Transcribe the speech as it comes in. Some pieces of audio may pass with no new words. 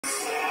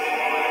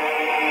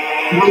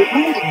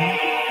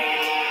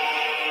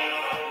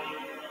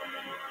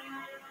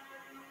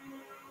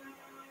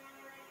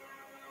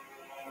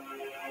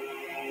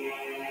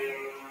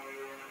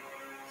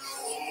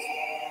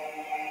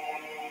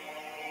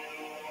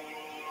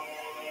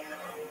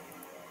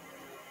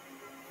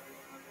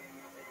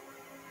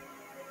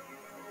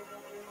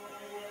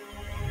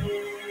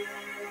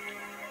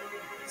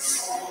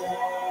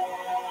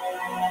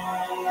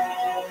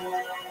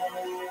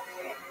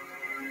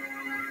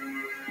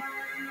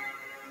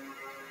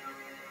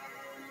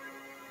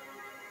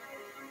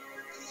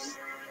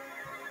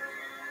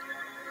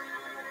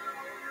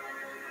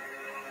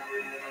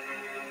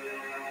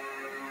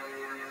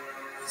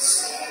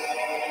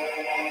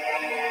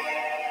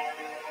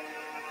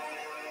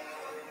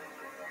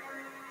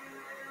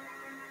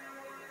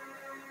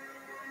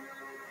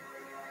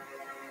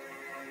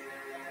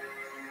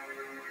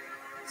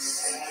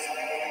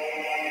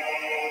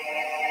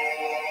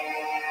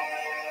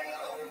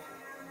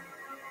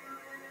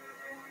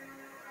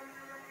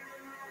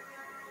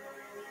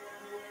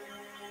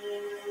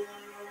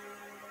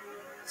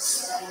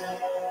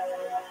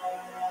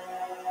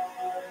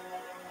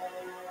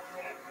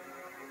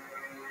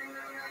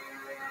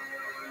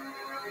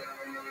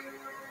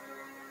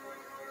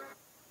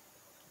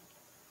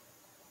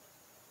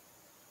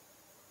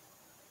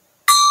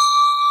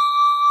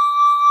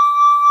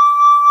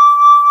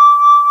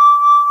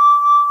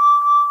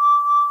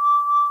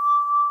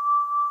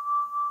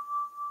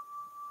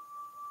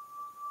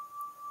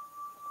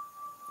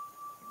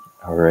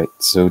All right,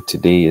 so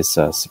today is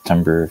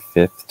September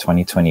 5th,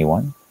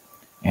 2021,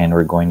 and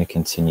we're going to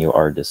continue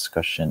our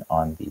discussion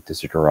on the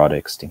Desiderata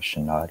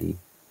Extinctionati.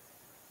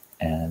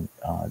 And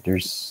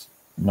there's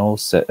no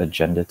set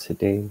agenda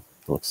today.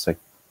 It looks like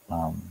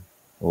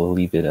we'll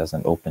leave it as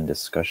an open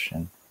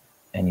discussion.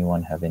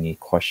 Anyone have any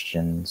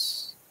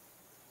questions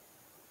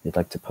they'd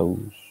like to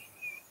pose?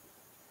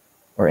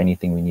 Or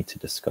anything we need to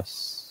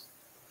discuss?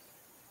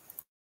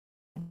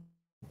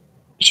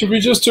 Should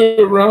we just do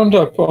a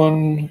roundup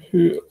on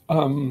who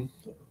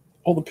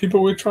all the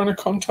people we're trying to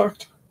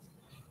contact?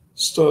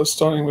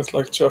 Starting with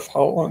like Jeff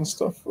Howell and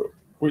stuff.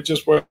 We're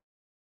just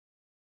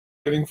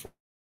waiting for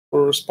a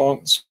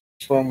response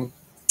from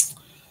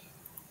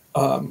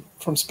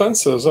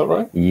Spencer. Is that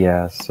right?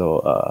 Yeah.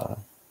 So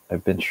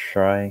I've been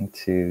trying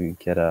to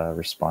get a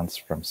response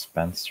from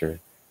Spencer.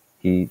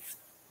 He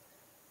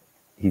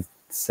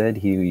said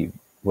he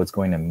was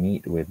going to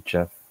meet with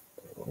Jeff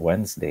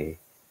Wednesday,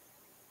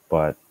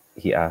 but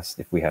he asked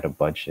if we had a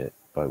budget,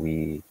 but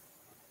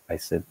I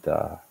said,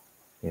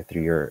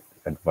 through your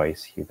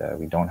advice here, that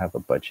we don't have a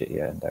budget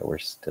yet and that we're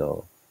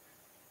still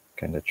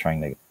kind of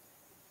trying to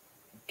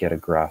get a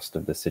grasp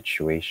of the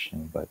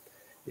situation. But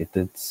it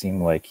did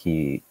seem like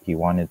he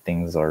wanted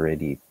things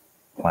already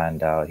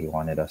planned out. He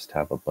wanted us to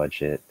have a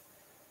budget.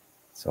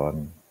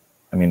 So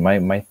I mean,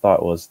 my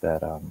thought was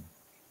that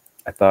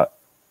I thought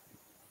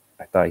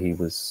he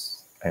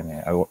was. I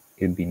mean,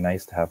 it'd be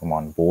nice to have him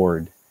on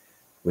board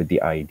with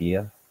the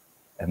idea,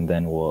 and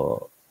then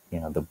we'll,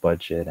 the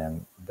budget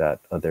and that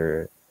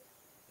other,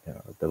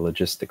 the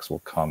logistics will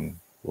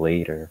come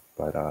later.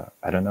 But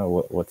I don't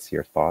know, what's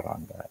your thought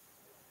on that?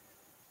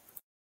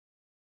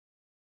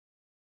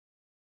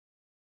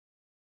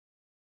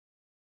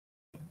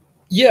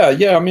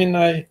 Yeah. I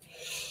mean,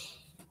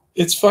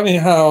 it's funny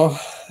how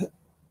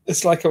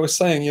it's like I was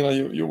saying,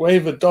 you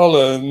wave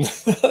 $1 and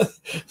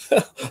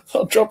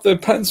they'll drop their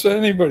pants for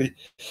anybody.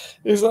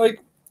 It's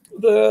like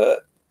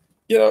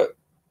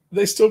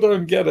they still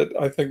don't get it.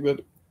 I think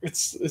that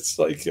it's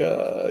like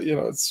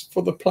it's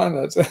for the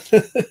planet.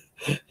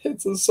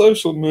 It's a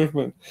social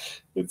movement.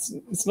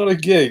 It's not a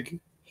gig,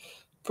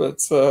 but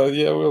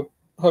we'll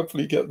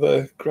hopefully get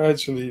there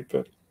gradually.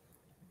 But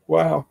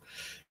wow,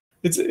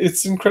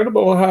 it's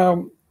incredible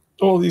how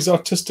all these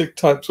artistic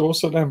types are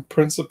also damn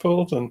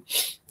principled and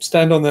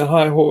stand on their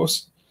high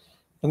horse.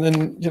 And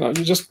then, you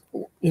just,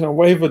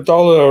 wave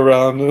 $1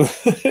 around and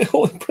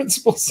all the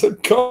principles are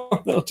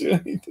gone. They'll do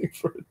anything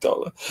for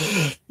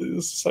 $1. They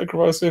just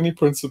sacrifice any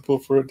principle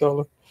for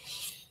 $1.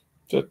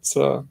 But,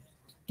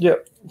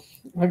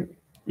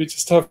 we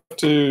just have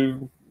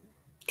to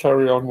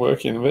carry on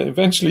working.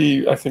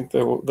 Eventually, I think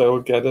they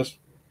will get it.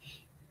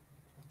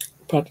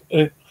 But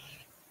I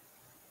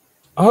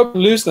hope to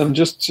lose them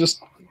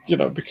just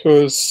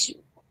because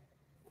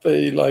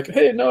they like,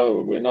 hey,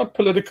 no, we're not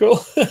political.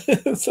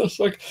 So it's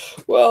like,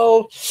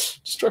 well,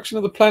 destruction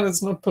of the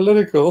planet's not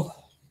political,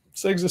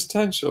 it's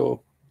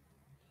existential.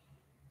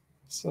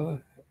 So,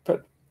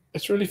 but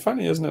it's really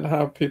funny, isn't it,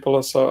 how people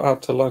are so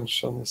out to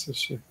lunch on this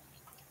issue?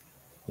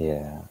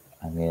 Yeah,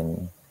 I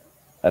mean,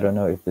 I don't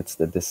know if it's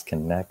the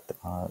disconnect.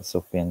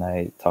 Sophie and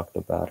I talked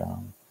about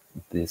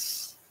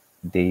this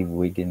Dave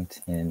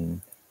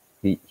Wigginton.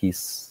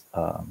 He's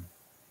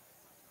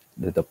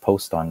the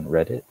post on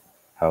Reddit,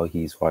 how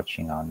he's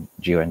watching on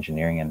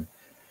geoengineering, and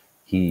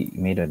he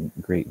made a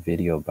great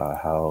video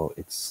about how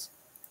it's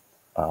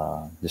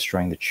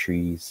destroying the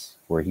trees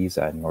where he's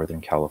at in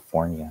Northern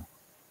California.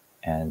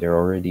 And they're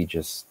already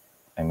just,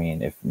 I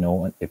mean, if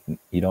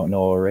you don't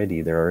know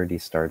already, they're already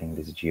starting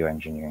this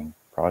geoengineering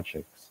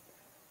projects,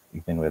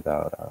 even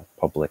without a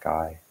public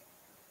eye.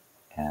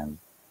 And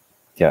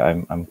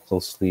yeah, I'm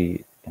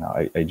closely,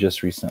 I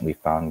just recently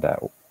found that,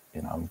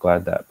 I'm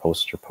glad that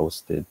poster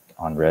posted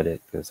on Reddit,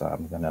 because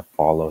I'm gonna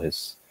follow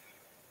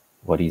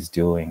what he's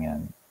doing,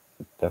 and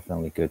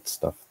definitely good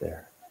stuff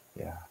there.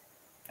 Yeah.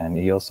 And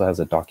he also has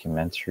a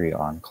documentary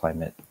on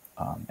climate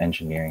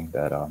engineering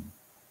that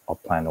I'll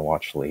plan to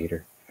watch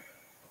later.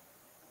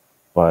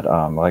 But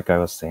like I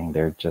was saying,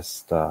 they're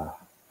just I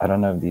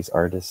don't know if these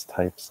artist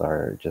types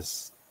are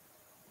just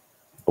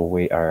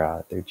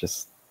they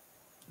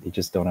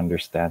just don't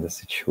understand the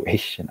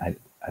situation.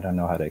 I don't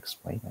know how to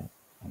explain it.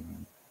 I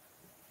mean,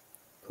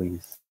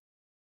 please.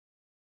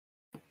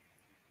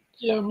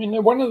 Yeah, I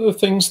mean, one of the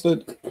things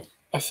that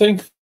I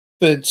think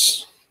that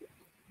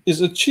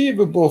is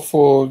achievable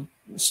for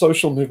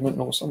social movement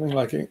or something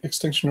like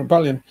Extinction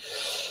Rebellion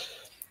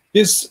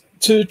is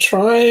to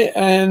try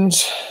and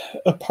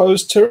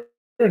oppose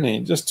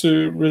tyranny, just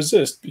to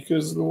resist,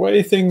 because the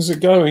way things are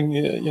going,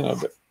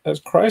 as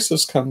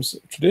crisis comes,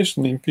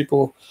 traditionally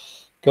people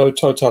go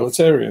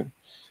totalitarian.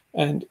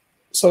 And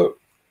so,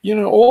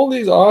 all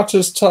these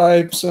artist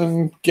types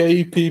and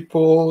gay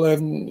people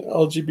and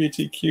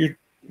LGBTQ,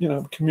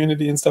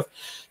 community and stuff,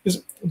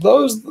 is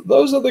those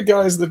are the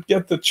guys that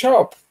get the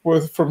chop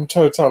from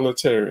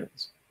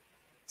totalitarians.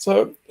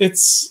 So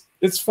it's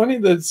funny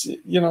that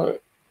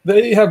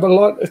they have a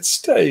lot at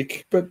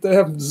stake, but they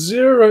have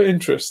zero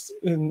interest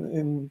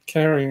in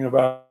caring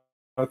about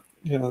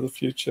the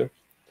future.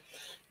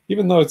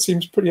 Even though it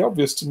seems pretty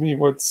obvious to me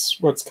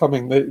what's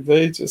coming,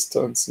 they just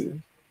don't see it.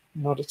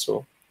 Not at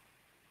all.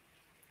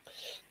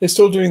 They're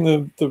still doing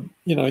the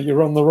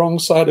you're on the wrong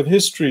side of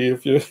history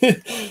if you.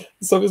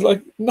 So it's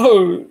like,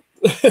 no,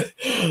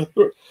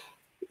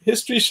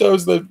 history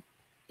shows that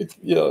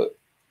the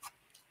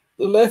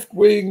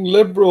left-wing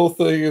liberal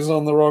thing is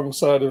on the wrong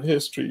side of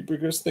history,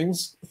 because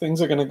things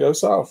are going to go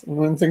south, and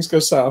when things go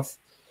south,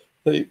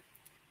 they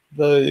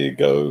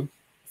go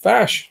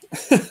fash,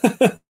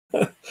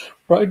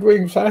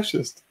 right-wing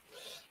fascist,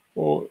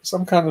 or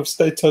some kind of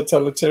state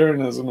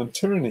totalitarianism and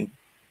tyranny.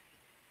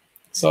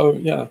 So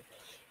yeah,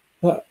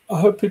 I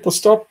hope people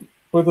stop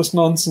with this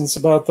nonsense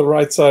about the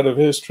right side of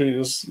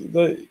history.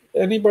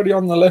 Anybody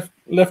on the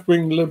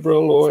left-wing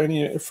liberal or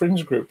any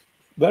fringe group,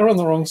 they're on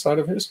the wrong side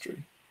of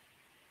history.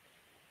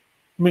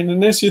 I mean,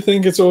 unless you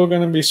think it's all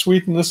going to be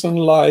sweetness and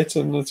light,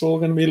 and it's all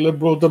going to be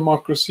liberal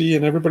democracy,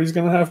 and everybody's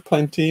going to have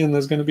plenty, and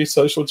there's going to be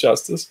social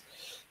justice.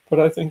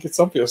 But I think it's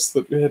obvious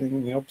that we're heading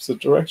in the opposite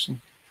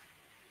direction.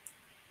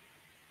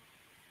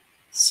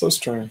 So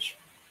strange.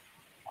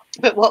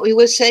 But what we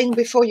were saying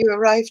before you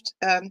arrived,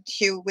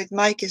 Hugh, with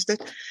Mike, is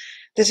that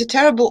there's a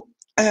terrible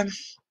a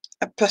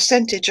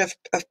percentage of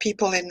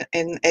people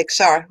in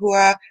XR who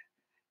are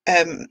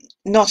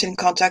not in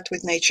contact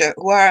with nature,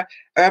 who are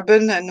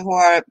urban, and who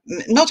are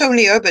not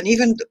only urban,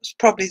 even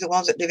probably the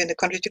ones that live in the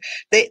country too.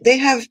 They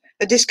have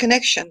a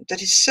disconnection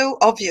that is so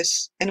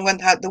obvious in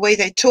the way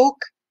they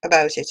talk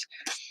about it.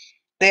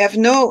 They have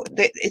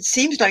it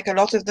seems like a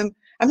lot of them,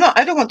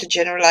 I don't want to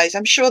generalize.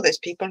 I'm sure there's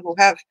people who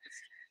have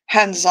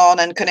hands-on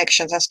and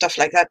connections and stuff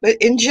like that. But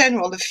in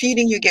general, the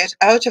feeling you get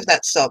out of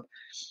that sub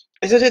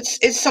is that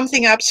it's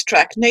something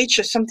abstract,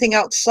 nature, something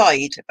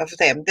outside of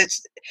them.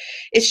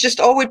 It's just,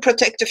 we'll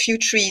protect a few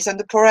trees and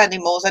the poor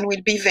animals, and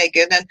we'll be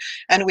vegan,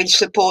 and we'll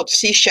support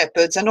sea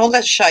shepherds and all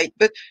that shite.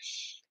 But,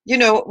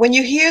 when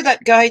you hear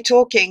that guy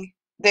talking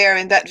there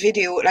in that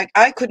video, like,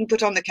 I couldn't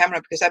put on the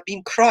camera because I've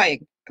been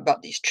crying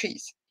about these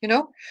trees,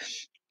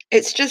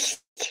 It's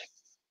just,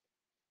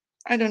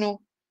 I don't know.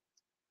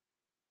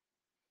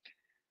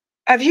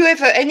 Have you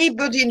ever,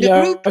 anybody in the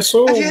group, I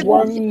saw have you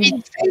ever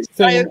been faced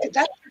by a thing.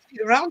 catastrophe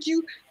around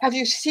you? Have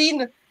you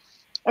seen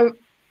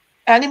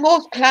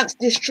animals, plants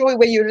destroy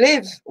where you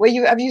live?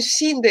 Have you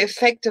seen the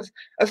effect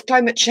of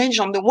climate change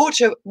on the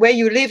water where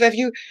you live? Have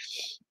you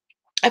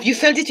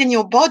felt it in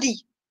your body?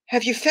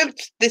 Have you felt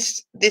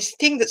this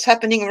thing that's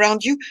happening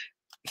around you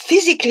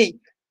physically?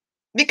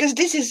 Because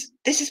this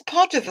is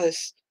part of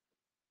us.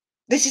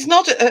 This is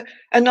not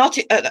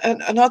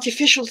an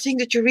artificial thing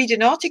that you read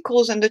in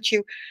articles, and that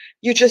you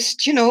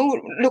just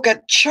look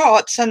at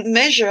charts and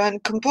measure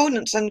and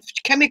components and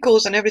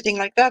chemicals and everything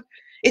like that.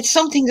 It's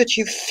something that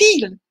you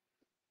feel,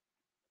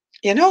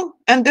 and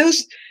I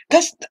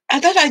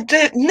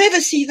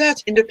never see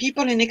that in the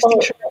people in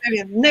Extinction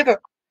Rebellion. Never.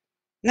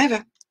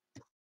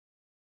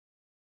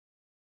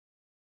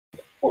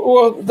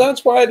 Well,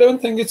 that's why I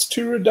don't think it's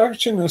too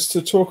reductionist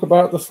to talk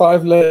about the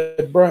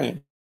 5-layered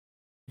brain,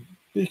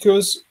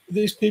 because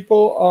these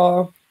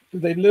people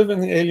they live in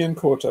the alien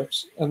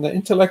cortex, and they're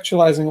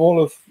intellectualizing all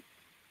of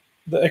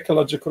the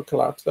ecological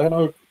collapse. They have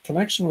no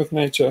connection with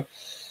nature,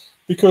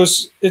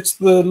 because it's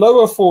the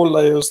lower 4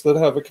 layers that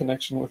have a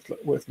connection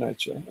with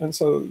nature. And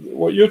so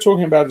what you're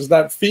talking about is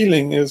that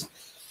feeling is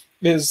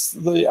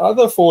the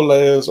other 4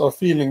 layers are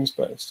feelings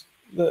based.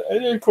 The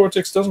alien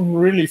cortex doesn't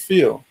really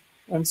feel.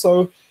 And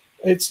so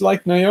it's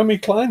like Naomi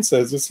Klein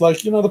says, it's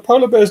like, the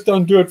polar bears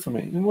don't do it for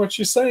me. And what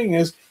she's saying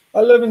is, I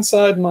live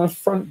inside my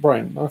front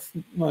brain,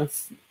 my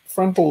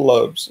frontal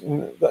lobes,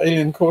 in the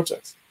alien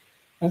cortex.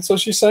 And so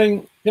she's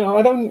saying, you know,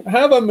 I don't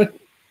have a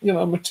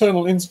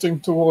maternal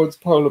instinct towards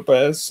polar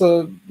bears,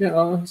 so you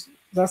know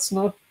that's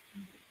not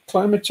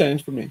climate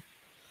change for me.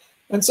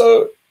 And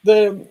so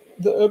the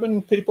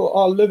urban people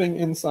are living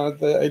inside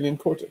their alien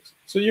cortex.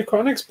 So you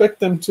can't expect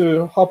them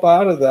to hop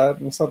out of that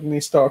and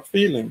suddenly start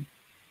feeling.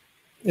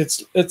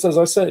 It's as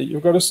I say,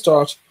 you've got to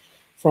start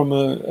from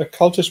a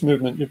cultish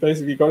movement. You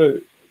basically got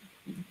to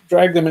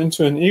drag them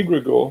into an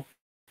egregore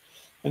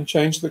and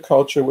change the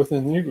culture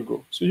within the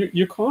egregore. So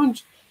you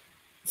can't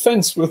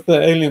fence with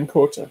the alien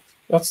cortex.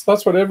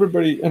 That's what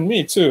everybody, and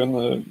me too,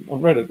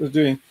 on Reddit is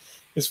doing,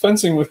 is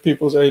fencing with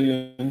people's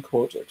alien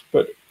cortex.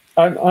 But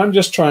I'm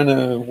just trying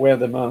to wear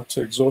them out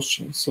to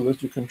exhaustion so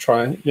that you can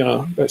try, you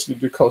know, basically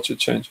do culture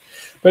change.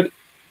 But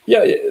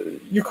yeah,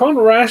 you can't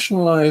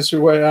rationalize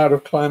your way out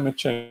of climate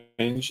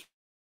change,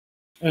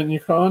 and you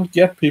can't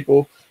get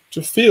people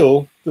to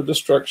feel the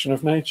destruction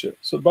of nature.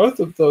 So both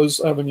of those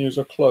avenues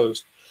are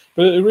closed.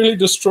 But it really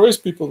destroys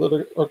people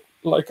that are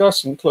like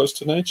us and close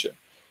to nature,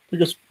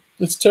 because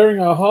it's tearing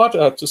our heart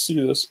out to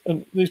see this.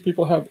 And these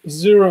people have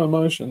zero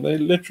emotion. They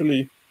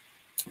literally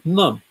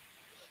numb.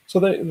 So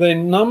they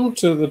numb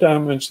to the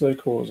damage they're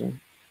causing.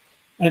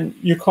 And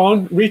you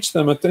can't reach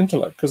them at the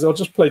intellect because they'll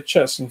just play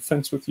chess and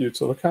fence with you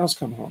till the cows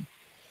come home.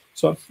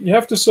 So you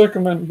have to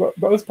circumvent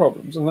both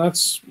problems. And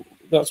that's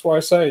why I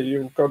say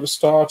you've got to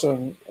start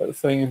a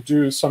thing and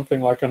do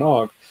something like an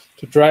ARG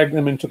to drag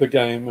them into the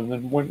game. And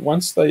then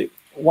once they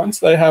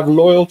have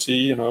loyalty,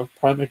 you know,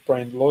 primate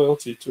brain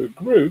loyalty to a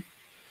group,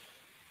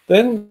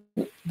 then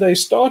they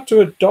start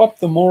to adopt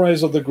the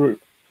mores of the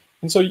group.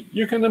 And so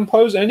you can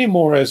impose any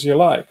mores you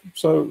like.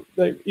 So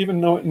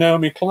even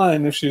Naomi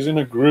Klein, if she's in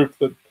a group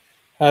that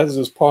has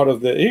as part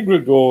of the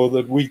egregore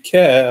that we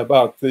care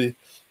about the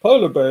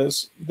polar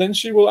bears, then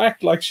she will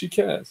act like she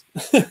cares.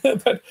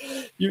 But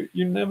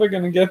you're never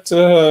going to get to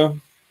her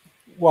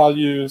while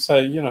you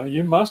say, you know,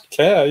 you must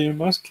care, you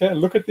must care.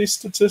 Look at these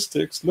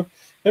statistics. Look,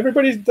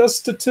 everybody does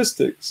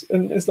statistics.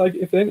 And it's like,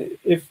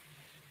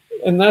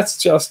 and that's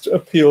just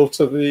appeal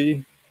to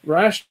the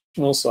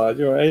rational side,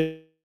 your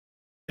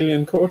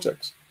alien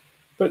cortex.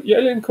 But the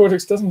alien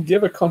cortex doesn't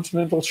give a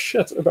continental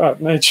shit about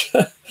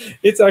nature.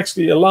 It's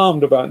actually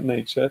alarmed about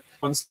nature,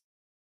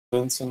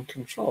 and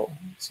control.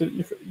 So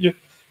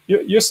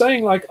you're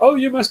saying like, oh,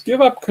 you must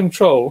give up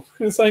control.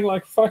 You're saying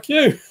like, fuck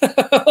you.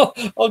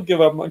 I'll give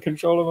up my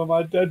control over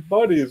my dead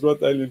body is what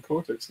the alien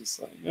cortex is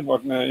saying, and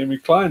what Naomi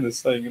Klein is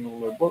saying in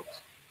all her books.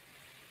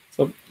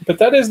 So, but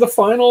that is the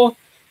final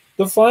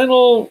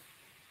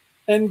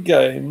end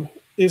game,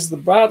 is the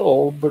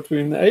battle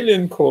between the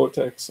alien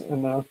cortex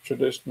and our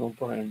traditional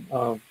brain,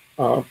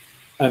 our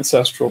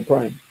ancestral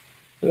brain.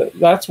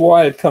 That's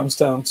why it comes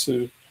down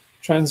to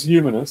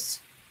transhumanists,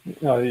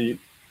 i.e.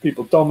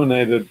 people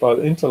dominated by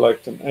the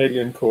intellect and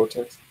alien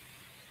cortex,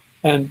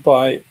 and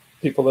by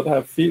people that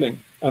have feeling,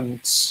 and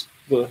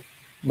the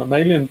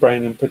mammalian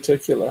brain in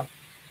particular.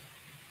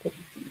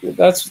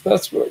 That's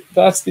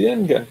the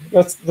end game.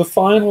 That's the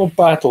final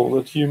battle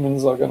that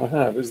humans are going to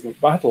have, is the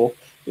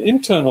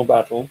internal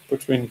battle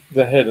between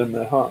their head and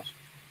their heart.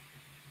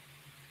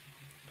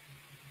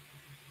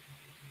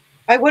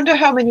 I wonder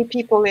how many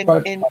people in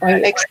XR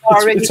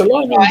are ready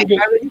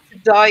to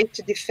die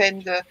to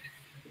defend an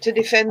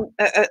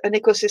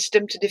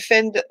ecosystem, to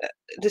defend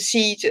the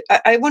seed.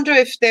 I wonder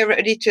if they're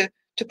ready to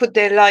put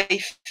their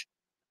life,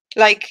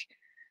 like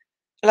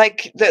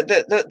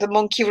the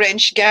Monkey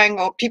Wrench Gang,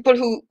 or people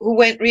who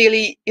went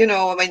really, you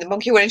know, I mean, the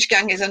Monkey Wrench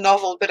Gang is a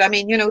novel, but I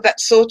mean, you know, that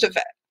sort of,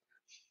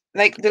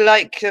 like the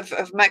like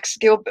of Max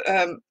Gilbert,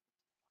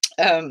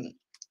 the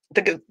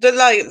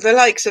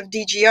likes of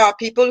DGR,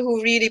 people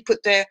who really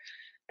put their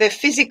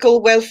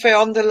physical welfare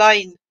on the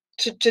line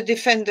to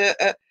defend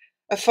a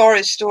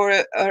forest or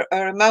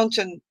a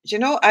mountain. You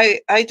know,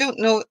 I don't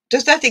know.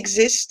 Does that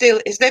exist still?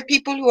 Is there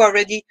people who are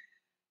ready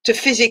to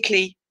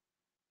physically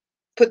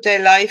put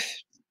their life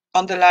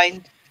on the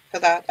line for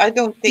that? I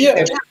don't think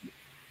there is.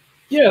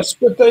 Yes,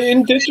 but the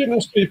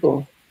indigenous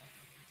people.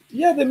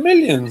 Yeah, the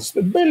millions,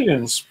 the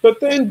billions, but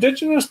the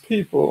indigenous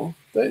people,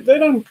 they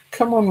don't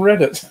come on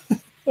Reddit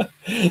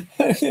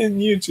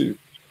and YouTube.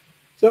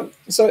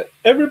 So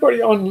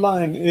everybody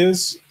online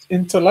is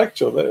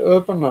intellectual, they're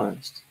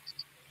urbanized.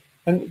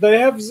 And they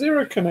have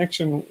zero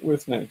connection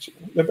with nature.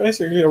 They're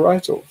basically a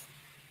write-off.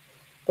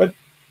 But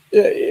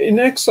in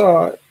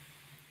XR,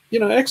 you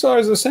know, XR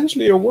is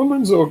essentially a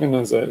women's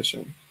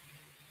organization.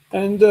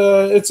 And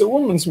it's a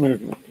women's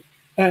movement.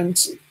 And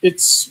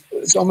it's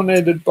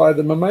dominated by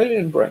the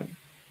mammalian brain.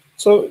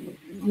 So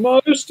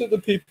most of the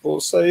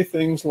people say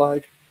things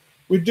like,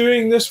 we're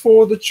doing this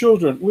for the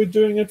children. We're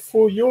doing it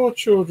for your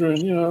children.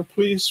 You know,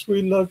 please,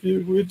 we love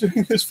you. We're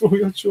doing this for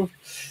your children.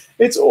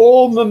 It's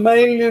all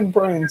mammalian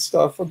brain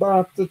stuff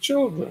about the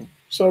children.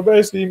 So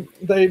basically,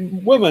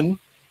 women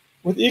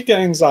with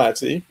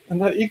eco-anxiety,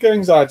 and that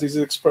eco-anxiety is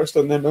expressed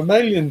in their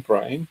mammalian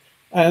brain,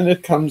 and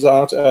it comes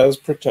out as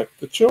protect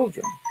the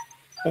children.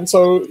 And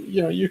so,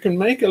 you know, you can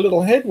make a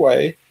little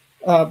headway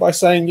by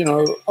saying, you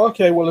know,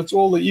 okay, well, it's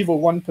all the evil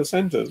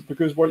 1%ers,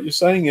 because what you're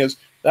saying is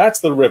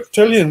that's the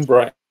reptilian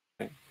brain.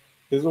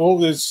 There's all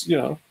these,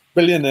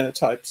 billionaire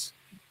types.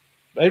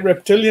 A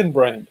reptilian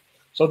brain.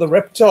 So the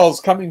reptile's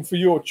coming for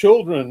your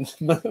children,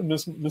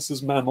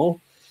 Mrs.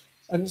 Mammal.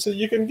 And so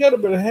you can get a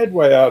bit of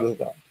headway out of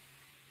that.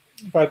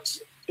 But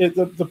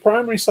the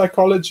primary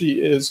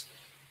psychology is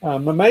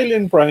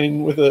mammalian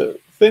brain with a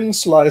thin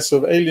slice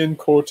of alien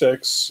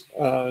cortex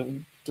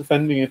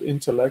defending it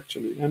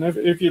intellectually. And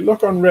if you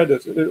look on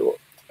Reddit,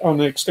 on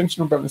the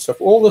extinction rebellion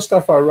stuff, all the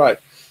stuff I write,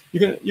 you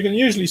can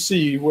usually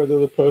see whether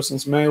the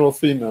person's male or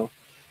female.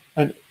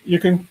 And you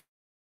can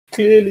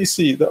clearly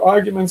see the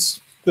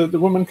arguments that the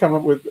women come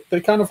up with, they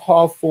kind of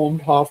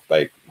half-formed,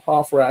 half-baked,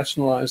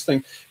 half-rationalized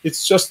thing.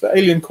 It's just the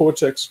alien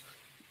cortex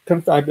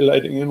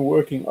confabulating and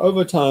working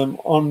overtime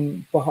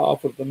on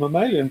behalf of the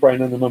mammalian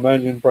brain, and the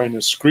mammalian brain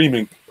is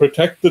screaming,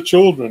 protect the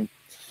children.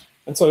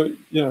 And so,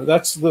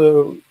 that's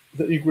the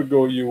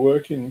egregore you're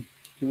working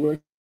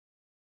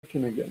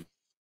against.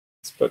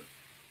 But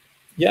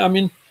yeah, I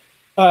mean,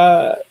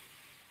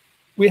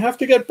 we have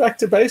to get back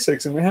to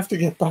basics, and we have to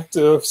get back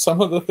to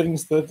some of the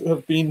things that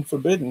have been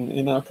forbidden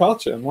in our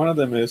culture. And one of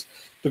them is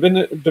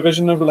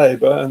division of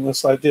labor, and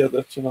this idea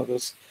that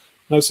there's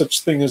no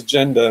such thing as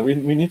gender. We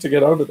need to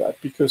get over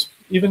that, because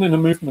even in a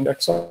movement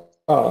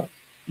XR,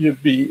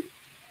 you'd be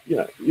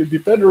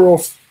better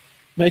off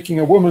making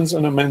a woman's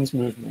and a men's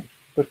movement.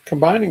 But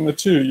combining the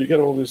two, you get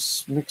all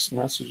these mixed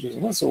messages,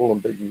 and that's all a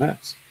big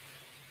mess.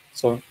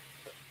 So,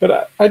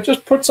 but I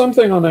just put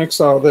something on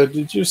XR there.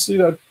 Did you see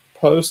that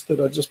post that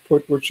I just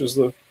put, which is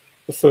the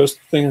first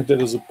thing I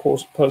did as a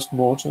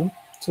post-mortem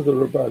to the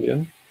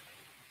rebellion?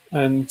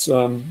 And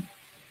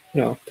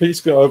please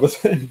go over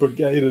there and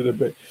brigade it a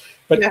bit.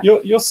 But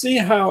you'll see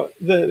how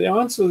the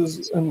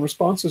answers and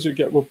responses you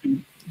get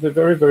they're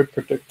very, very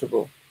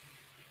predictable.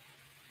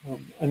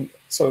 And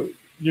so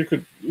you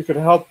could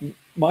help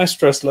my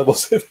stress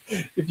levels if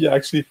you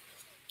actually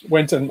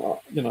went and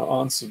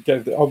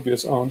gave the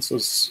obvious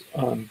answers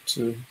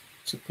to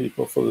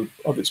people for the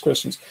obvious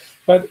questions.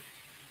 But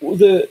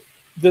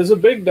there's a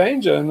big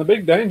danger, and the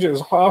big danger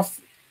is half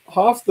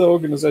the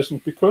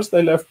organization, because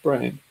they left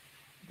brain,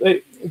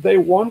 they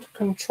want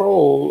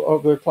control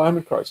of the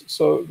climate crisis.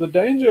 So the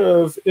danger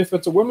of, if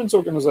it's a women's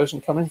organization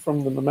coming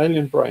from the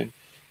mammalian brain,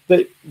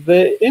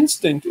 their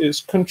instinct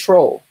is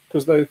control,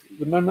 because the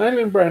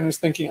mammalian brain is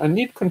thinking, I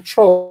need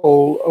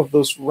control of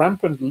this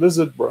rampant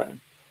lizard brain.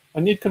 I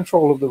need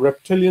control of the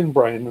reptilian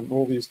brain and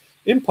all these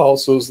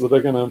impulses that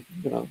are going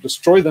to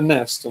destroy the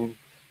nest and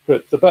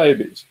hurt the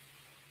babies.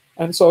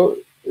 And so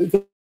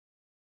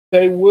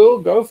they will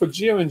go for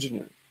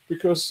geoengineering,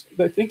 because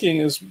their thinking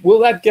is, will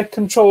that get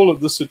control of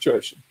the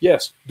situation?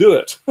 Yes, do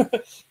it.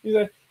 You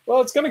say,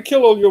 well, it's going to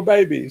kill all your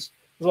babies.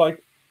 It's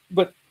like,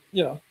 but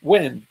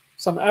when?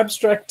 Some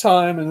abstract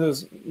time, and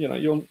there's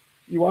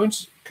you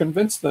won't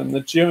convince them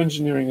that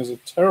geoengineering is a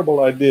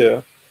terrible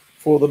idea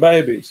for the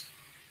babies,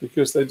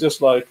 because they're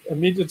just like,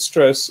 immediate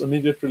stress,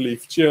 immediate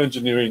relief,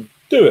 geoengineering,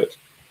 do it.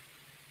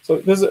 So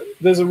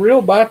there's a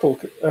real battle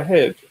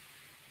ahead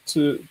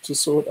to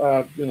sort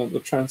out the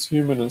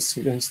transhumanists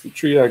against the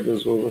tree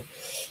huggers, or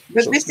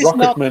the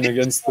rocket men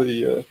against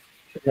the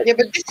yeah,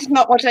 but this is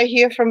not what I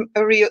hear from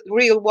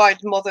real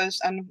white mothers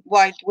and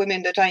white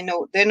women that I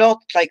know. They're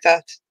not like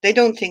that. They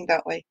don't think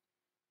that way.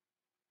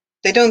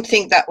 They don't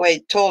think that way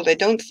at all. They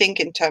don't think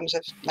in terms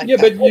of like that.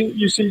 But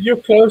you see, you're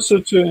closer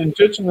to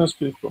indigenous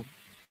people.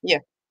 Yeah.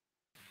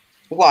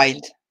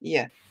 Wild,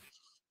 yeah.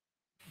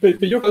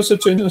 But you're closer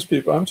to indigenous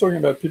people. I'm talking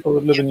about people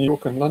that live in New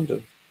York and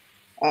London.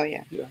 Oh,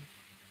 yeah. Yeah.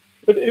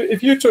 But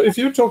if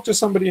you talk to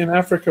somebody in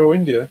Africa or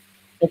India,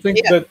 I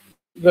think that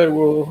they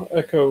will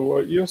echo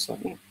what you're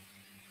saying.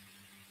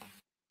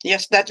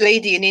 Yes, that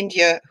lady in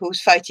India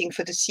who's fighting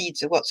for the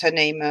seeds. What's her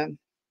name? That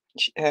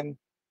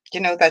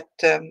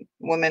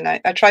woman.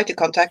 I tried to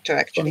contact her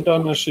actually.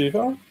 Vandana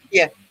Shiva.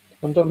 Yeah.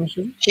 Vandana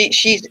Shiva.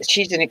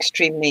 She's an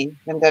extremely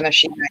Vandana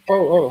Shiva.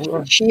 Oh,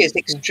 right. She is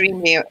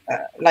extremely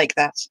like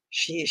that.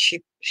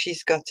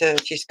 She's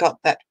got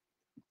that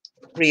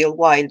real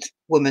wild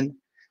woman,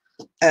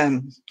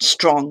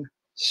 strong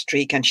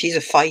streak, and she's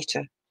a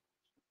fighter.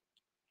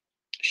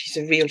 She's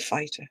a real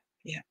fighter.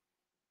 Yeah.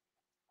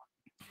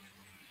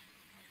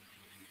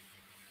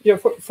 Yeah,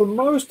 for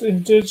most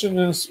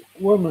indigenous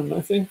women,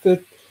 I think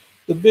that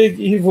the big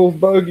evil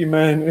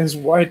bogeyman is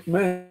white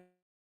men.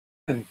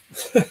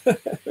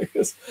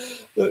 Because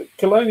the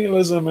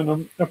colonialism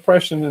and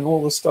oppression and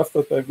all the stuff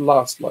that they've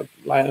lost, like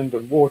land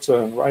and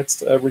water and rights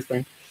to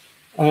everything,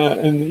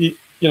 and the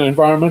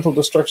environmental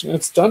destruction,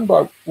 it's done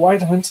by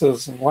white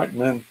hunters and white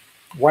men,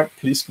 white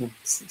policemen,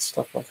 and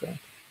stuff like that.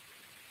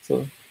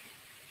 So,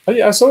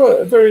 I saw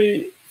a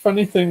very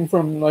funny thing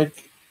from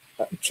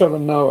Trevor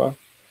Noah.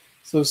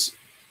 So,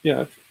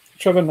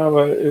 Trevor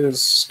Noah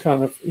is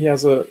kind of, he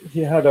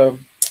had a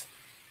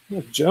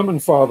German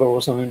father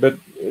or something, but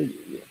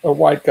a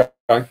white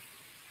guy,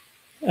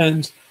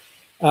 and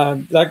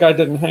that guy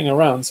didn't hang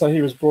around, so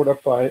he was brought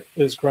up by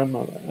his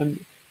grandmother.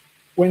 And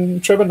when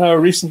Trevor Noah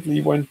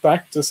recently went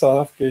back to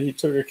South Africa, he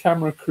took a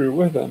camera crew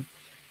with him,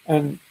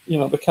 and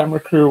the camera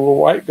crew were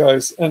white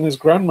guys, and his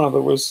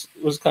grandmother was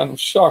kind of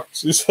shocked.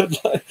 She said,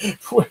 like,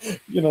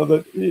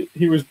 that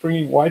he was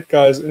bringing white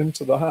guys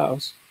into the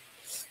house,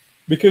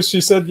 because she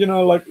said,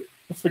 like,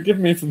 forgive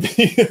me for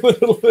being a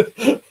little bit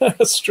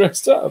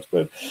stressed out,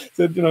 but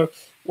said,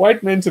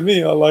 white men to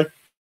me are like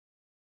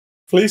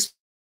police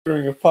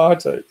during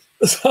apartheid.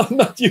 So I'm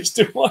not used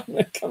to white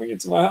men coming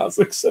into my house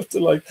except to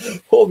like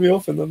hold me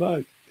off in the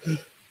night.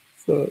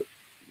 So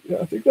yeah,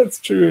 I think that's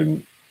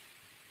true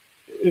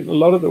in a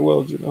lot of the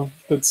world,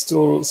 that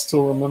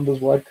still remembers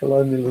white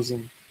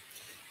colonialism.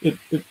 It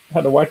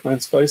had a white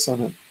man's face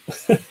on it.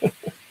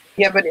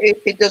 Yeah, but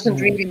it doesn't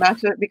really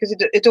matter, because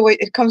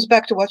it comes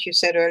back to what you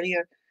said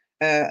earlier,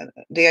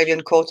 the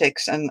alien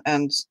cortex, and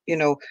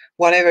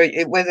whatever,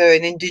 whether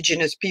an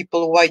indigenous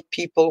people, white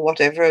people,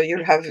 whatever,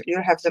 you'll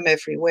have them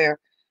everywhere.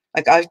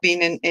 Like, I've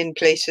been in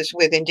places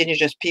with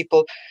indigenous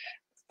people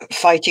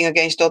fighting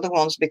against other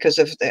ones because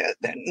of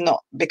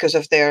not because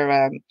of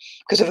their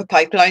because of a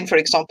pipeline, for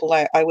example.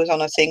 I was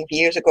on a thing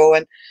years ago,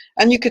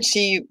 and you could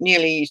see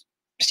nearly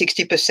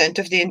 60%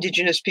 of the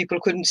indigenous people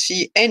couldn't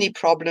see any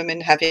problem in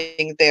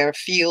having their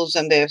fields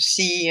and their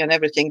sea and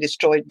everything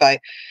destroyed by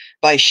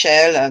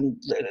Shell, and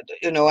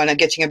and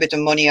getting a bit of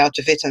money out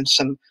of it, and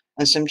some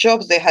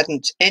jobs. They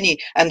hadn't any.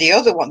 And the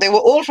other one, they were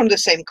all from the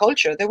same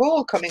culture, they were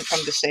all coming from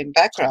the same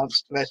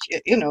backgrounds, but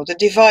the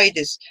divide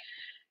is,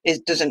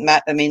 it doesn't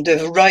matter. I mean,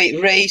 the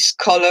race,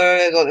 color,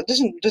 it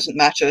doesn't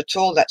matter at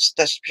all. That's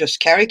just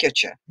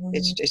caricature.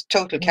 It's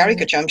total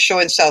caricature. I'm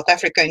sure in South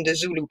Africa, in the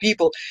Zulu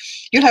people,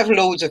 you'll have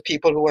loads of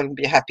people who will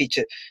be happy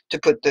to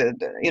put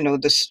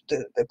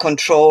the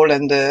control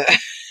and the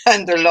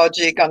and the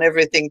logic on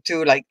everything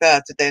too, like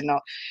that. They're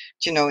not,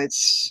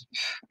 it's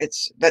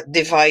that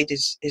divide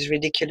is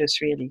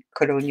ridiculous, really.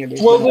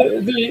 Colonialism. Well,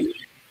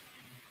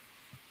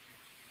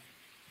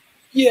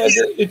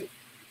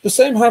 the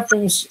same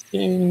happens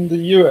in the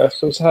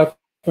US as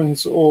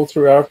happens all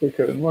through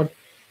Africa. And what,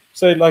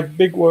 say, like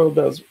Big World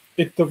does,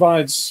 it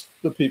divides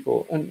the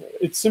people, and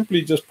it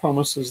simply just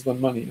promises them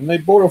money. And they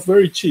bought off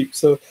very cheap.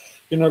 So,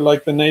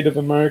 like the Native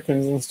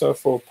Americans and stuff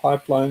for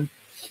pipeline,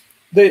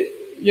 the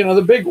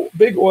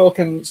big oil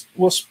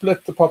will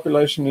split the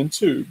population in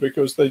two,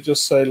 because they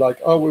just say, like,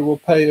 oh, we will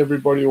pay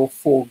everybody all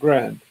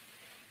 $4,000.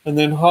 And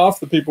then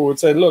half the people would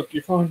say, look,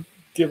 you can't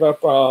give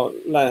up our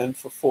land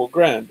for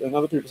 $4,000. And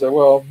other people say,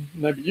 well,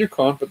 maybe you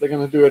can't, but they're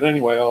going to do it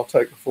anyway. I'll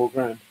take the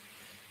 $4,000.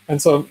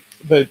 And so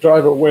they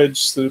drive a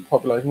wedge through the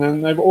population.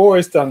 And they've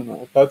always done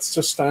that. That's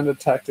just standard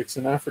tactics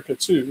in Africa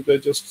too. They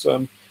just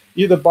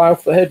either buy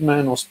off the head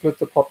man or split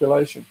the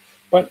population.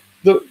 But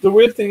the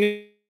weird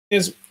thing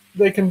is,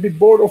 they can be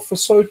bought off for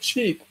so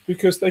cheap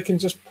because they can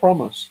just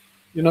promise.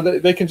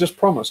 They can just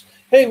promise,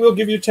 hey, we'll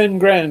give you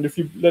 $10,000 if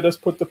you let us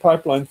put the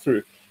pipeline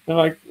through. And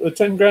like, the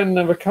 $10,000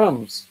 never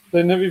comes.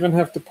 They never even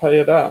have to pay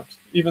it out,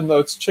 even though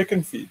it's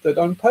chicken feed. They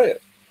don't pay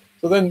it.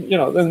 So then,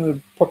 then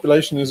the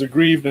population is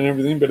aggrieved and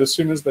everything. But as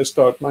soon as they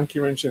start monkey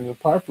wrenching the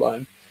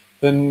pipeline,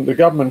 then the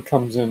government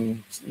comes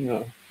in,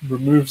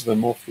 removes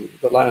them off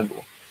the land.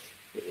 Or,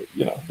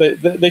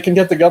 they can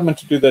get the government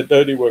to do their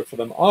dirty work for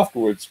them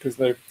afterwards, because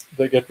they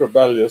get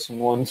rebellious and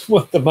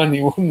want the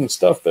money, want the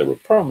stuff they were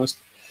promised.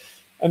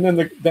 And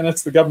then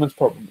it's the government's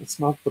problem. It's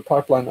not the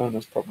pipeline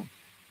owner's problem.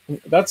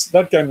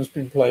 That game has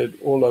been played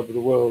all over the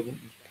world, and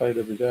played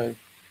every day.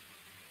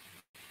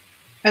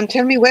 And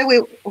tell me where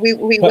we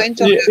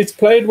went on. Yeah, it's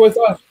played with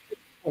us.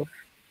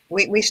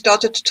 We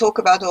started to talk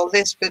about all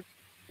this, but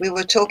we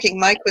were talking.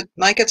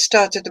 Mike had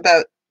started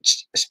about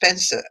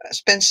Spencer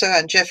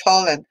and Jeff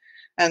Hall,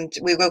 and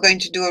we were going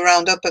to do a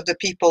roundup of the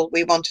people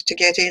we wanted to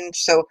get in.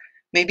 So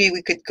maybe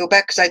we could go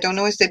back, because I don't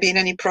know, has there been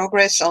any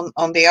progress on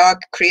the ARG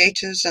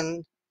creators,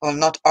 and, well,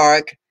 not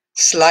ARG,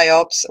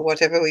 SlyOps, or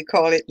whatever we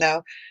call it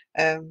now,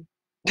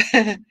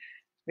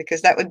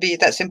 because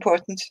that's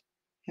important,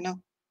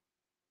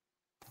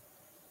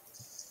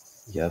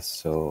 Yes,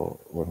 so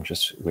I'm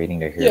just waiting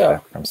to hear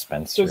back from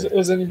Spencer.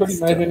 Has anybody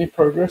made any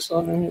progress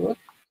on any of that?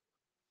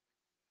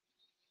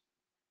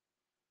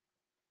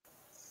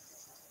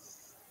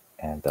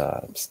 And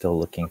I'm still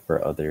looking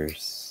for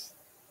others.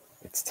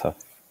 It's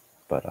tough,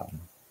 but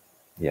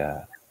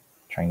yeah,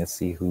 trying to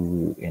see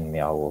who in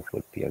Meow Wolf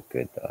would be a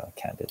good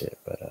candidate,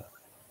 but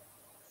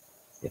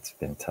it's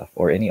been tough.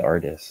 Or any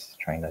artist,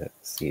 trying to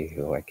see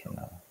who I can,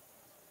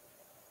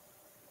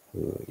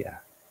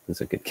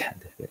 who's a good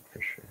candidate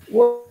for sure.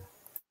 Well,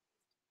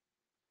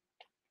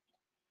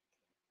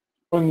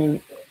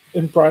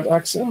 in Bright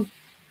Axiom,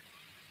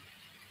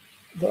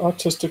 the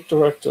artistic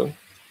director.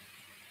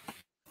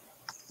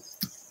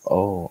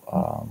 Oh,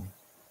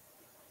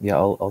 yeah,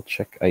 I'll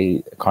check.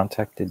 I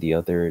contacted the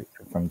other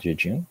from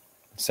Jejun,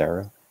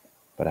 Sarah,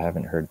 but I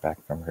haven't heard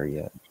back from her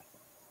yet.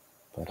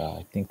 But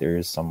I think there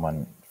is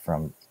someone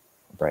from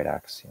Bright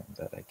Axiom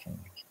that I can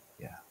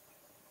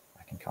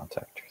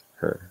contact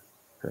her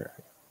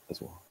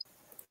as well.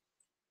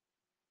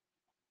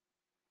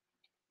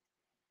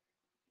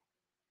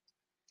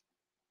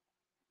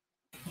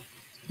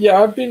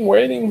 Yeah, I've been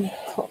waiting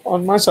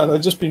on my side.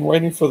 I've just been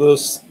waiting for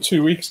those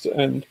 2 weeks to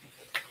end.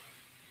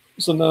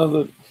 So now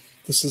that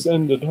this has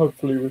ended,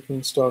 hopefully we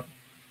can start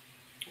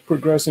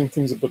progressing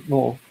things a bit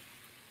more.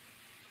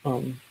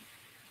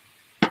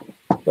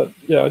 But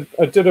yeah,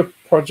 I did a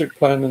project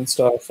plan and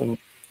stuff, and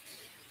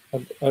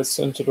I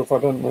sent it off. I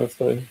don't know if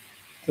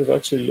they've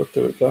actually looked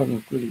at it. They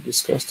haven't really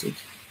discussed it.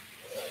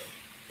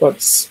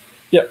 But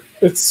yeah,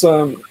 it's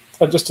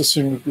I just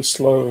assumed it'd be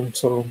slow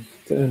until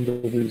the end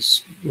of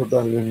these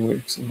rebellion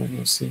weeks, and then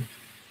we'll see.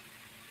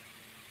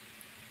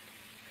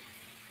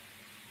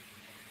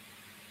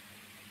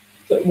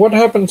 What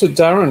happened to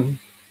Darren?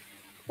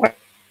 Well,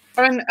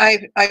 Darren,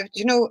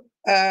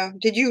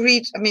 did you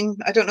read? I mean,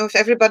 I don't know if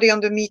everybody on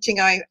the meeting.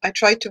 I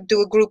tried to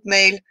do a group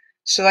mail,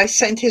 so I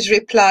sent his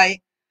reply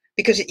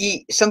because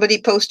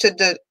somebody posted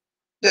the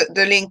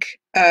link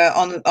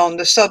on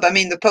the sub. I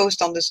mean, the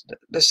post on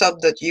the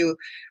sub that you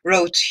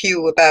wrote,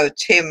 Hugh, about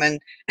him,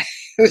 and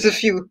there was a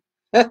few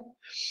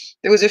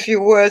there was a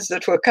few words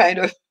that were kind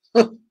of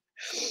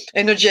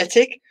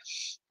energetic.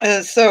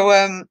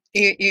 So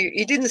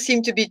he didn't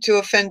seem to be too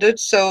offended.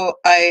 So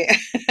I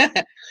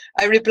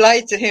I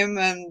replied to him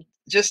and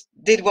just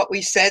did what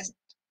we said,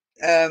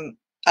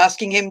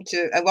 asking him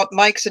to what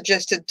Mike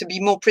suggested, to be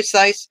more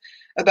precise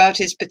about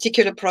his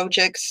particular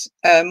projects,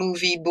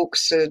 movie,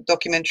 books,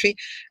 documentary,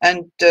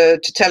 and to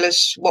tell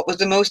us what was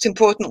the most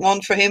important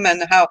one for him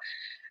and how,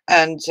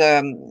 and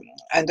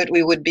that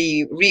we would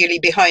be really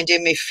behind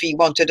him if he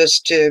wanted us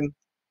to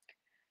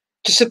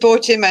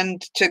support him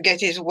and to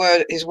get his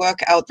work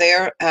out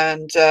there.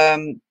 And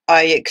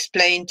I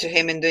explained to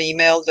him in the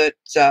email that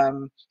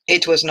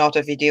it was not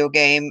a video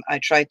game. I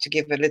tried to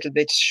give a little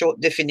bit short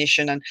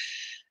definition,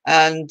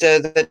 and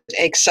the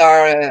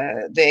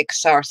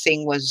XR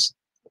thing was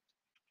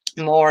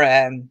more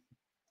a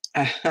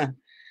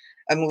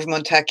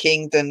movement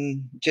hacking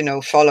than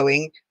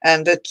following,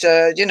 and that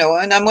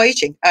and I'm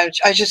waiting. I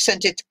just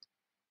sent it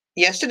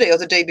yesterday or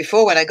the day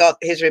before when I got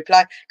his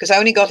reply, because I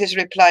only got his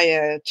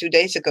reply 2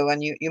 days ago,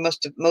 and you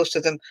must have, most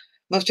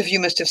of you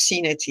must have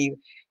seen it.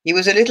 He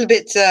was a little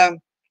bit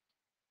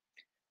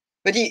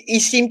but he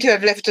seemed to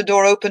have left the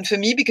door open for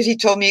me, because he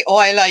told me, oh,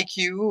 I like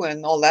you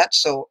and all that.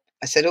 So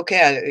I said,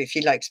 okay, if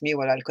he likes me,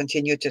 well, I'll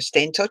continue to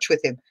stay in touch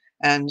with him,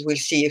 and we'll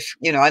see if,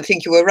 I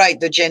think you were right,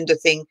 the gender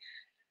thing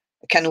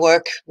can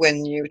work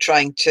when you're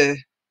trying to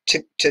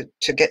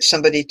get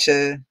somebody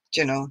to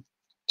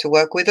to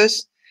work with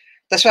us.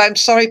 That's why I'm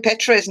sorry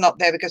Petra is not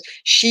there, because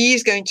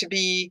she's going to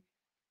be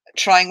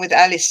trying with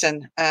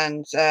Alison,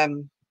 and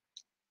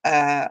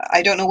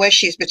I don't know where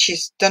she is, but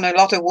she's done a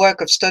lot of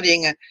work of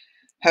studying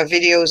her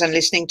videos and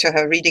listening to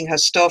her, reading her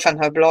stuff and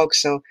her blog.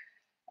 So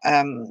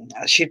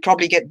she'd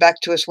probably get back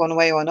to us one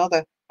way or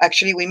another.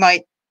 Actually, we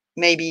might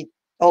maybe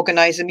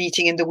organize a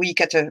meeting in the week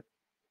at a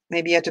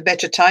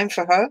better time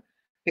for her,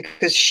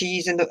 because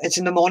it's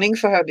in the morning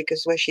for her,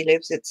 because where she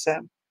lives it's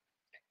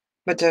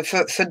but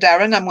for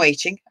Darren, I'm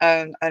waiting.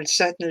 I'll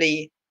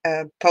certainly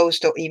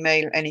post or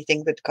email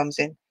anything that comes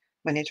in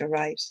when it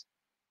arrives.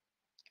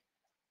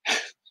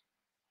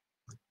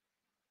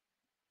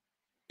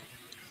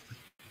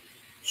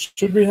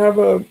 Should we have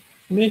a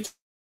meeting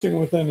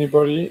with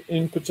anybody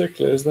in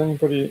particular? Is there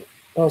anybody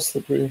else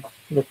that we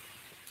look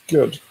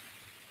good?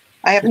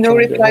 I have no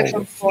reply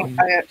from Paul.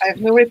 I have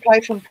no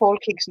reply from Paul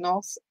Kiggs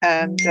North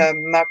and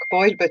Mark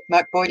Boyle, but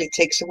Mark Boyle, it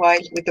takes a while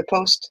with the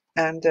post,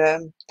 and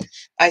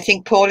I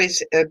think Paul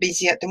is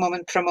busy at the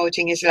moment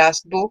promoting his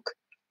last book,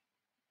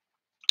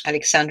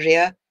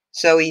 Alexandria.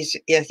 So I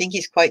think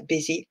he's quite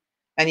busy,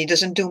 and he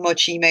doesn't do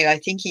much email. I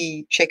think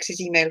he checks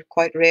his email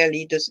quite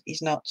rarely.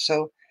 He's not.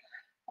 So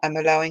I'm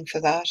allowing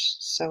for that.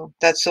 So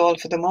that's all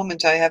for the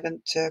moment. I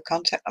haven't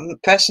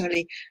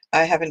personally,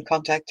 I haven't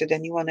contacted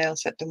anyone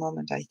else at the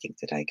moment, I think,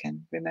 that I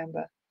can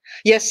remember.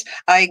 Yes,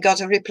 I got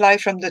a reply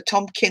from the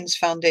Tompkins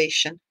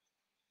Foundation,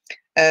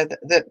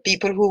 the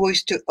people who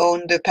used to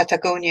own the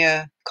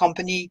Patagonia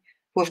company,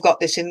 who have got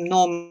this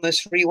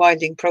enormous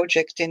rewilding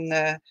project in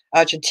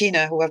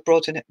Argentina, who have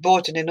bought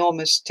an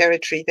enormous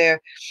territory there.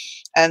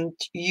 And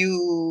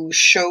you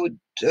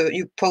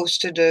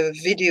posted a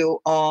video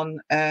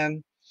on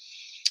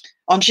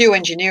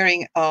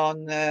geoengineering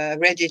on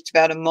Reddit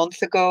about a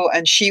month ago,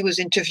 and she was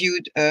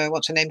interviewed,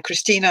 what's her name,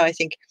 Christina, I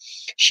think.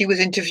 She was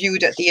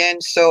interviewed at the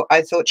end, so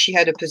I thought she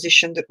had a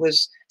position that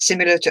was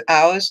similar to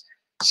ours.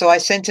 So I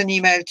sent an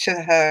email to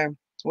her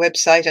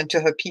website and to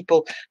her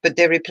people, but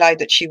they replied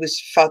that she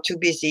was far too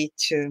busy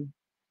to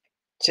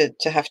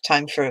have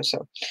time for her.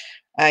 So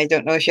I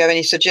don't know if you have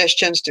any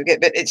suggestions to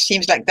get, but it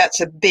seems like that's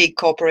a big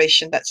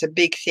corporation, that's a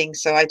big thing.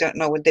 So I don't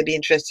know, would they be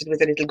interested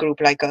with a little group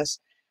like us?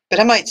 But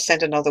I might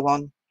send another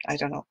one. I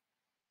don't know.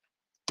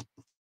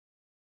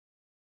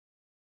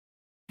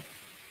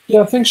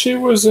 Yeah, I think she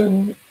was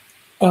in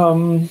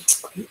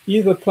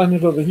either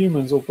Planet of the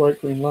Humans or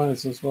Bright Green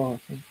Lies as well, I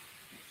think.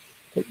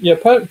 But yeah,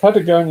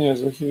 Patagonia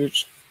is a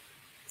huge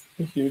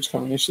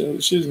company.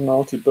 She's a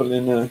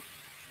multi-billionaire.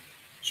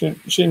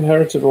 She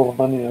inherited all the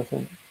money, I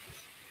think.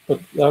 But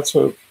that's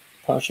her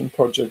passion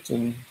project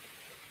in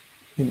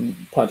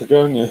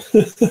Patagonia.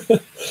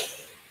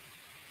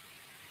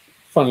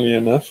 Funnily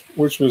enough,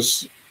 which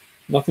was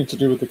nothing to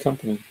do with the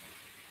company.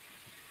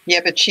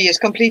 Yeah, but she has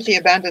completely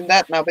abandoned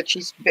that now. But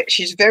she's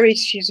a very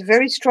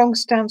strong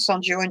stance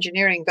on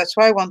geoengineering. That's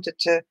why I wanted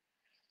to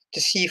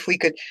see if we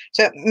could.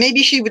 So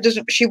maybe she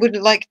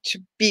wouldn't like to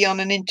be on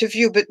an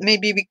interview, but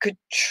maybe we could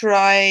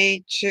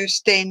try to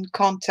stay in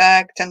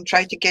contact and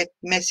try to get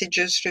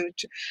messages through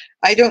to.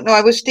 I don't know.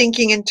 I was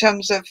thinking in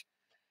terms of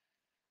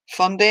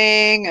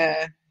funding,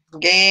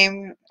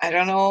 game. I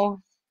don't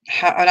know.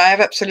 And I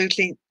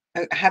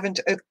haven't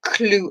a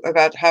clue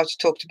about how to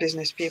talk to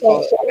business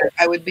people. So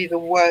I would be the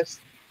worst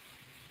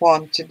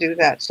one to do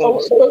that. So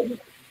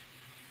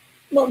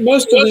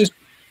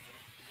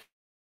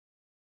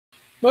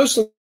most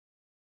of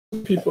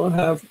people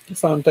have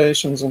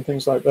foundations and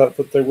things like that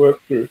they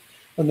work through,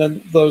 and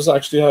then those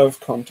actually have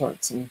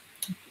contacts and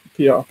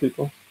PR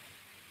people.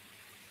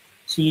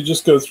 So you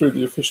just go through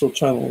the official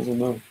channels and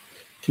they'll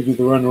give you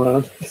the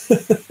runaround.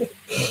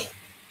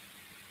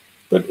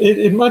 But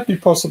it might be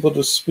possible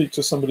to speak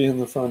to somebody in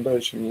the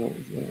foundation.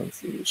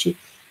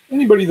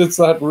 Anybody that's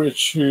that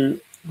rich who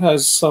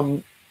has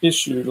some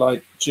issue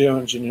like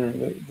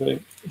geoengineering,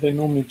 they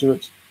normally do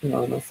it, in a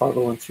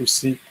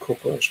 501(c)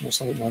 corporation or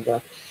something like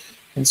that.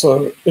 And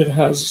so it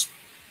has,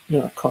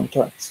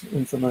 contact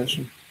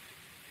information.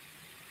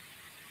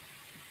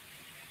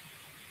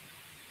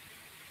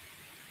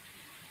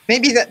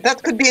 maybe that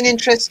could be an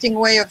interesting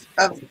way of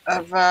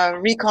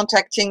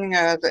recontacting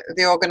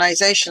the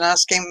organization,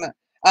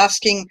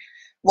 asking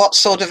what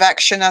sort of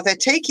action are they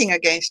taking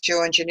against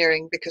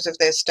geoengineering because of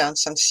their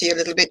stance, and see a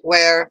little bit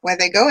where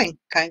they're going,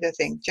 kind of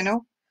thing,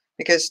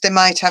 because they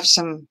might have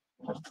some,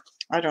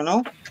 I don't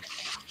know,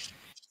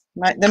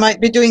 they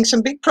might be doing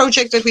some big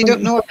project that we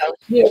don't know about.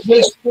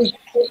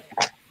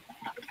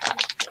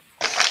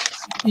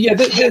 Yeah,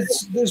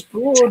 there's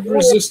broad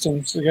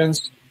resistance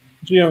against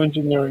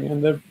geoengineering,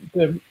 and there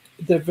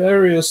are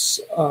various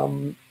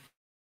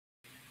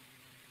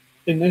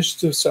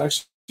initiatives to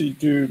actually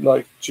do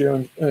like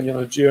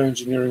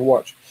geoengineering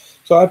watch.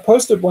 So I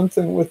posted one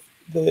thing with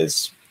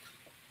there's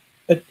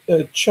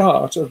a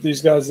chart of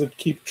these guys that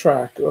keep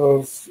track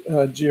of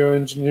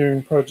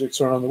geoengineering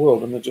projects around the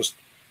world, and they're just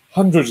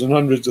hundreds and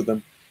hundreds of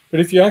them. But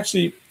if you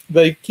actually,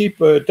 they keep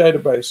a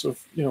database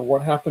of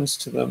what happens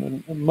to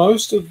them, and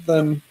most of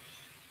them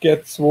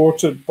get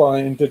thwarted by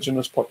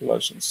indigenous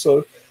populations.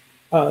 So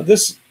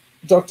this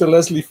Dr.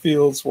 Leslie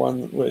Fields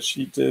one, where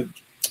she did,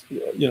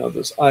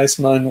 this ICE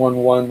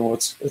 911, or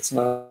it's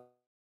now.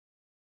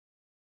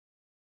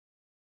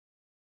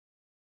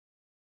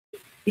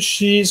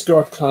 She's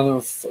got kind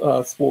of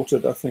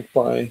thwarted, I think,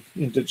 by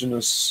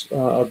indigenous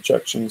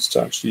objections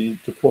to actually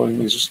deploying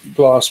these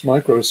glass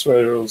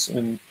microspherules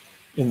in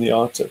the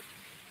Arctic.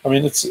 I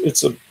mean, it's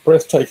a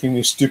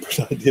breathtakingly stupid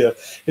idea.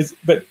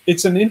 But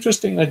it's an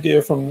interesting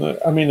idea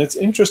it's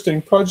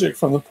interesting project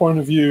from the point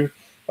of view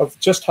of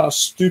just how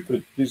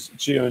stupid these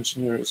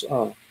geoengineers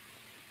are.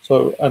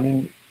 So, I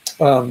mean,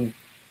 I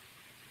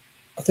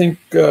think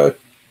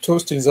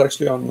Torstein's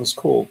actually on this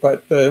call,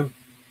 but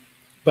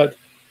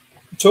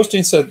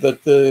Torstein said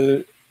that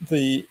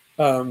the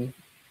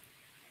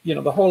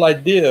whole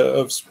idea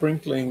of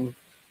sprinkling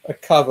a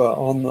cover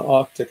on the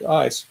Arctic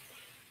ice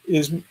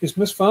is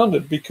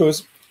misfounded,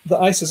 because the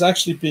ice is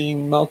actually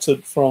being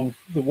melted from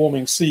the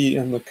warming sea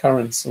and the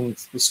currents and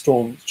the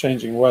storm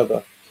changing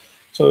weather.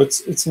 So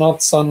it's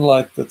not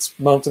sunlight that's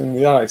melting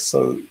the ice.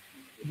 So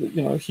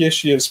here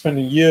she is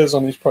spending years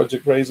on this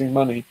project raising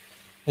money,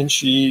 and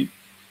she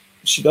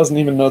doesn't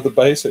even know the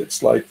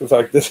basics, like the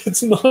fact that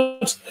it's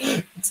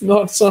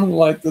not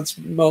sunlight that's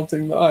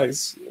melting the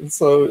ice. And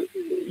so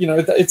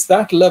it's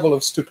that level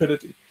of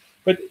stupidity.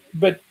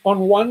 But on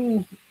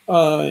one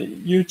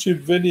YouTube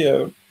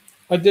video,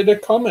 I did a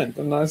comment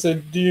and I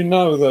said, do you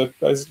know that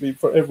basically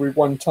for every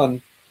 1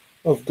 ton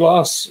of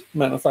glass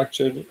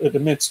manufactured, it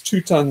emits 2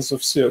 tons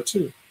of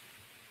CO2?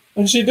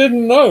 And she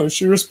didn't know.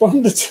 She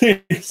responded to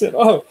me. She said,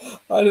 oh,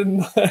 I didn't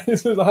know. I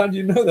said, how do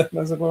you know that?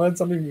 And I said, well, that had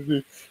something to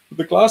do with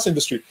the glass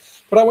industry.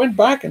 But I went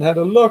back and had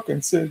a look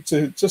and said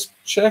to just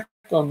check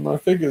on my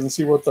figures and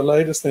see what the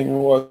latest thing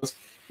was.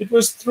 It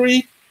was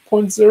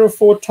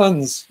 3.04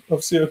 tons of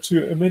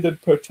CO2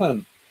 emitted per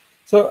ton.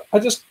 So I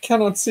just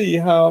cannot see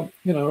how,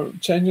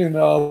 changing the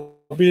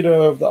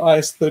albedo of the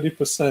ice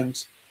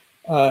 30%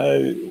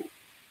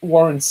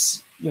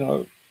 warrants,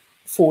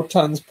 4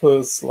 tons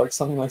per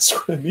something like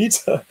square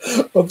meter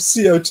of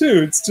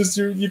CO2. It's just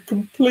you're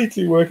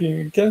completely working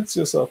against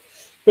yourself.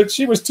 But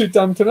she was too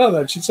dumb to know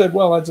that. She said,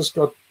 well, I just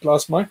got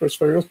glass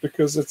microspherules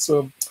because it's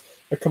a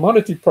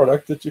commodity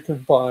product that you can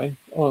buy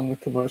on the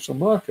commercial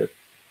market.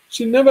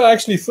 She never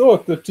actually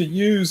thought that to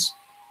use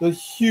the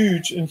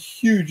huge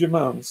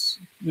amounts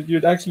that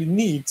you'd actually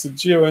need to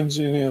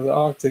geoengineer the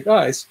Arctic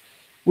ice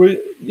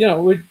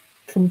would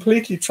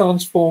completely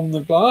transform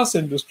the glass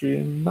industry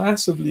and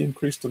massively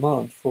increase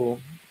demand for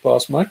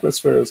glass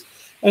microspherules.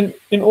 And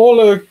in all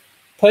her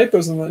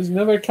papers, and she's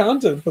never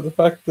accounted for the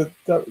fact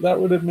that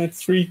would emit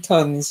 3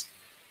 tons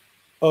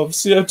of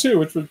CO2,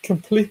 which would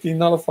completely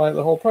nullify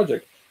the whole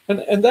project.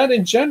 And that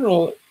in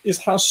general is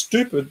how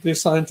stupid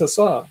these scientists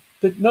are.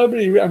 That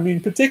nobody,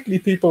 particularly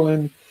people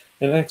in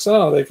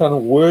XR, they kind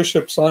of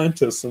worship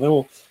scientists, and they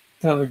will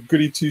kind of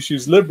goody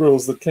two-shoes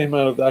liberals that came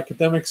out of the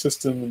academic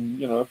system and,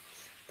 you know,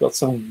 got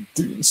some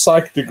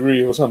psych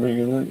degree or something,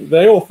 and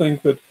they all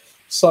think that,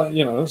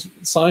 you know,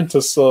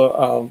 scientists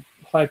are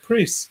high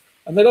priests,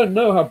 and they don't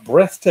know how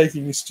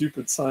breathtakingly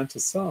stupid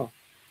scientists are.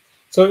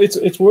 So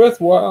it's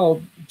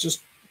worthwhile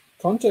just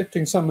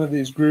contacting some of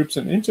these groups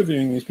and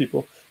interviewing these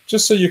people,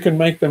 just so you can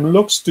make them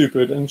look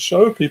stupid and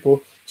show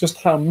people just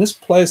how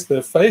misplaced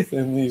their faith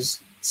in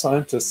these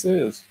scientists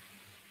is,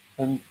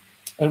 and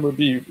would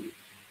be.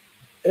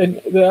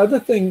 And the other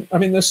thing, I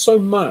mean, there's so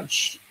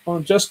much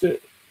on just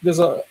it. There's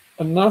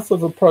enough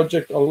of a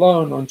project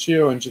alone on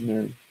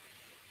geoengineering,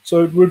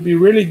 so it would be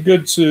really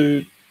good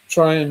to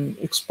try and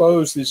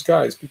expose these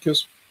guys,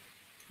 because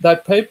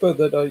that paper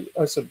that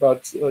I said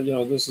about, you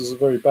know, this is a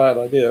very bad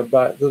idea,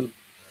 about the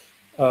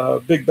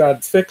Big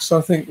Bad Fix,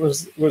 I think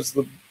was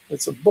the,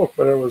 it's a book,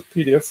 but it was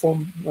PDF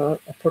form. I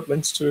put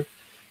links to.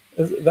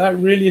 That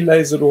really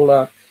lays it all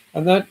out,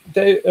 and that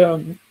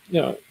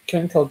you know,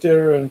 Ken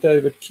Caldera and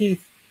David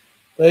Keith,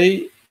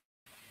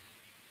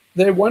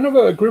 they're one of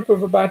a group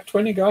of about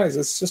 20 guys.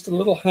 It's just a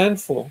little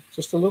handful,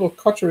 just a little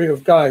coterie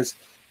of guys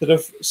that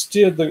have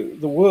steered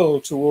the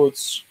world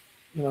towards,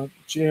 you know,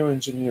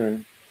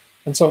 geoengineering.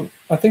 And so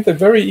I think they're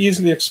very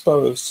easily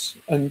exposed.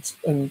 And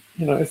you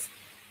know,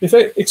 if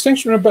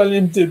Extinction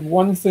Rebellion did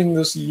one thing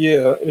this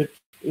year, it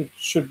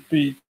should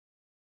be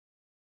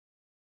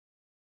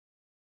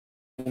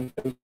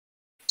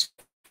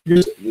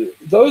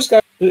those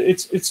guys.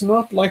 It's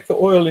not like the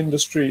oil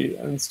industry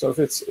and stuff.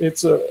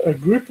 It's a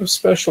group of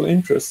special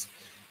interests,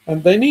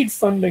 and they need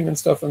funding and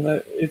stuff. And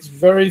it's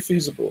very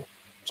feasible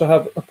to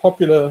have a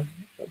popular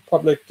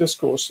public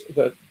discourse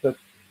that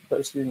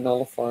basically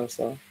nullifies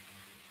that.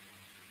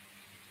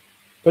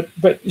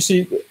 But you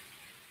see,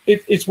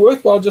 it's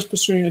worthwhile just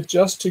pursuing it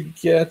just to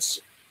get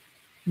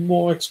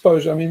more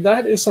exposure. I mean,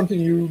 that is something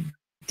you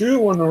do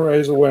want to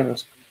raise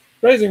awareness.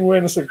 Raising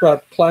awareness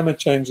about climate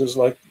change is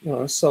like, you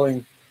know,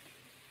 selling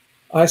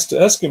ice to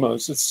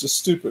Eskimos. It's just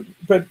stupid.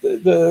 But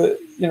the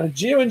you know,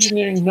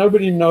 geoengineering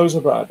nobody knows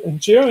about, and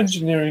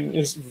geoengineering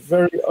is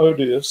very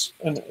odious,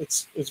 and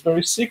it's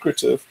very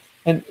secretive.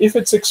 And if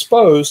it's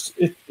exposed,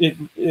 it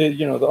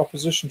you know, the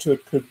opposition to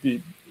it could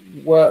be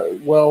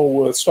well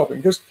worth stopping,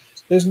 because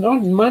there's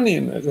not money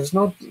in it. There's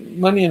not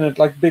money in it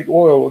like big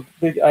oil or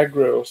big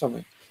agro or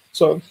something.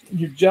 So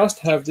you just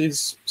have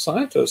these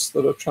scientists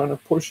that are trying to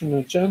push an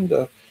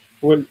agenda,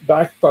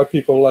 backed by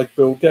people like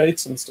Bill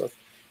Gates and stuff.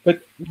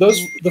 But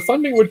the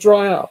funding would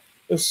dry up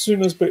as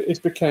soon as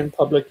it became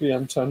publicly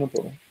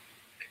untenable.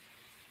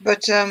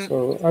 But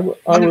so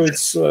I would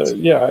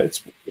yeah,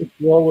 it's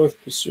well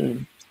worth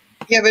pursuing.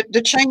 Yeah, but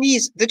the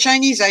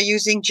Chinese are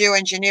using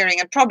geoengineering,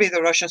 and probably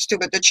the Russians too.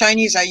 But the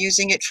Chinese are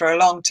using it for a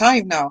long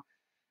time now,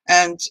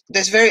 and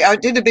I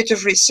did a bit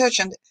of research,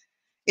 and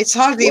it's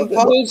hardly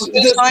impossible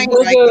to find.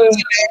 Like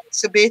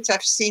it's a bit.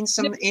 I've seen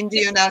some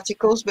Indian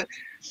articles, but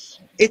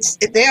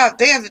they have.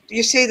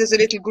 You say there's a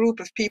little group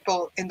of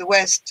people in the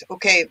West.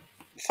 Okay,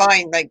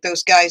 fine, like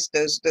those guys,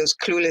 those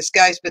clueless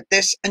guys. But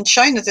in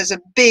China, there's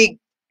a big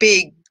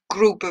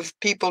group of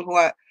people who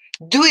are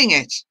doing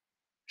it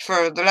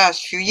for the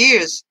last few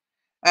years.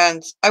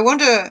 And I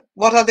wonder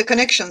what are the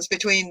connections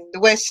between the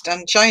West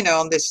and China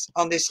on this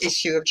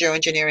issue of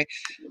geoengineering,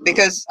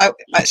 because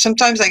I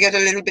sometimes I get a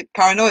little bit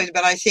paranoid,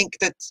 but I think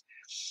that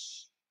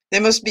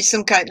there must be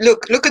some kind.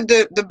 Look at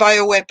the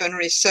bioweapon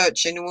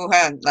research in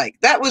Wuhan. Like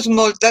that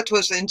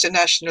was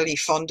internationally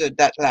funded,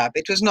 that lab.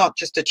 It was not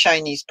just a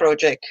Chinese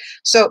project.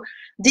 So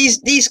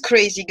these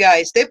crazy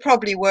guys, they're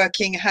probably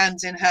working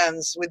hands in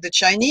hands with the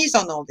Chinese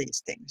on all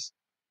these things.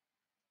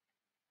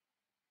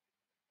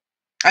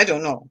 I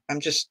don't know. I'm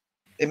just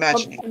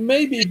imagining.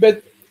 Maybe,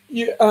 but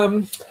you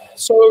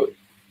so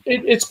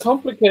it's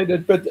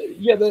complicated. But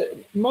yeah,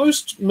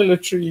 most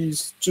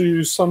militaries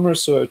do some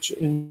research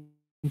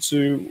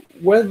into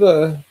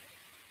weather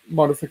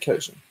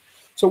modification.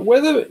 So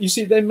weather, you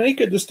see, they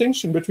make a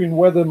distinction between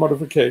weather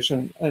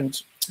modification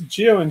and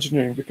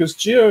geoengineering, because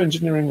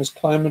geoengineering is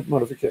climate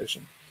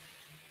modification.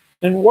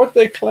 And what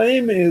they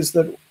claim is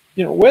that,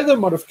 you know, weather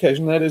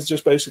modification, that is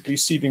just basically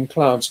seeding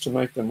clouds to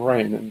make them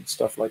rain and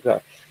stuff like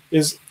that,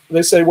 is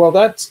they say, well,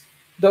 that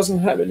doesn't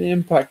have any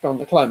impact on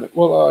the climate.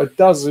 Well, it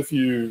does if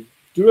you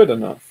do it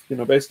enough. You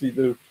know,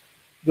 basically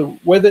the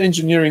weather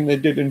engineering they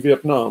did in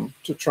Vietnam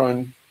to try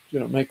and, you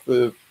know, make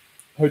the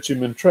Ho Chi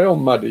Minh Trail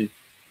muddy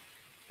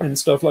and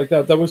stuff like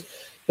that.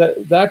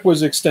 That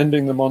was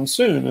extending the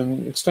monsoon,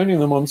 and extending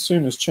the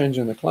monsoon is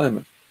changing the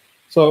climate.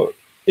 So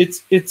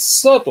it's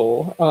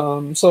subtle.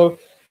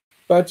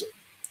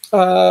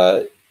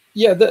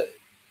 Yeah,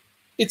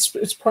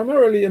 it's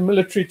primarily a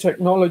military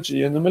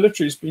technology, and the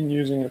military's been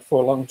using it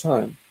for a long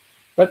time.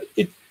 But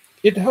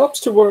it helps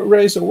to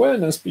raise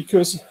awareness,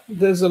 because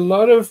there's a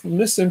lot of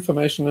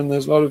misinformation and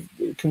there's a lot of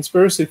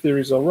conspiracy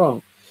theories are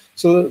wrong.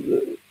 So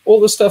all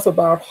the stuff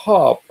about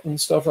HAARP and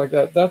stuff like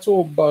that, that's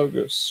all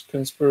bogus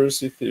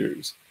conspiracy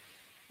theories.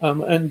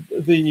 And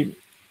the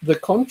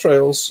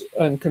contrails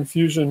and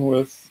confusion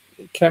with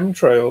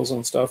chemtrails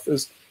and stuff,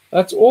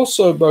 that's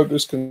also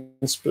bogus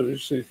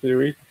conspiracy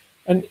theory.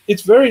 And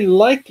it's very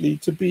likely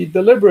to be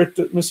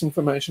deliberate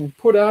misinformation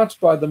put out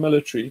by the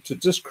military to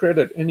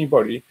discredit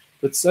anybody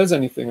that says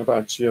anything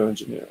about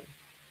geoengineering.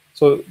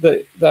 So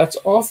that's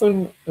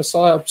often a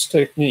PSYOPs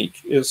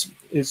technique, is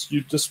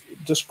you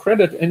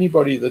discredit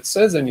anybody that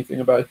says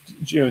anything about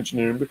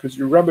geoengineering because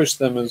you rubbish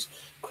them as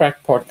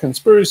crackpot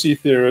conspiracy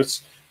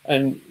theorists,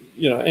 and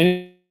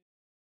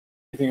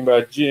anything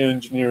about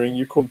geoengineering,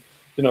 you call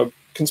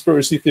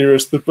conspiracy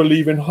theorists that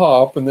believe in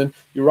HARP, and then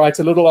you write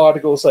a little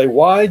article, say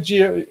why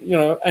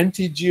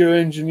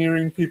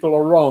anti-geoengineering people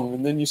are wrong,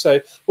 and then you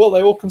say, well,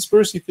 they're all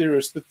conspiracy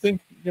theorists that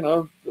think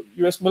the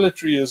US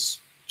military is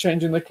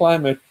changing the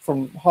climate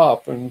from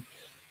HARP and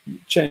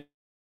changing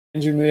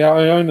the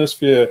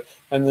ionosphere,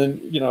 and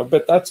then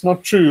but that's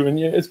not true, and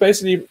it's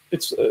basically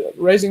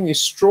raising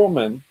these straw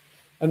men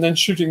and then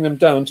shooting them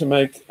down to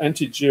make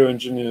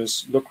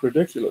anti-geoengineers look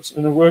ridiculous,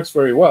 and it works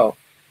very well.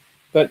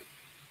 But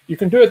you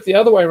can do it the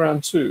other way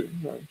around too.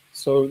 Right?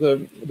 So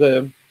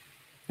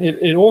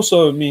it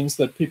also means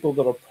that people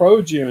that are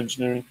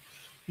pro-geoengineering,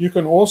 you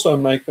can also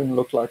make them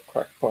look like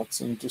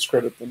crackpots and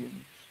discredit them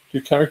and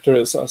do character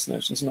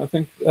assassinations. And I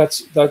think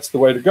that's the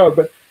way to go.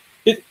 But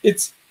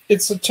it's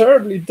a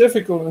terribly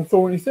difficult and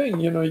thorny thing.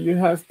 You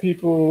have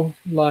people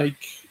like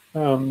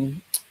Peter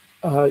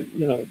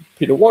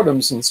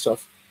Wadhams and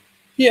stuff.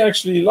 He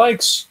actually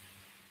likes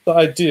the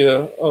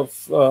idea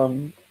of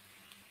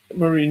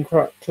marine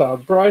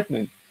cloud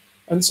brightening.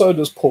 And so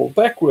does Paul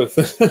Beckwith.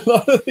 A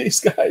lot of these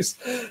guys,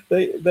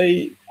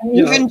 they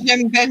even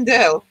Jim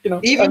Bendell,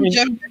 Jim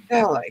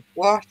Bendell, like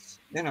what,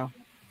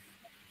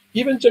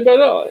 even Jim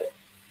Bendell.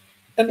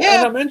 And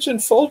I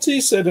mentioned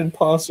Faulty said in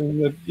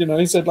passing that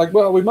he said like,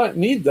 well, we might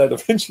need that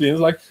eventually. And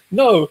it's like,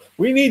 no,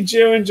 we need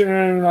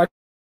geoengineering like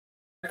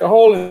a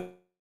hole in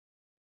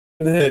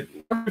the head.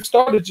 When we've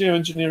started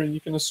geoengineering, you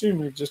can assume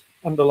we've just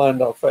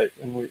underlined our fate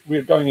and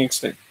we're going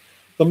extinct.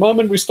 The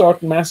moment we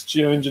start mass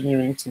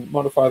geoengineering to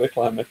modify the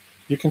climate,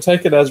 you can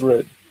take it as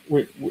read.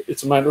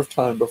 It's a matter of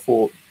time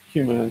before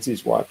humanity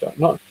is wiped out.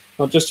 Not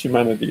just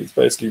humanity. It's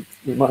basically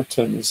we might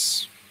turn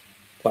this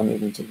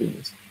planet into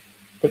Venus.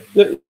 But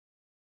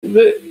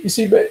you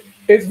see, but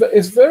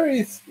it's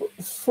very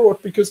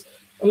fraught because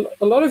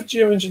a lot of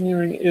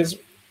geoengineering is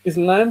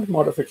land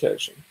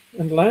modification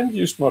and land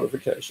use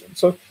modification.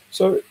 So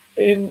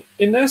in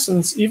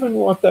essence, even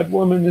what that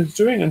woman is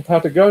doing in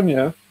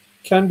Patagonia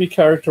can be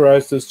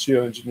characterized as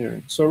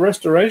geoengineering. So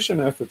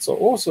restoration efforts are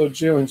also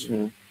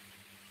geoengineering.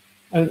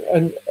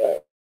 And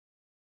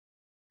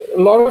a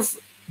lot of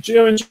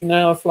geoengineering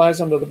now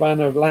flies under the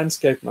banner of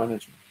landscape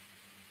management.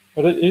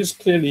 But it is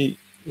clearly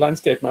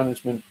landscape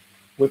management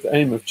with the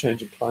aim of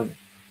changing climate.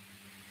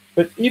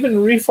 But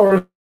even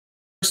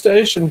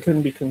reforestation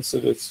can be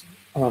considered,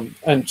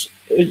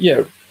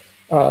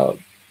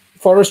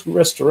 forest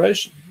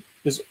restoration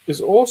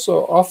is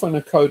also often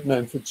a code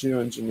name for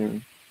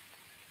geoengineering.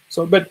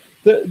 So, but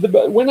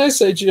when I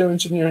say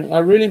geoengineering, I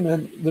really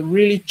meant the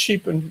really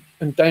cheap and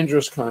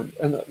dangerous kind.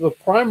 And the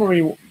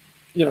primary,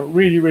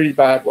 really, really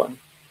bad one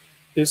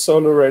is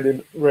solar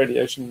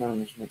radiation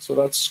management. So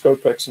that's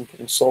Scopex and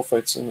putting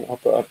sulfates in the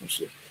upper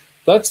atmosphere.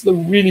 That's the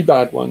really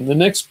bad one. The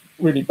next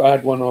really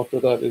bad one after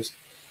that is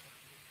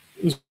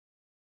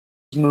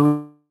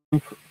marine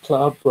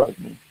cloud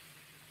brightening.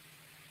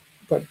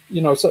 But,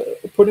 so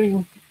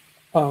putting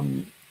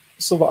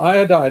silver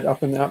iodide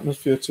up in the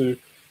atmosphere to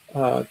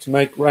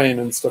make rain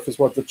and stuff is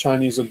what the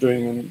Chinese are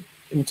doing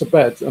in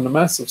Tibet on a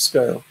massive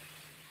scale.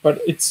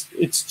 But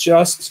it's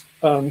just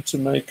to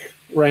make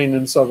rain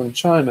in southern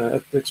China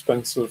at the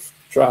expense of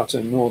drought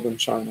in northern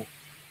China.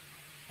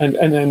 And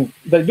then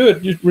they do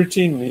it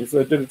routinely.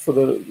 They did it for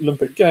the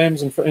Olympic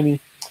Games and for any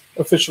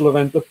official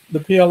event. The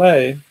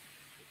PLA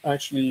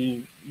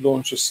actually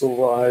launches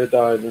silver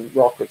iodide and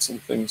rockets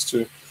and things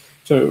to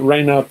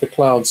rain out the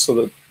clouds so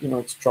that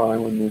it's dry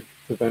when the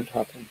event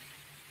happens.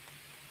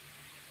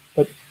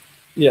 But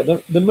yeah,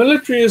 the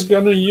military is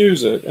going to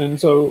use it, and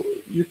so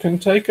you can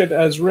take it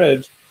as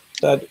read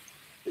that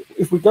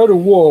if we go to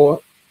war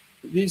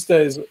these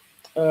days,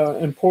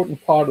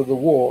 important part of the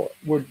war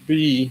would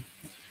be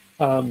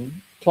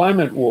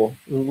climate war.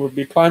 It would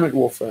be climate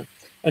warfare,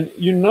 and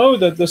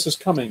that this is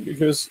coming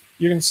because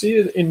you can see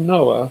it in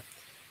NOAA,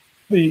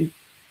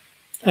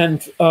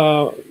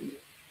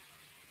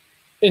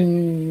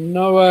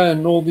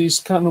 and all these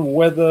kind of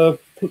weather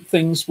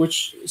things,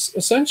 which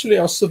essentially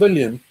are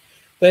civilian.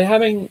 They're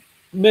having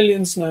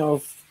millions now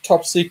of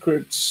top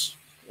secret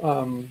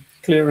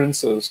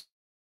clearances.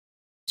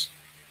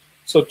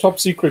 So top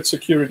secret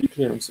security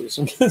clearances.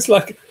 And it's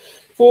like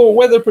for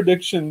weather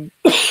prediction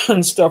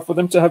and stuff, for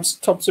them to have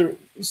top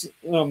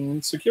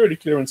security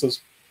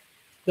clearances,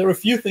 there are a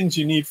few things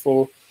you need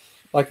for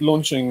like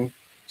launching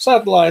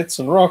satellites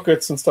and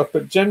rockets and stuff,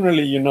 but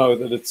generally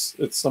that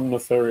it's some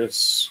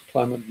nefarious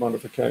climate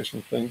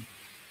modification thing.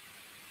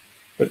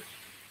 But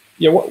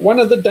yeah, one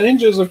of the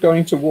dangers of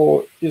going to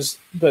war is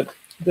that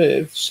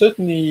they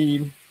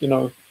certainly,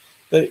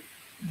 they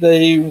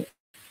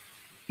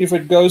if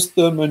it goes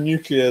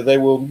thermonuclear, they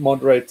will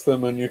moderate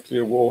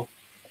thermonuclear war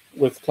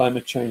with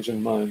climate change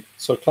in mind.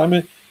 So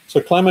So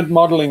climate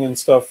modeling and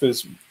stuff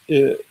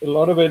a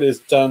lot of it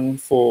is done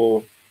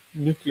for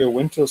nuclear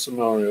winter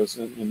scenarios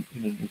in a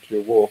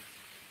nuclear war,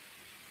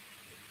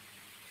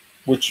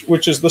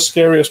 which is the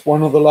scariest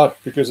one of the lot,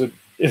 because it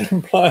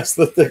implies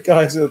that the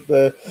guys out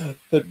there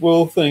that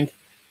will think,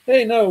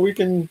 hey, no, we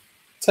can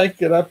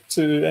take it up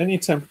to any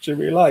temperature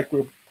we like.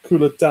 We'll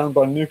cool it down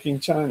by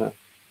nuking China.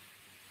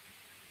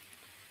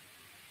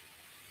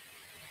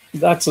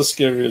 That's as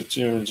scary as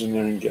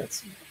geoengineering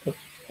gets. But,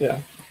 yeah.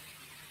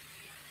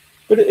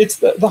 But it's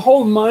the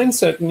whole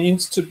mindset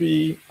needs to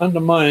be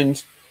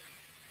undermined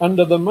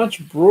under the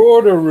much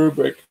broader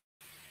rubric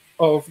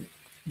of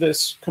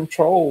this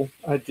control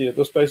idea.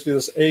 There's basically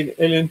this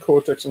alien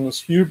cortex and this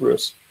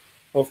hubris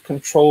of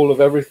control of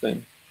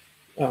everything,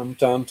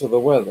 down to the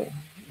weather.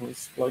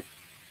 It's like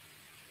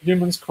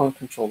humans can't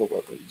control the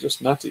weather. You're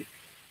just nutty.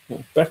 You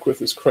know,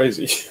 Beckwith is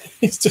crazy.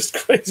 He's just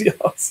crazy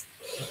ass.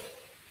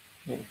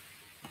 Yeah.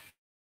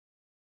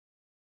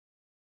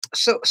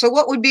 So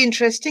what would be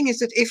interesting is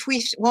that if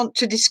we want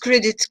to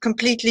discredit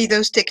completely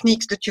those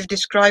techniques that you've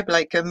described,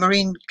 like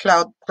marine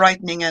cloud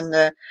brightening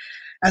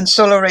and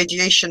solar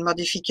radiation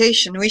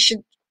modification, we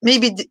should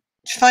maybe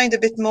find a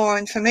bit more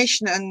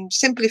information and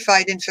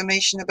simplified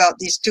information about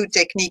these two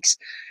techniques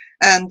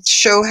and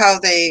show how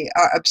they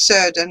are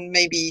absurd, and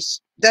maybe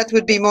that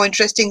would be more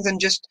interesting than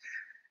just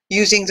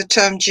using the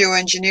term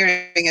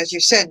geoengineering, as you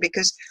said,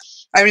 because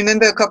I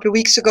remember a couple of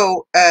weeks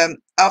ago,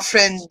 our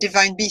friend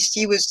Divine Beast,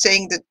 he was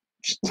saying that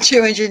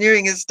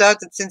geoengineering has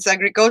started since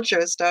agriculture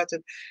has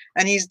started,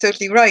 and he's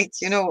totally right,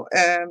 you know.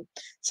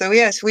 So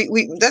yes,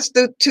 we that's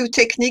the two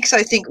techniques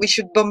I think we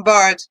should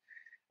bombard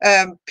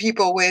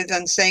people with,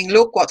 and saying,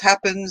 look what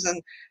happens,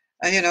 and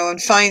you know,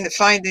 and find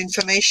the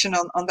information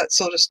on that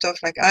sort of stuff.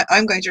 Like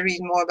I'm going to read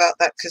more about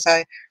that, because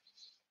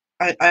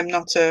I'm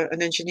not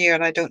an engineer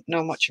and I don't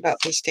know much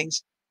about these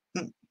things.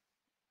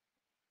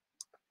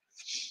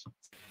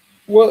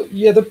 Well,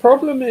 yeah, the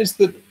problem is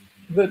that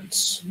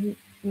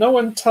no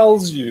one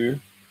tells you.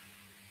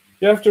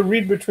 You have to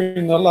read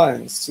between the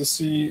lines to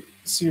see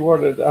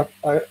what it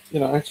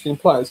actually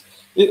implies.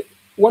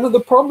 One of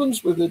the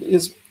problems with it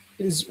is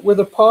with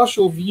a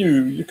partial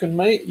view, you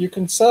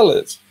can sell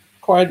it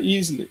quite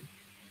easily,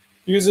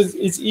 because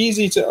it's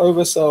easy to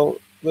oversell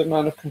the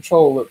amount of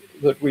control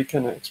that we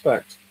can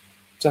expect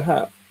to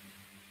have.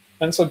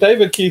 And so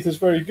David Keith is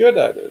very good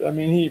at it. I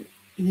mean,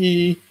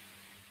 he's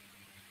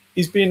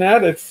been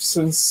at it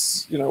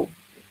since, a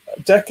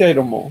decade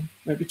or more,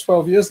 maybe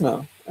 12 years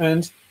now.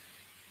 And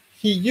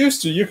he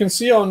used to, you can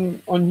see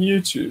on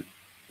YouTube,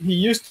 he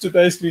used to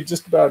basically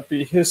just about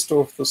be hissed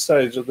off the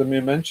stage at the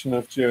mere mention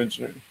of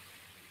geoengineering.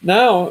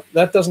 Now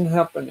that doesn't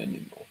happen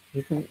anymore.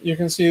 You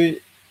can see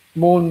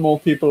more and more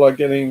people are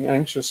getting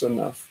anxious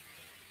enough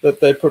that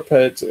they're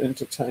prepared to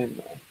entertain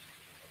that.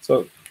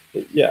 So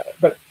yeah,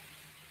 but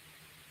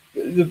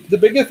the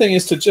bigger thing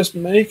is to just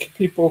make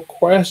people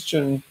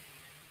question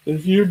the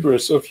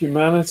hubris of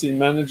humanity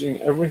managing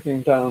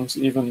everything down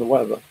to even the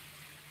weather.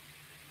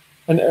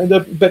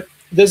 But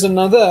there's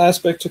another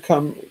aspect to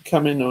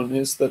come in on,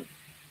 is that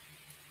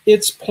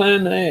it's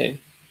plan A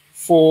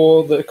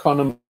for the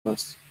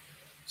economists.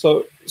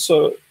 So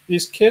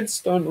these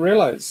kids don't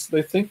realize.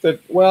 They think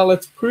that, well,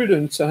 it's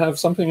prudent to have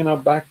something in our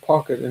back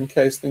pocket in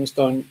case things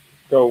don't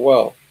go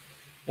well,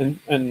 and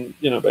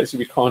basically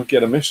we can't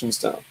get emissions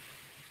down.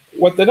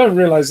 What they don't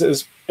realize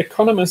is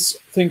economists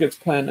think it's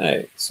plan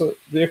A. So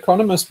the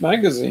Economist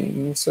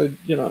magazine said,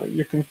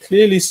 you can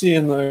clearly see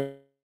in the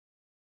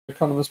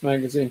Economist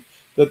magazine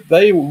that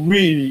they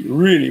really,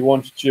 really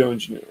want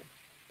geoengineering,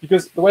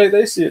 because the way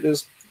they see it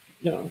is,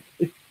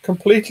 it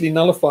completely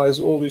nullifies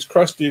all these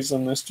crusties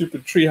and their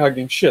stupid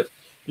tree-hugging shit,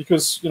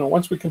 because,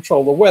 once we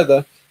control the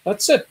weather,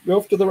 that's it. We're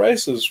off to the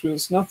races.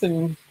 There's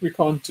nothing we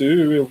can't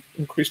do. We'll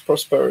increase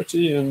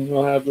prosperity and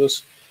we'll have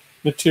this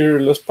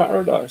materialist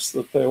paradise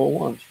that they all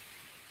want.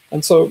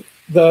 And so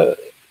the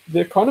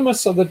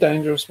economists are the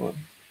dangerous one.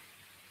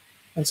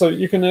 And so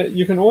you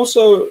can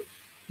also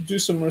do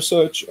some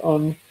research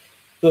on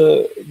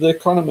the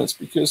economists,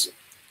 because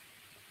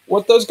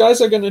what those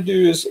guys are going to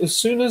do is, as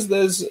soon as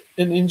there's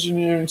an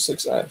engineering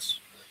success,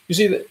 you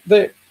see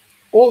that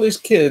all these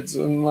kids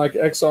and like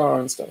XR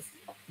and stuff,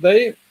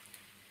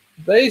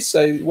 they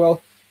say,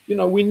 well,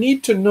 we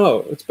need to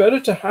know. It's better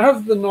to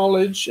have the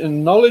knowledge,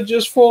 and knowledge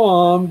is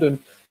forearmed, and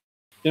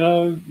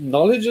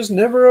knowledge is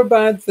never a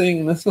bad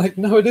thing. And it's like,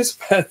 no, it is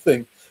a bad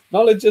thing.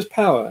 Knowledge is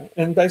power.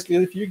 And basically,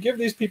 if you give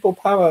these people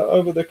power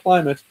over the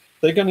climate,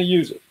 they're going to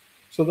use it.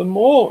 So the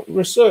more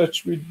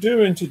research we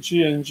do into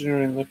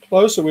geoengineering, the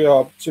closer we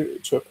are to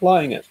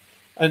applying it.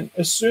 And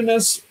as soon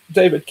as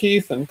David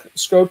Keith and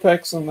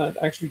Scopex and that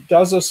actually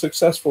does a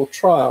successful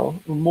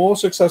trial, the more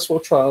successful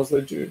trials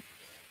they do,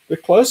 the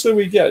closer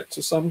we get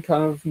to some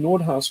kind of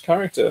Nordhaus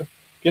character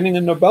getting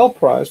a Nobel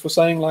Prize for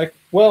saying, like,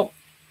 well,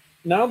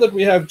 now that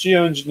we have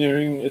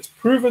geoengineering, it's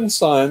proven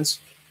science,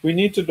 we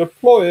need to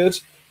deploy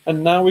it,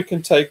 and now we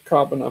can take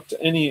carbon up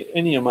to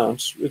any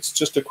amount. It's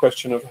just a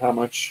question of how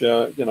much,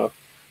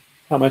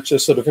 how much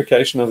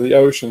acidification of the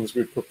oceans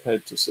we're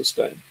prepared to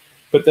sustain.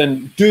 But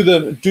then do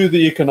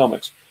the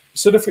economics.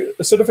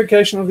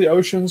 acidification of the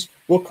oceans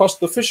will cost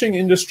the fishing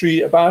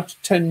industry about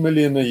 10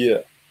 million a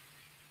year.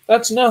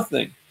 That's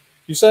nothing.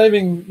 You're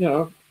saving,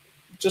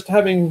 just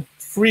having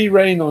free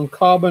reign on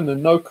carbon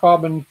and no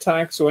carbon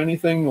tax or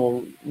anything,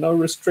 or no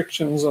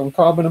restrictions on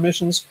carbon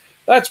emissions.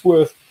 That's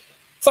worth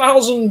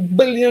 1,000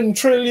 billion,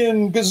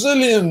 trillion,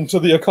 gazillion to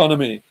the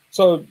economy.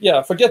 So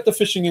yeah, forget the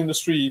fishing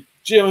industry,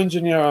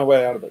 geoengineer our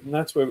way out of it, and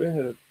that's where we're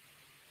headed.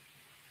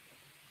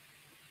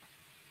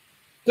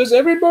 Does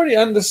everybody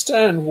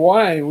understand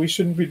why we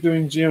shouldn't be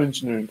doing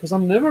geoengineering? Because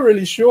I'm never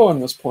really sure on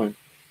this point.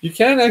 You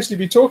can actually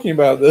be talking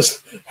about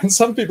this, and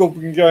some people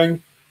have been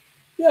going,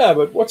 yeah,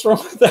 but what's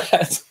wrong with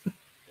that?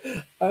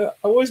 I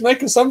always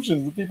make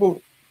assumptions that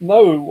people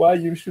know why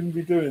you shouldn't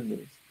be doing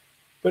this.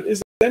 But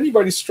is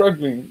anybody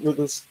struggling with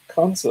this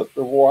concept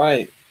of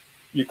why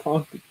you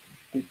can't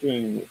be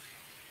doing this?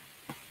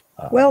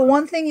 Well,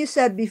 one thing you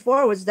said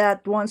before was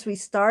that once we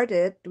start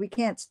it, we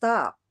can't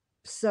stop.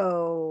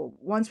 So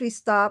once we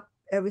stop,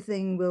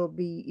 everything will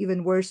be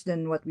even worse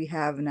than what we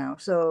have now.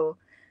 So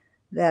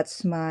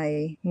that's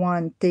my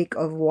one take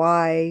of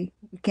why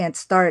we can't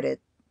start it.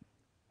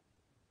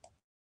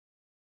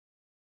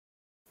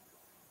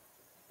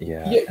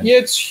 Yeah. Yeah,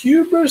 it's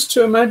hubris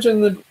to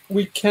imagine that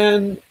we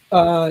can,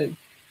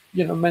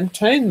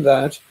 maintain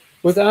that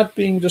without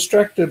being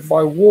distracted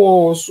by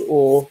wars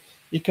or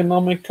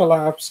economic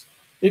collapse.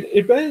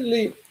 It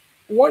basically,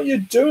 what you're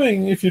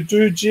doing if you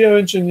do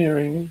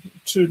geoengineering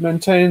to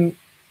maintain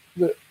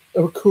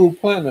a cool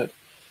planet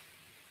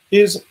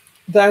is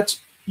that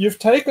you've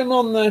taken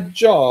on that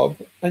job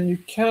and you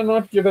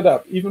cannot give it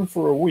up, even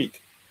for a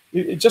week.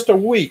 Just a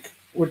week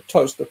would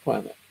toast the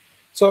planet.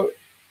 So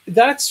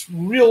that's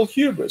real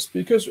hubris,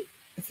 because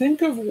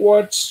think of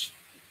what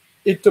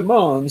it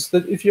demands,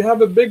 that if you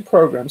have a big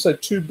program, say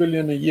 2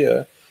 billion a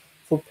year,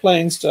 for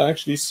planes to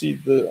actually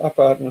seed the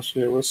upper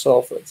atmosphere with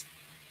sulfates.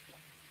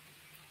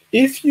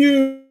 If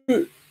you,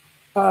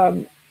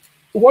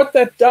 what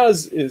that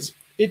does is,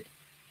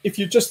 if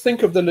you just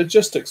think of the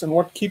logistics and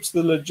what keeps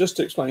the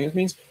logistics flying, it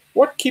means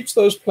what keeps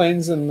those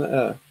planes in the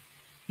air.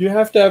 You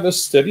have to have a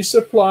steady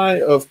supply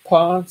of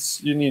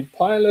parts. You need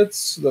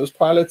pilots. Those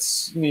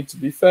pilots need to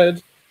be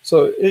fed.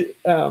 So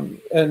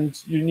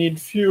and you need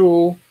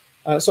fuel.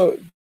 So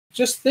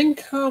just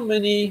think how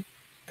many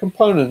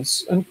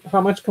components and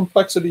how much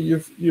complexity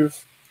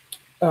you've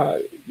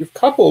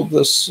coupled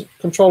this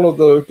control of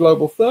the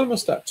global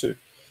thermostat to.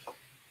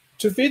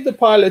 To feed the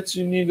pilots,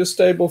 you need a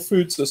stable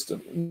food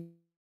system.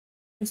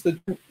 That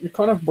you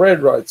can't have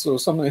bread rights or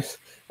something,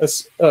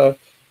 as a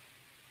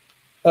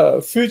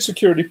food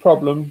security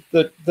problem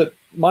that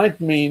might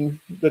mean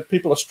that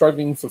people are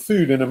struggling for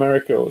food in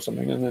America or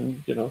something, and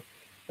then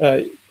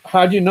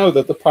how do you know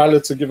that the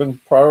pilots are given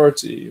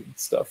priority and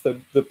stuff? That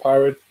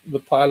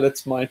the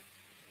pilots might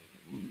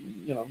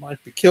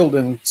be killed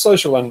in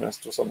social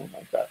unrest or something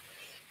like that.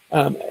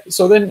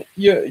 So then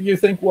you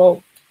think,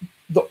 well,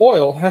 the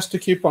oil has to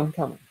keep on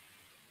coming.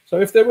 So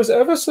if there was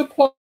ever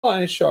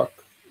supply shock,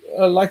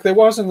 like there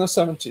was in the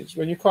 70s,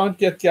 when you can't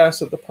get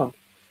gas at the pump,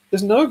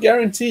 there's no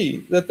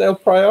guarantee that they'll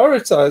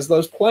prioritize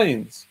those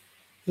planes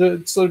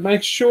to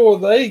make sure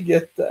they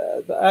get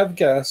the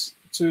avgas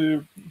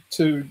to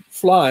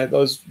fly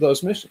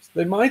those missions.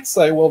 They might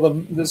say, well,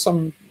 there's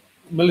some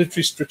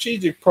military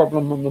strategic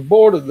problem on the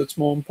border that's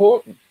more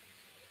important.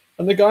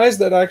 And the guys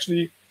that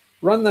actually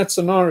run that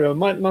scenario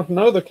might not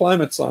know the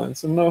climate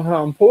science and know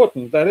how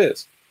important that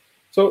is.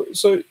 So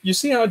you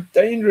see how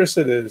dangerous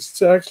it is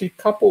to actually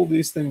couple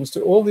these things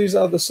to all these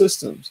other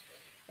systems.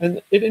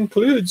 And it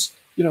includes,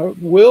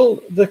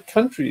 will the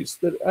countries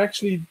that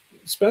actually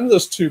spend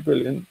this 2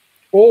 billion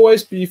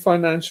always be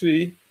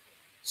financially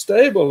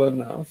stable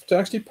enough to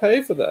actually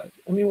pay for that?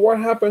 I mean, what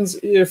happens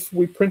if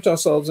we print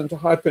ourselves into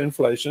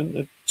hyperinflation?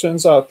 It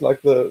turns out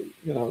like the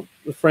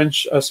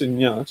French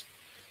assignat,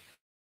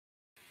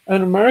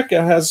 and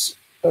America has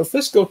a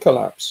fiscal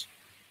collapse.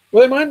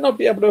 Well, they might not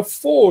be able to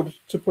afford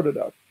to put it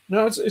up.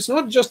 Now, it's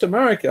not just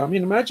America. I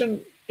mean, imagine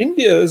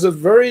India is a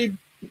very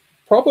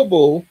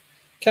probable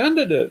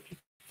candidate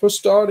for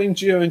starting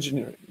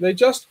geoengineering.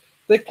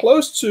 They're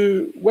close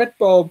to wet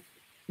bulb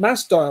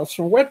mass die-offs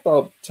from wet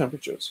bulb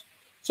temperatures.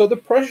 So the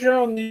pressure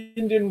on the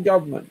Indian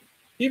government,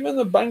 even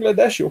the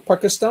Bangladeshi or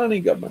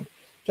Pakistani government,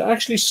 to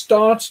actually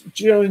start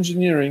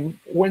geoengineering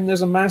when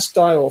there's a mass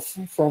die-off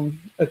from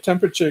a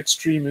temperature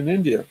extreme in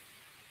India,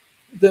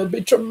 there'll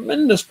be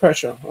tremendous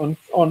pressure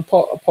on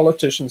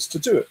politicians to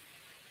do it.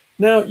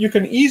 Now, you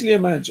can easily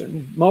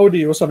imagine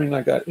Modi or something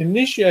like that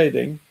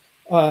initiating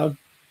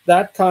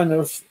that kind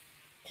of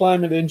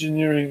climate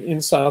engineering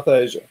in South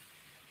Asia.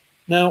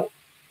 Now,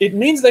 it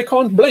means they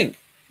can't blink.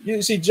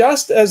 You see,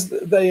 just as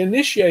they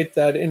initiate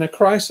that in a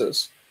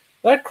crisis,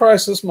 that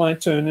crisis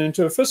might turn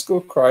into a fiscal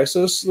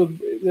crisis.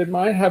 They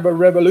might have a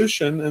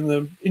revolution and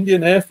the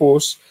Indian Air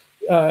Force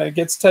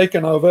gets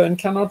taken over and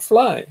cannot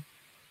fly.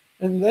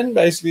 And then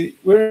basically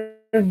we're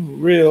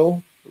in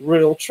real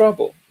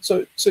trouble.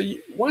 So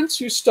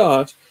once you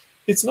start,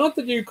 it's not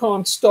that you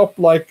can't stop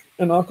like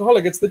an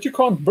alcoholic, it's that you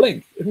can't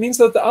blink. It means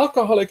that the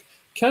alcoholic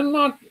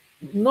cannot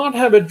not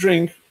have a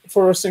drink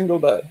for a single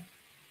day.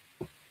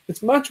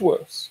 It's much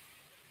worse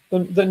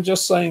than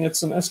just saying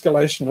it's an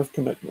escalation of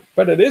commitment.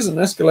 But it is an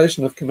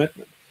escalation of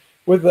commitment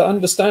with the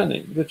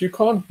understanding that you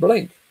can't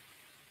blink.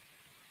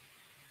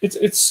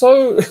 It's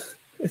so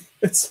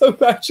it's so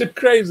batshit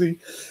crazy.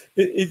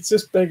 It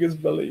just beggars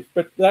belief.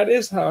 But that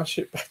is how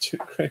batshit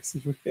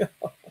crazy we are.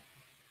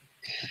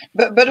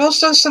 But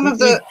also some of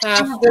the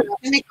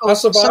chemicals. Our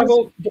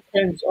survival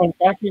depends on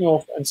backing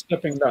off and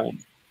stepping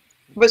down.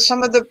 But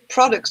some of the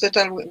products that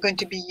are going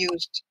to be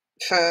used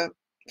for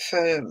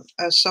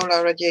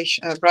solar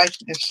radiation,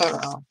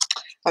 solar,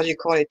 how do you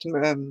call it,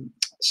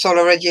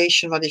 solar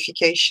radiation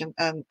modification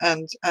and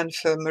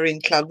for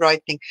marine cloud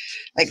brightening,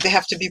 like they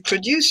have to be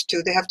produced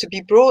too. They have to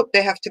be brought.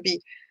 They have to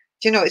be,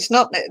 it's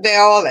not. They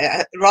are all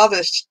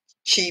rather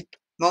cheap.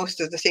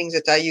 Most of the things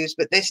that I use,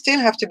 but they still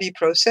have to be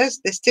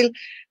processed.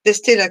 There's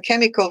still a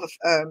chemical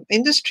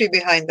industry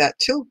behind that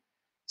too.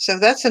 So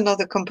that's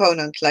another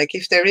component. Like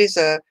if there is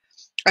a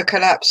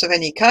collapse of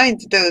any kind,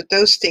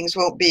 those things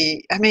won't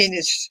be. I mean,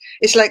 it's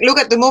like, look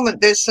at the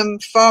moment. There's some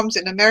farms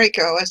in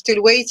America who are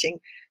still waiting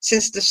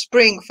since the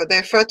spring for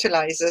their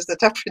fertilizers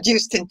that are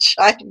produced in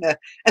China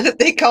and that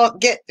they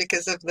can't get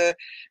because of the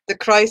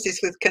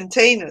crisis with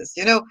containers.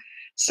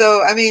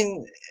 So I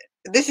mean,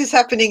 this is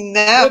happening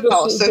now.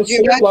 Yeah, so the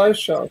supply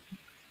shock.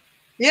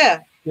 Yeah.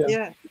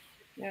 Yeah,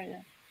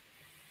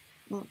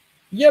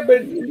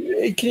 but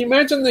can you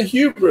imagine the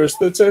hubris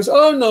that says,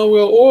 "Oh no,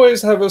 we'll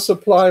always have a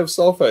supply of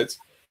sulfates"?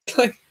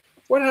 Like,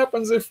 what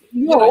happens if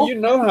you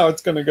know how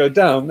it's going to go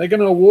down? They're going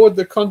to award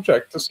the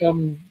contract to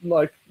some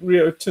like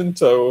Rio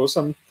Tinto or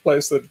some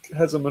place that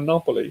has a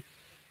monopoly,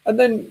 and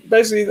then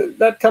basically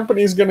that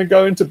company is going to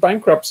go into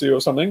bankruptcy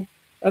or something,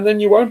 and then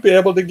you won't be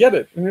able to get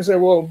it. And you say,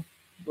 "Well,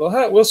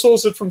 we'll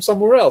source it from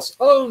somewhere else."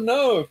 Oh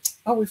no!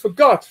 Oh, we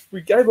forgot.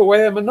 We gave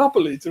away a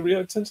monopoly to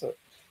Rio Tinto.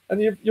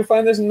 And you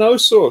find there's no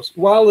source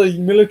while the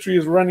military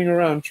is running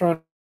around trying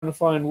to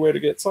find where to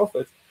get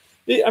sulfates.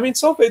 I mean,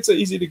 sulfates are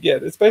easy to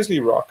get. It's basically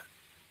rock.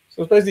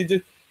 So it's basically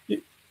just,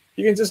 you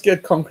can just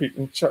get concrete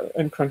and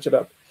crunch it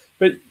up.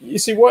 But you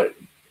see what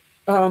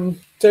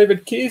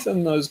David Keith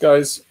and those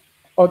guys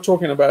are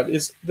talking about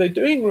is they're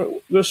doing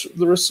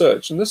the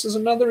research. And this is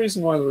another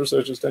reason why the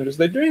research is dangerous.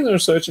 They're doing the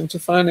research into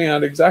finding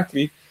out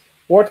exactly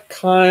what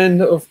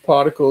kind of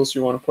particles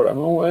you want to put up.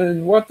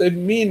 And what they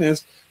mean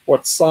is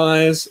what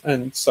size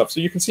and stuff. So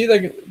you can see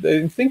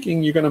they're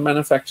thinking you're going to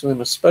manufacture them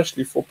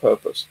especially for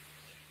purpose.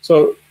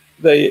 So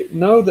they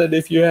know that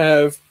if you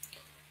have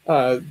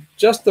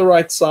just the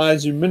right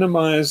size, you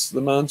minimize the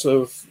amount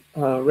of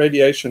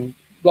radiation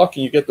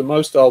blocking, you get the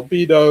most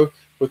albedo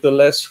with the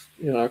less,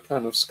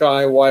 kind of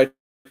sky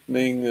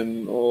whitening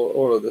and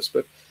all of this.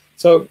 But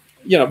so,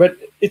 but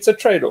it's a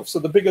trade-off. So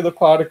the bigger the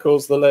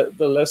particles, the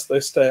less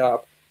they stay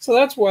up. So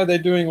that's why they're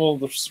doing all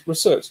the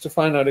research to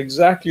find out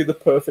exactly the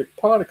perfect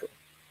particle.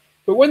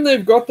 But when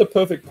they've got the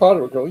perfect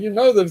particle, you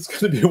know that it's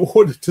going to be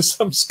awarded to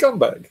some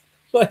scumbag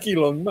like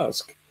Elon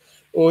Musk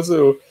or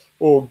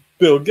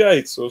Bill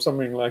Gates or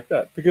something like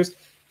that. Because,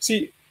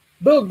 see,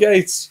 Bill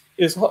Gates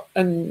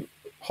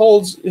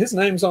holds his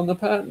name's on the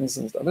patents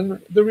and stuff. And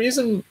the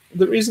reason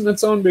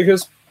it's on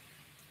because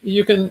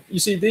you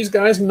see these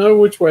guys know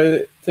which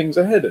way things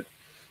are headed.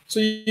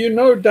 So you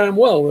know damn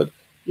well that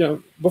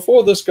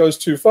before this goes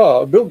too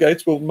far, Bill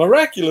Gates will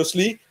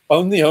miraculously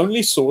own the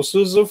only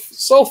sources of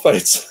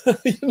sulfates.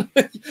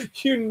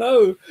 you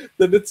know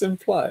that it's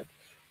implied.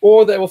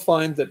 Or they will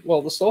find that,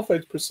 well, the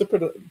sulfate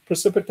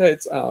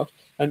precipitates out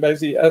and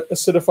basically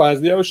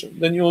acidifies the ocean.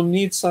 Then you'll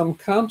need some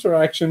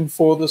counteraction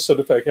for the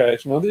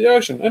acidification of the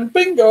ocean. And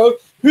bingo,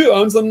 who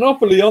owns the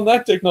monopoly on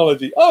that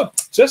technology? Oh,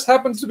 just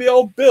happens to be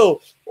old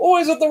Bill.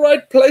 Always at the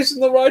right place in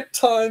the right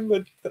time.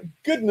 But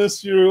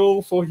goodness, you're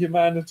all for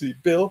humanity,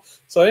 Bill.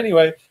 So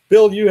anyway,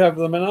 Bill, you have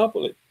the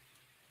monopoly.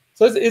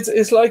 So it's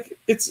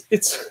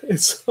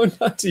so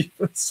nutty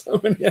from so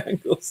many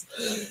angles.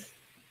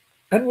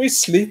 And we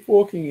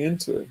sleepwalking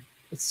into it.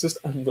 It's just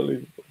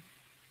unbelievable.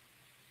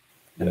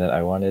 And then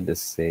I wanted to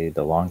say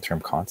the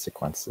long-term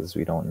consequences.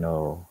 We don't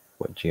know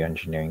what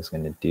geoengineering is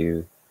going to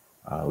do.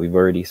 We've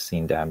already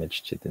seen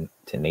damage to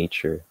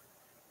nature,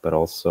 but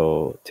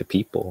also to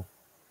people.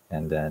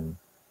 And then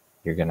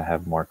you're going to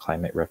have more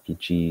climate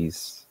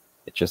refugees.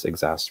 It just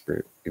makes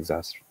the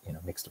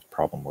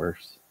problem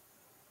worse,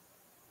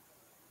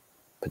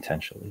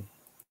 potentially.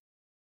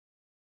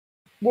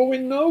 Well, we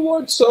know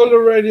what solar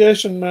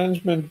radiation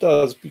management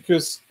does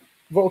because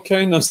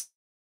volcanoes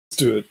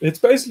do it. It's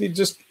basically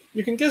just,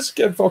 you can just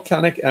get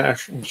volcanic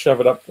ash and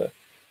shove it up there.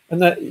 And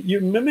that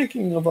you're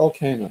mimicking a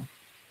volcano.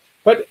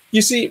 But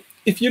you see,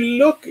 if you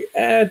look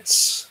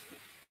at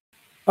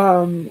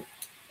a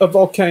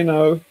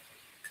volcano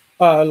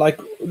like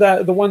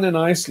the one in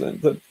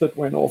Iceland that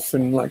went off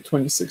in like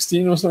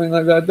 2016 or something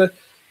like that,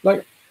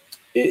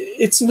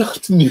 it's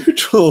not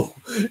neutral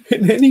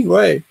in any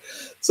way.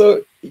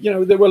 So,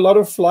 there were a lot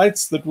of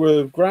flights that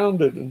were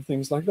grounded and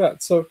things like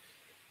that. So,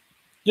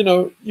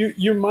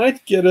 you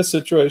might get a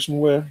situation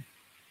where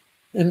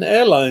an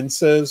airline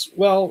says,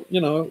 well,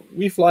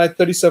 we fly at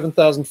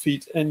 37,000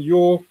 feet and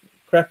your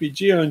crappy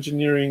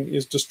geoengineering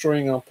is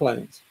destroying our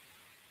planes.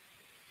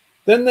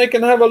 then they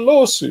can have a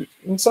lawsuit,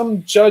 and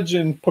some judge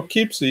in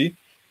Poughkeepsie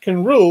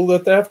can rule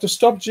that they have to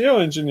stop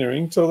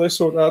geoengineering until they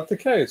sort out the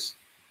case.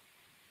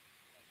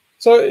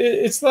 So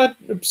it's that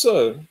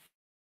absurd.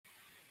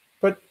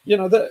 But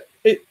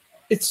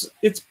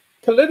it's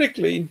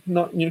politically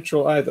not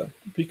neutral either,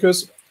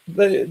 because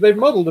they've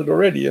modeled it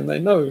already, and they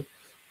know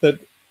that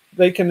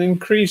they can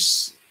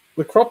increase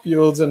the crop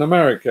yields in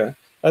America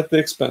at the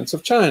expense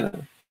of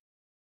China.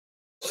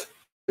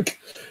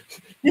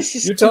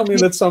 You tell me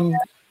that some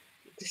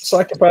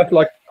psychopath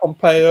like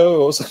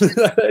Pompeo or something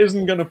like that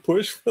isn't going to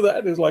push for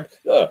that. Is like,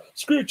 oh,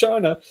 screw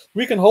China.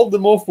 We can hold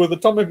them off with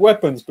atomic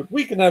weapons, but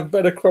we can have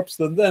better crops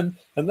than them,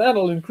 and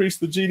that'll increase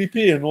the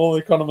GDP. And all the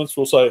economists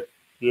will say,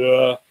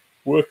 yeah,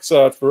 works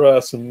out for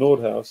us in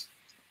Nordhaus.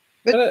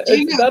 But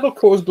that'll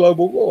cause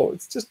global war.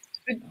 It's just.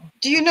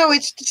 Do you know,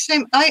 it's the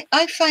same.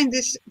 I find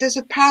there's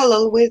a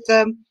parallel with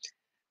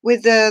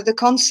the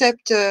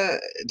concept,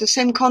 the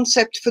same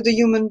concept for the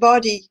human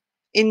body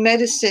in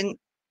medicine.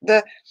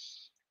 The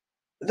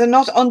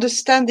not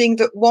understanding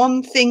that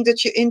one thing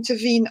that you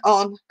intervene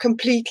on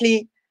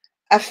completely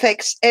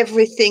affects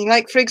everything.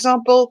 Like, for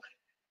example,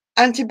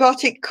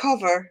 antibiotic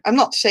cover. I'm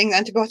not saying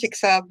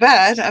antibiotics are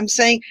bad. I'm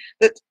saying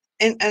that,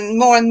 and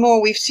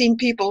more we've seen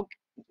people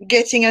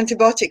getting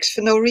antibiotics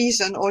for no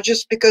reason, or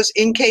just because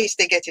in case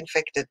they get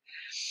infected.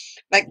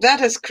 Like that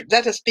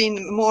has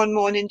been more and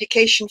more an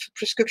indication for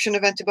prescription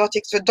of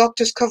antibiotics, for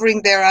doctors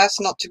covering their ass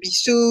not to be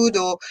sued,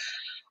 or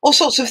all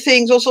sorts of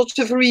things, all sorts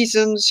of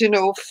reasons,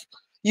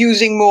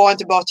 using more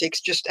antibiotics.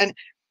 Just and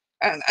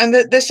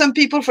there's some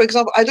people, for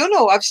example, I don't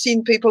know, I've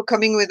seen people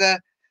coming with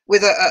a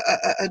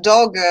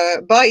dog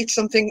bite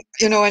something,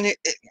 and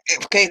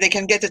okay, they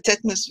can get a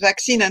tetanus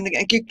vaccine and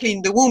you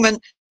clean the wound,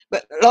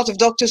 but a lot of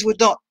doctors would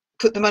not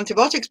put them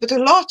antibiotics, but a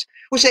lot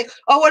would say,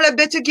 oh, well, I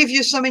better give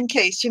you some in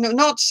case,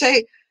 not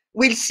say,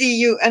 we'll see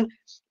you. And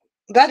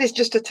that is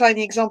just a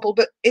tiny example,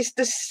 but it's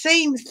the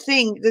same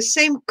thing, the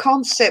same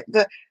concept,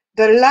 the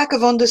lack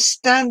of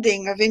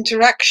understanding of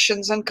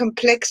interactions and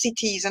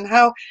complexities, and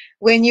how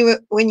when you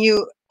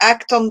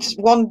act on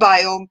one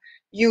biome,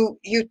 you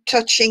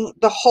touching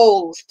the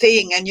whole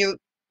thing, and you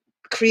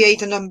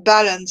create an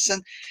imbalance.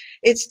 And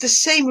it's the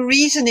same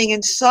reasoning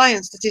in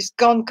science that has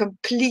gone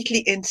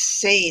completely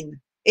insane.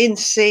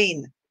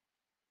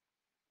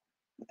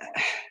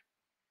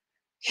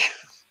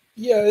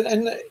 Yeah,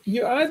 and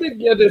you either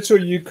get it or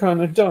you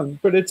kind of don't.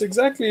 But it's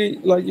exactly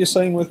like you're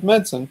saying with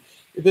medicine.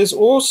 There's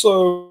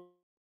also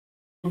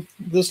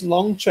this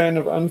long chain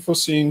of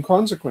unforeseen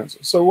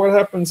consequences. So what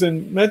happens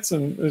in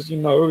medicine, as you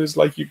know, is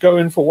like you go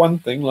in for one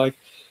thing, like,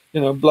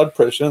 blood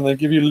pressure, and they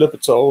give you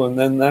Lipitor, and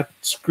then that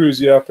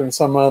screws you up in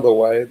some other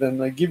way. Then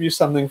they give you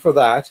something for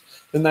that,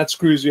 then that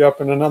screws you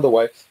up in another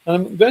way.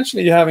 And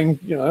eventually you're having,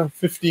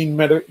 15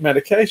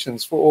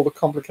 medications for all the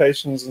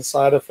complications and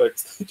side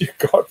effects that you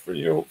got for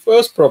your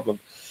first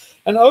problem.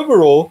 And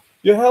overall,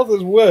 your health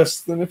is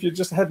worse than if you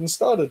just hadn't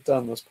started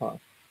down this path.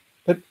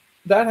 But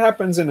that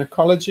happens in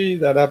ecology,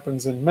 that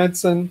happens in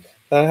medicine,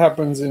 that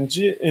happens in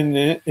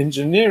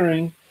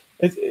engineering.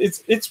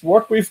 It's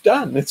what we've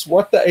done. It's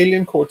what the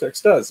alien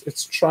cortex does.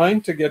 It's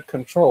trying to get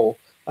control.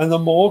 And the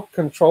more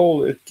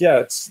control it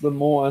gets, the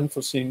more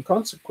unforeseen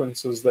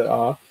consequences there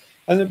are.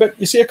 But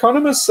you see,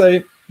 economists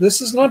say,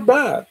 this is not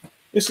bad.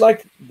 It's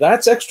like,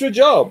 that's extra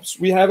jobs.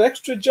 We have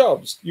extra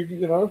jobs.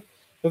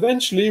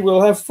 Eventually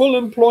we'll have full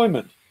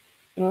employment.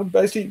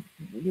 Basically,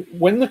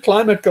 when the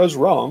climate goes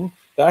wrong,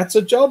 that's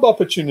a job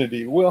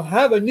opportunity. We'll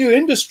have a new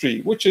industry,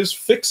 which is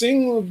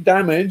fixing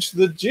damage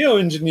that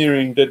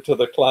geoengineering did to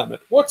the climate.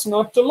 What's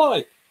not to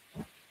like?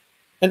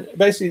 And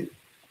basically,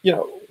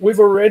 we've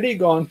already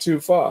gone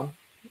too far,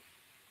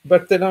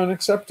 but they don't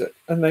accept it,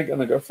 and they're going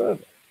to go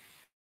further.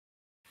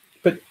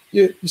 But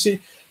you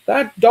see,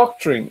 that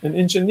doctoring and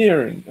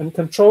engineering and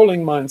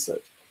controlling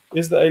mindset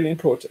is the alien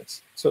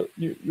cortex. So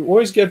you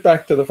always get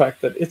back to the fact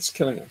that it's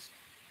killing us.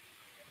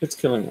 It's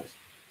killing us.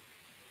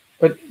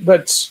 But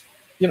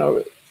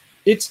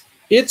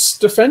it's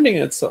defending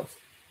itself.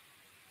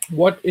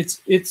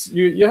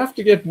 You have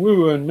to get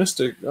woo and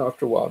mystic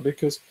after a while,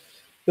 because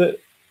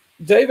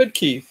David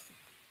Keith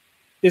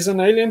is an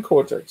alien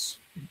cortex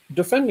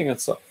defending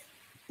itself,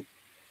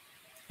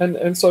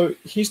 and so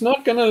he's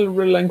not going to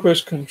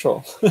relinquish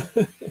control.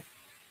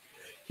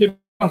 He'd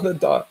rather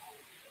die.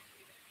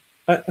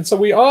 And so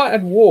we are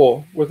at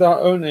war with our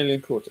own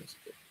alien cortex,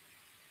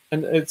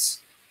 and it's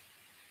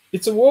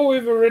a war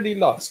we've already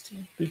lost,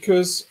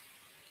 because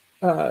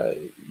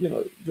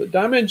the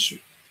damage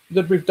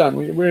that we've done,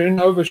 we're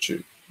in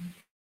overshoot.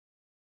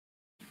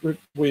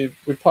 We've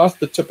passed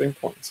the tipping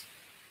points,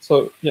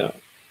 so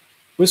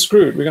we're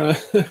screwed. We're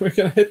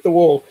gonna hit the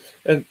wall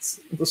at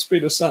the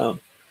speed of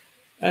sound,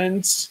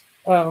 and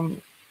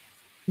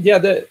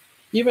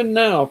even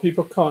now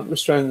people can't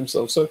restrain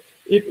themselves. So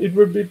it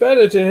would be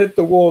better to hit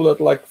the wall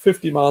at like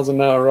 50 miles an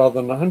hour rather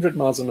than 100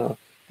 miles an hour.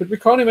 But we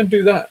can't even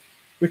do that.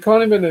 We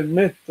can't even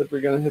admit that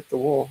we're going to hit the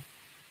wall.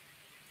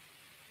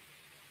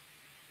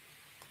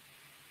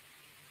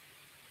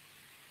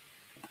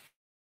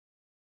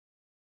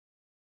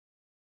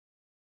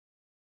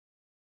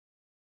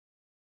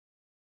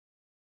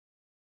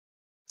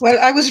 Well,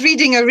 I was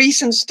reading a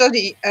recent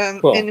study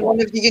in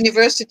one of the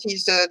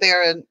universities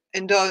there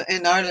in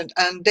Ireland,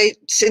 and they,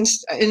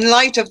 since in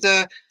light of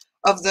the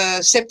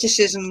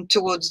skepticism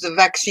towards the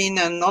vaccine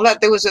and all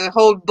that, there was a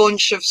whole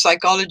bunch of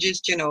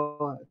psychologists,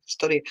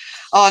 study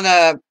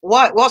on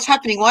what's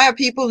happening. Why are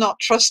people not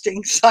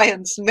trusting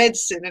science,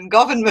 medicine, and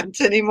government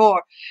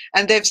anymore?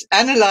 And they've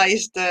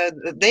analyzed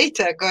the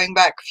data going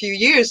back a few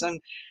years, and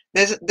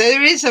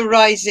there is a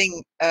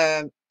rising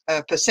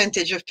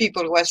percentage of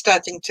people who are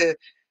starting to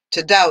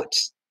doubt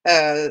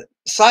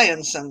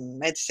science and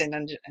medicine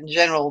and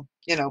general,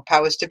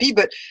 powers to be.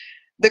 But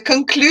the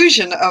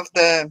conclusion of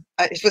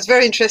it was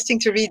very interesting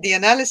to read the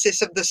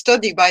analysis of the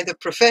study by the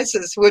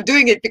professors who were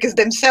doing it because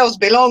themselves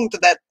belong to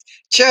that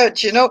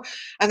church, and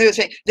they were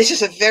saying, this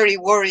is a very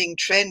worrying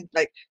trend.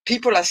 Like,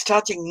 people are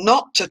starting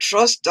not to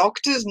trust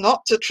doctors,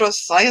 not to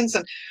trust science,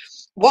 and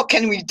what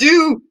can we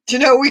do?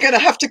 We're going to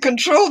have to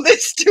control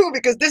this too,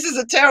 because this is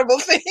a terrible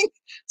thing.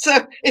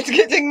 So it's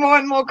getting more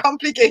and more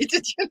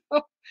complicated,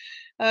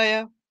 Oh,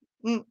 yeah.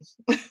 Mm.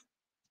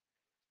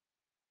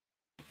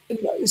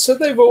 So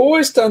they've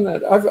always done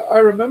that. I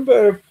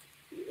remember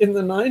in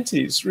the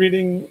 90s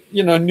reading,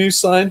 New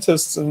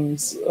Scientists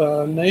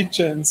and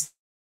Nature and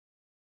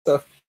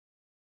stuff.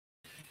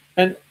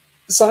 And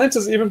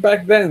scientists, even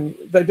back then,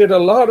 they did a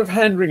lot of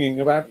hand-wringing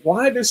about,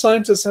 why do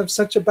scientists have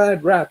such a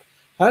bad rap?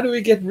 How do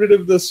we get rid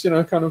of this,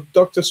 kind of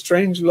Dr.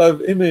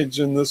 Strangelove image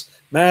and this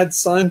mad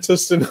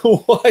scientist in a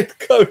white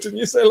coat? And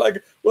you say,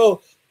 like,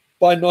 well,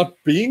 by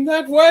not being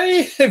that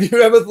way? Have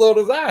you ever thought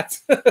of that?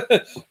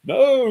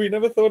 No, we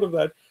never thought of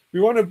that.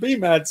 We want to be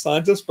mad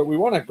scientists, but we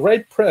want a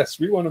great press.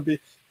 We want to be.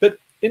 But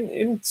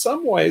in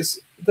some ways,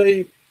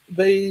 they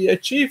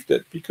achieved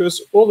it because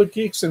all the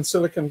geeks in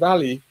Silicon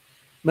Valley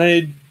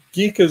made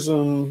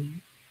geekism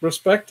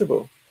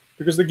respectable,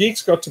 because the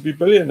geeks got to be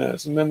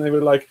billionaires, and then they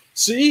were like,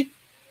 see,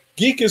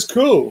 geek is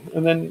cool.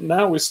 And then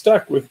now we're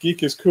stuck with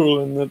geek is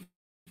cool, and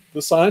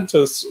the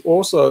scientists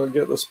also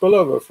get the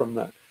spillover from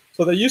that.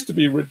 So they used to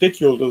be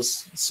ridiculed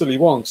as silly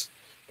wonks,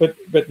 but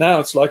now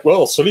it's like,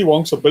 well, silly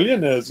wonks are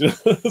billionaires.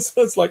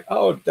 So it's like,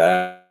 oh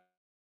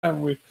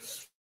damn, we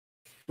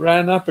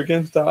ran up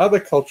against our other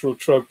cultural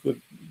trope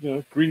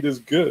that greed is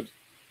good.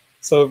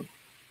 So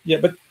yeah,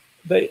 but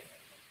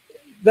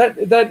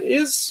that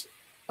is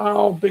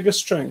our biggest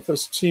strength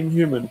as Team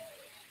Human,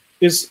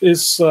 is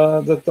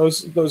that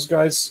those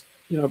guys,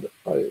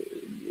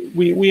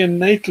 we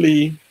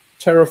innately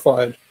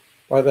terrified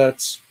by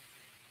that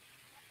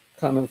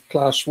kind of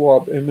Klaus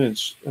Schwab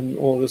image and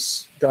all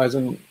this guys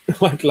in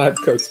white lab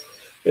coats.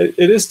 It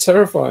is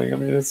terrifying. I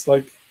mean, it's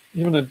like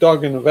even a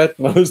dog in a vet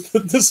knows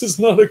that this is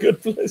not a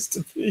good place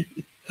to be.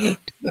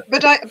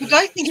 But I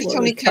think it's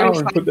only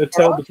terrifying. Put their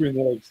tail between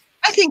their legs.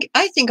 I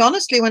think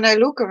honestly, when I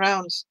look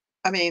around,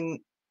 I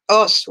mean,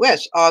 us,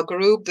 yes, our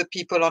group, the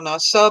people on our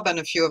sub, and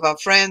a few of our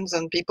friends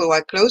and people who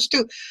are close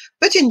to,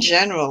 but in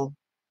general,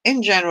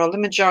 the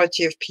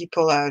majority of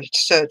people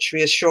search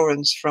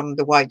reassurance from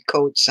the white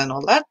coats and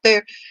all that.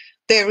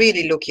 They're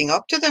really looking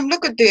up to them.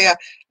 Look at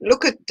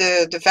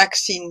the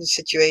vaccine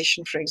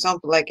situation, for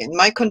example. Like in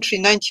my country,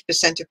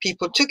 90% of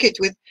people took it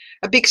with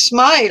a big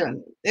smile,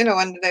 and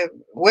and they're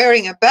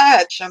wearing a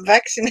badge. I'm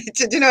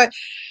vaccinated.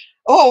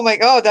 Oh my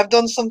God, I've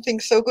done something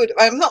so good.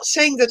 I'm not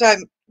saying that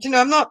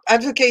I'm not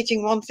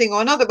advocating one thing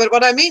or another, but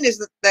what I mean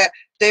is that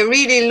they're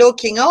really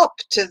looking up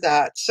to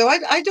that. So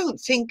I don't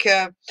think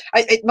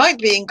it might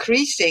be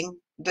increasing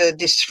the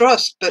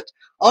distrust, but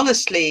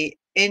honestly,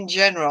 in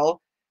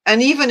general, and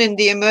even in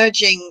the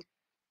emerging,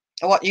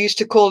 what you used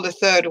to call the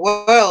third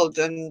world,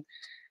 and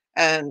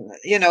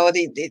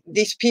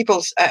these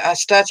people are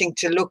starting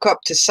to look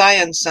up to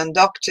science and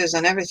doctors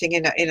and everything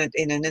in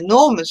an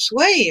enormous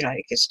way.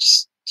 Like, it's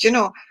just,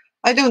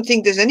 I don't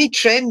think there's any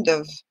trend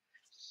of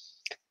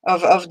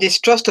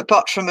distrust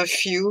apart from a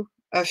few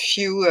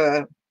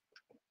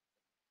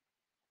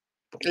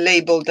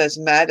labeled as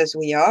mad as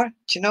we are.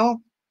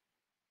 No.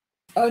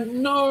 I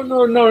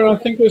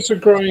think there's a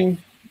growing.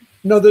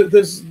 No,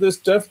 there's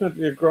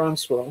definitely a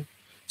groundswell.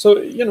 So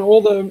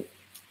all the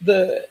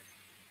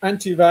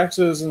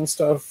anti-vaxxers and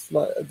stuff,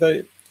 like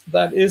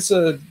that is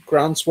a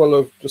groundswell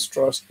of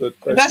distrust that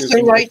that's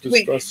the right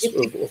wing. Distrust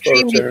of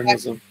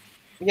authoritarianism.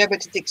 Yeah,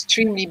 but it's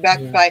extremely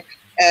backed by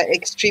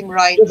extreme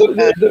right. But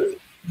where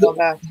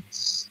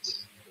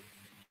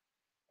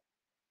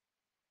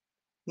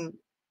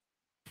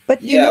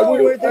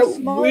there's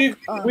smoke,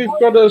 we've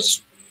got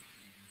us.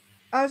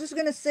 I was just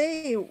gonna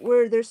say,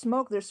 where there's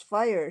smoke, there's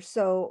fire.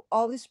 So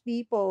all these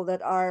people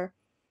that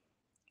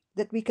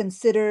we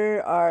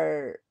consider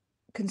are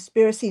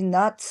conspiracy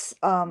nuts,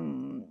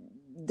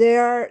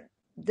 there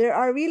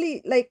are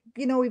really, like,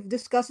 we've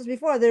discussed this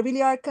before, there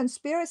really are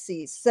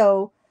conspiracies.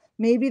 So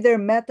maybe their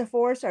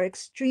metaphors are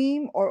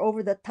extreme or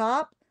over the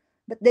top,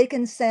 but they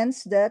can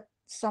sense that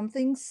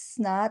something's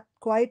not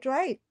quite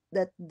right,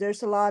 that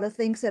there's a lot of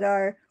things that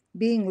are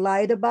being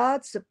lied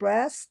about,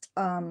 suppressed,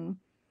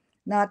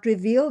 not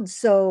revealed.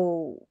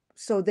 So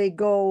they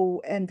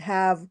go and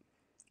have,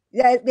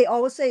 they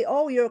always say,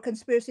 oh, you're a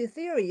conspiracy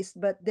theorist,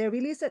 but there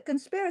really is a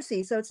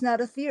conspiracy, so it's not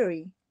a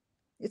theory.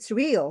 It's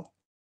real.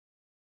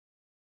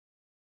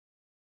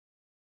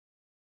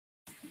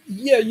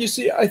 Yeah, you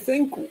see, I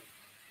think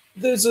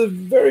there's a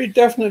very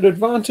definite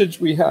advantage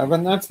we have,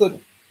 and that's that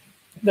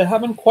they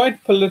haven't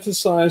quite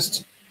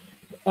politicized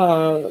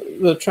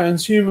the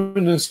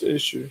transhumanist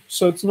issue.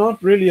 So it's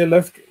not really a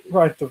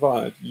left-right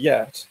divide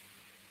yet.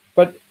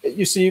 But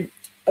you see,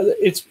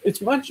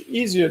 it's much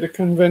easier to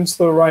convince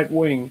the right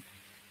wing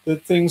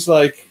that things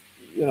like,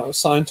 you know,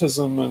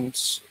 scientism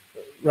and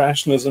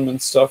rationalism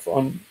and stuff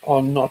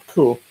are not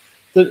cool.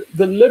 The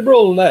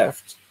liberal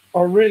left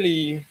are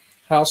really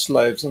house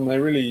slaves, and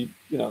they're really,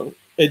 you know,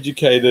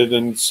 educated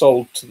and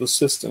sold to the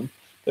system.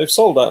 They've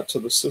sold out to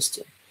the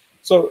system.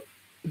 So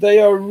they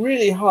are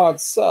really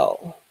hard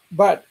sell.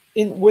 But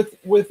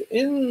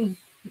within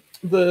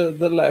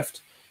the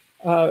left,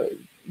 the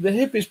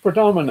hippies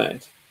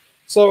predominate.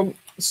 So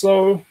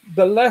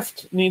the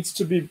left needs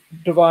to be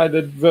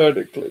divided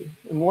vertically.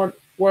 And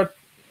what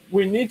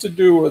we need to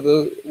do with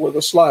the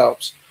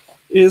psyops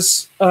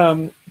is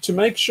to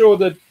make sure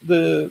that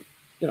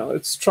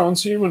it's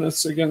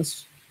transhumanists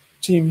against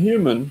Team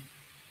Human,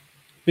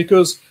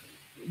 because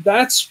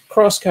that's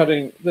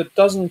cross-cutting that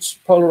doesn't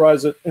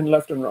polarize it in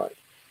left and right.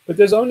 But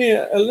there's only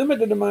a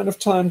limited amount of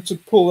time to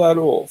pull that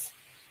off.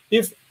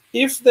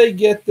 If they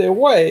get their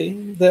way,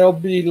 they'll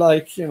be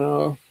like, you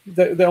know,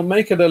 they'll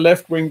make it a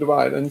left-wing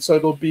divide. And so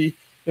it'll be,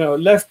 you know,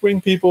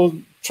 left-wing people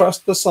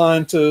trust the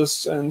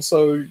scientists. And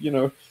so, you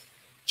know,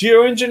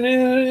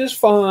 geoengineering is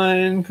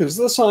fine because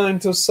the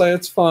scientists say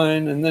it's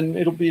fine. And then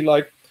it'll be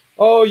like,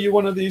 oh, you're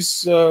one of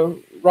these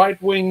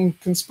right-wing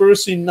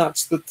conspiracy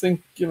nuts that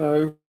think, you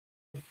know,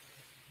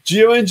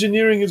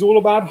 geoengineering is all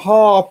about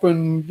HARP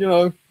and, you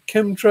know,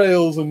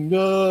 chemtrails and,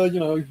 you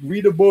know,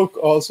 read a book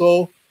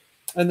also.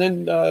 And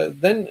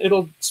then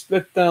it'll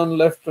split down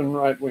left and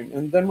right wing,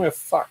 and then we're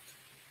fucked.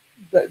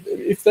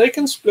 If they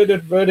can split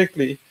it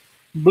vertically,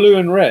 blue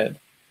and red,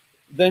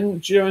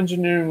 then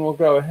geoengineering will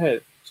go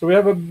ahead. So we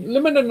have a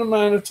limited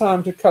amount of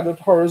time to cut it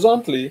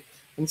horizontally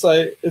and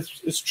say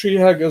it's tree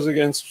huggers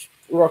against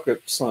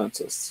rocket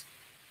scientists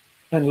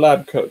and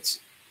lab coats.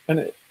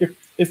 And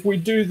if we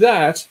do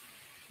that,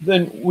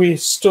 then we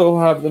still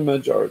have the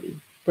majority.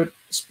 But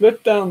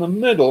split down the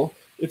middle,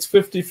 it's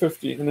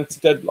 50-50, and it's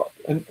deadlock.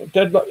 And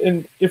deadlock.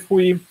 And if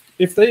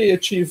they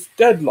achieve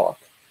deadlock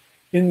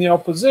in the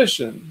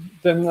opposition,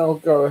 then they'll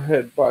go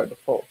ahead by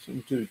default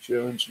and do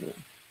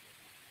geoengineering.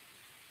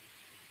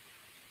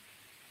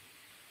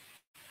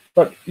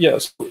 But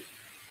yes,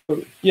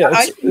 yeah,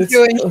 I think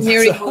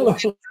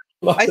geoengineering.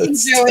 I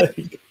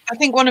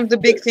think one of the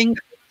big things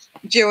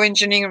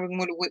geoengineering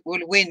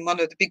will win. One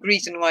of the big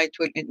reasons why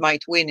it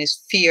might win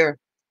is fear.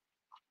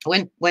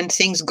 When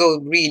things go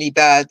really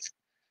bad,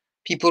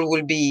 people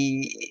will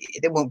be,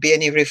 there won't be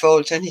any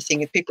revolt,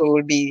 anything. It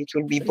will be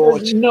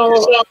bought.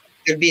 No,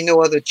 there'll be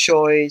no other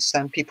choice,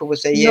 and people will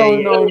say,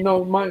 no, it's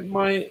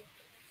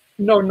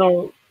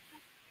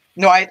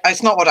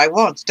not what I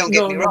want. Don't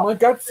get me wrong. My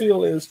gut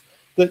feel is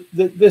that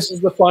this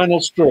is the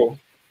final straw.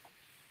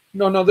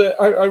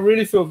 I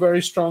really feel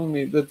very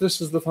strongly that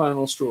this is the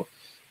final straw.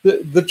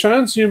 The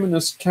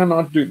transhumanists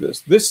cannot do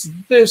this.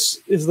 This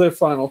is their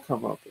final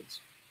comeuppance,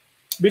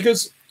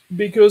 because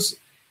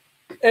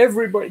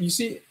everybody, you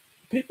see,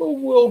 people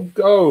will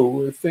go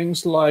with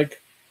things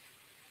like,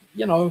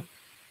 you know,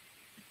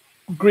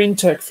 green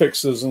tech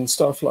fixes and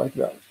stuff like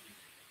that.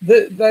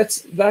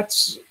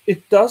 That's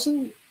it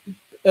doesn't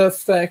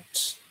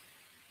affect.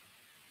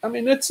 I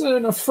mean, it's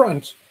an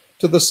affront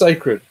to the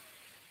sacred.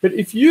 But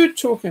if you're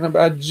talking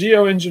about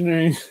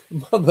geoengineering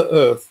Mother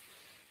Earth,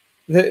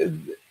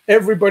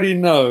 everybody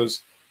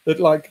knows that,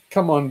 like,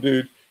 come on,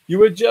 dude, you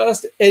were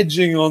just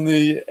edging on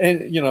the,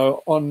 you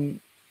know, on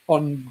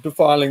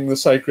defiling the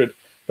sacred.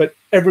 But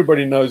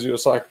everybody knows you're a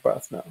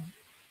psychopath now.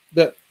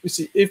 That, you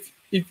see, if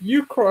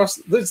you cross,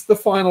 this is the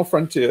final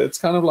frontier. It's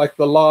kind of like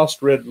the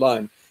last red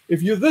line.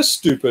 If you're this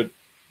stupid,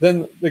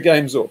 then the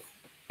game's off.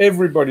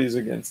 Everybody's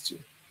against you.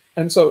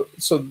 And so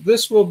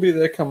this will be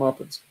their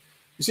comeuppance.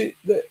 You see,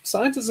 the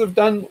scientists have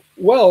done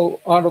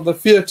well out of the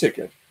fear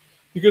ticket,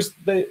 because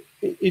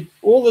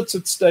all that's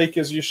at stake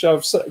is you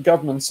shove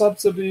government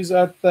subsidies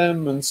at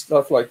them and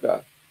stuff like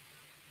that.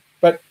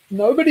 But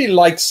nobody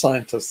likes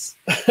scientists,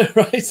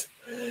 right?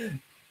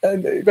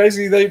 And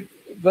basically,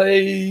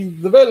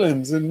 the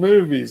villains in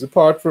movies,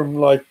 apart from,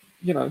 like,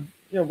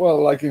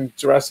 like in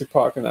Jurassic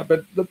Park and that.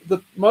 But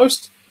the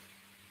most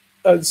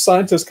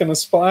scientists can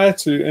aspire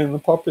to in the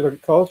popular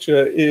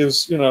culture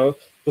is, you know,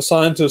 the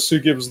scientist who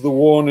gives the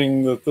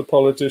warning that the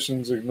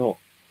politicians ignore.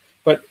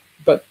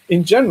 But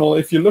in general,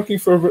 if you're looking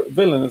for a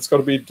villain, it's got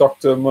to be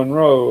Dr.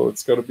 Monroe,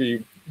 it's got to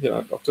be, you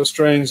know, Dr.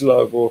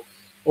 Strangelove,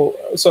 or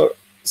so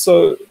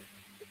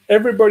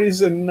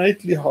everybody's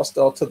innately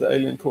hostile to the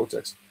alien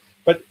cortex.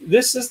 But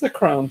this is the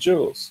crown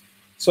jewels.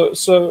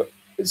 So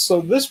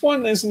this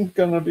one isn't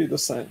going to be the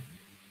same.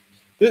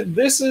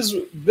 This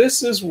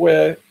is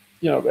where,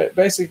 you know,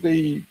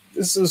 basically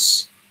this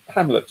is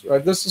Hamlet,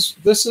 right?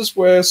 This is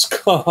where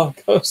Scar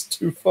goes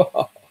too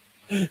far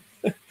in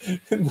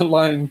The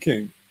Lion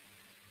King.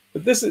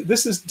 But this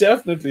is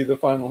definitely the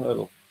final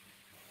hurdle.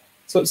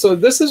 So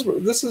this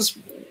is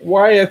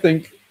why I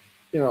think,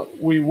 you know,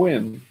 we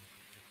win,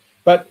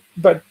 but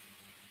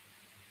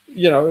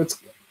you know,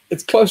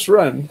 it's close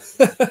run.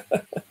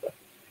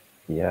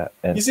 Yeah,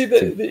 and you see,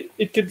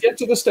 it could get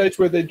to the stage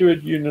where they do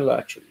it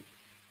unilaterally.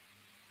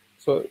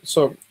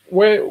 So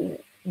where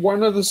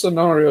one of the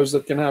scenarios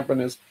that can happen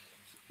is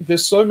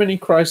there's so many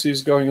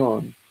crises going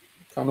on,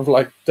 kind of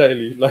like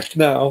daily, like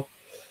now,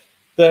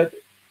 that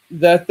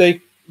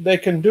they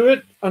can do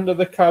it under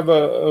the cover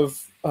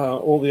of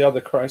all the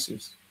other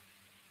crises.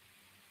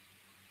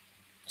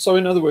 So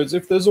in other words,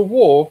 if there's a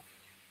war,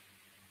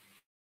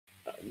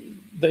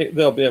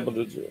 they'll be able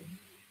to do it.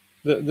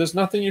 There's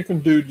nothing you can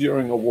do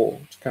during a war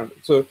to counter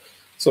it.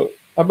 So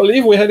I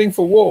believe we're heading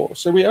for war.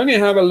 So we only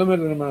have a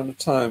limited amount of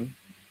time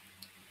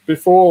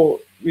before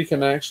we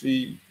can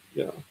actually,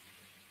 you know,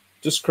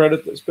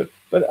 discredit this. But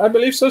I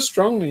believe so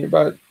strongly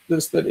about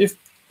this that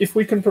if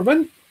we can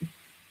prevent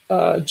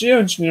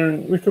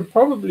geoengineering, we could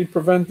probably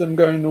prevent them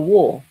going to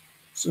war,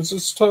 since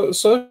it's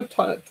so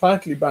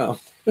tightly bound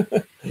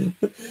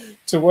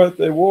to what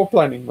their war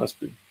planning must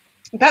be.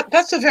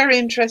 That's a very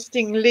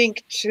interesting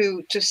link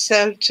to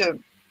sell to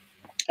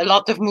a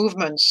lot of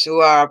movements who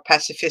are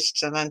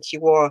pacifists and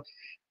anti-war,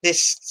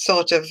 this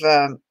sort of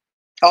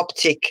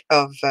optic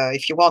of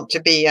if you want to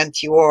be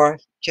anti-war,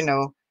 you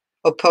know,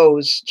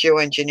 oppose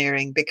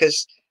geoengineering,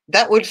 because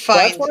that would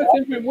find. That's why I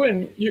think we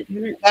win.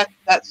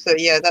 That's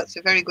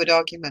a very good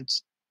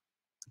argument.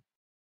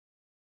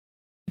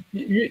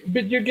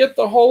 But you get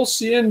the whole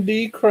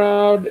CND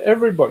crowd,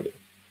 everybody.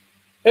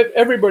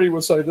 Everybody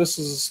will say this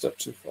is a step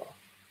too far.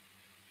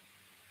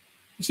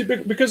 You see,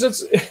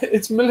 because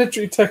it's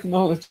military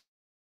technology.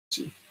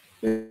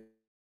 And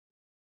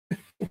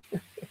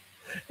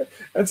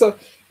so,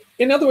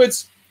 in other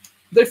words,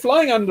 they're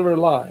flying under a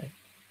lie.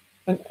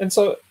 And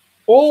so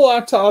all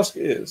our task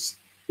is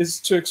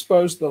to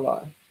expose the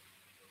lie.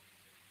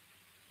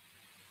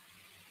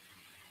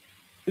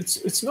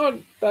 It's not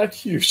that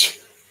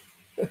huge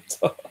a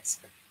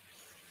task.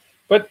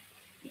 But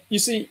you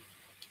see,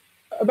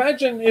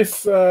 imagine if,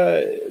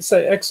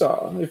 say,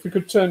 XR, if we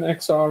could turn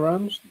XR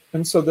around,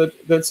 and so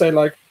that they'd say,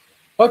 like,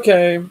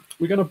 okay,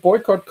 we're going to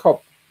boycott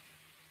COP,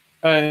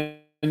 and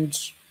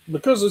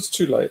because it's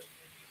too late.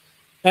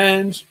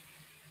 And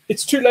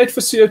it's too late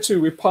for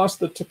CO2. We're past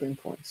the tipping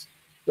points.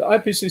 The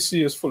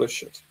IPCC is full of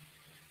shit.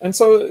 And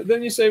so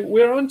then you say,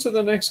 we're on to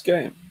the next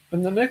game.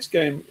 And the next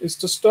game is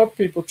to stop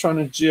people trying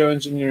to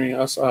geoengineering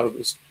us out of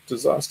this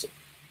disaster.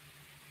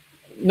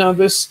 Now,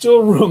 there's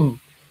still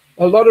room,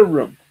 a lot of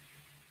room.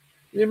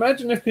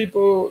 Imagine if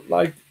people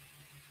like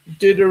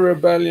did a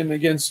rebellion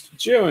against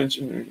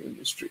geoengineering in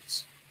the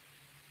streets.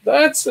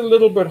 That's a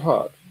little bit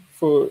hard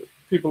for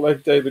people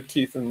like David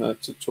Keith and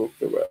that to talk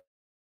their way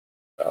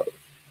out of.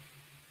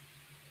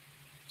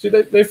 See,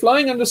 they're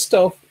flying under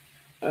stealth.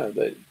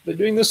 They're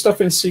doing this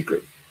stuff in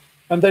secret,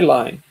 and they're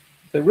lying.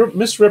 They're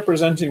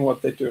misrepresenting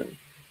what they're doing.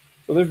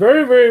 So they're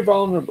very, very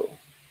vulnerable.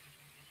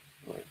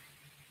 Right.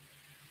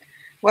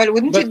 Well,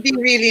 wouldn't it be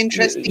really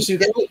interesting? You see,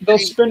 they'll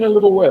spin a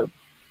little web.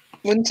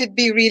 Wouldn't it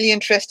be really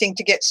interesting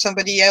to get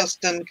somebody else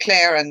than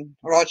Claire and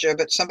Roger,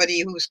 but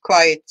somebody who's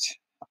quite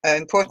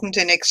important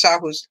in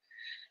XR,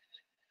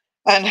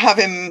 and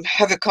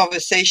have a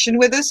conversation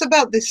with us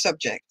about this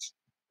subject?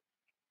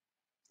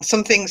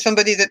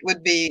 Somebody that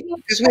would be,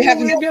 because we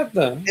haven't. Get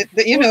them.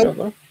 You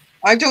know,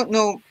 I don't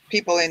know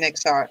people in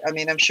XR. I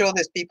mean, I'm sure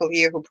there's people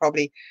here who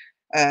probably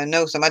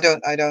know some.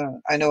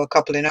 I know a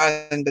couple in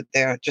Ireland, but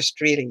they're just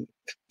really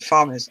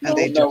farmers, and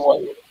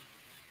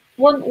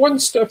one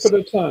step at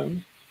a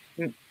time.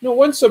 No,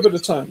 one step at a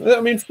time.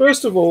 I mean,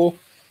 first of all,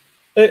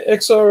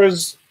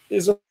 XR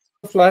is a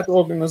flat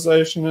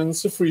organization, and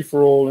it's a free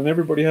for all, and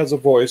everybody has a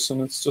voice,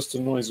 and it's just a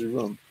noisy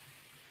room.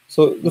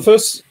 So the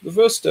first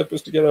step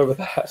is to get over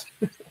that.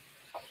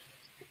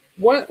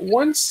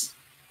 Once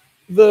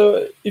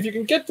if you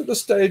can get to the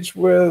stage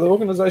where the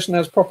organization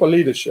has proper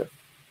leadership,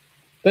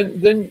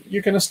 then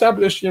you can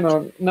establish, you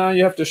know, now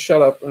you have to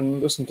shut up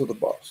and listen to the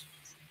boss.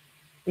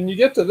 When you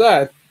get to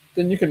that,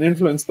 then you can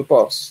influence the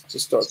boss to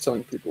start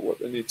telling people what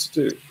they need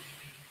to do.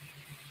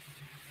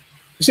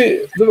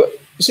 You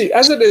see,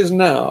 as it is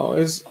now,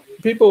 is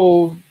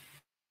people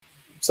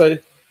say,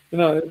 you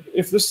know,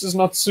 if this is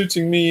not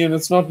suiting me and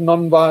it's not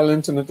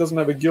non-violent and it doesn't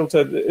have a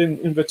guilt-ed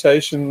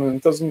invitation and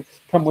it doesn't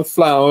come with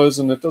flowers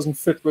and it doesn't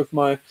fit with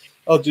my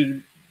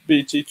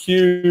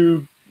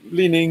LGBTQ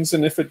leanings,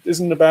 and if it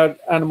isn't about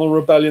animal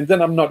rebellion,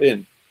 then I'm not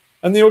in.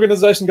 And the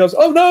organization goes,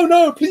 oh,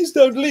 no, please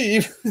don't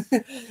leave.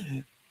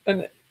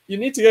 And you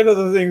need to get to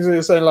the things where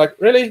you're saying, like,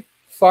 really?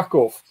 Fuck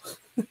off.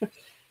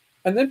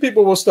 And then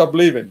people will stop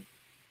leaving.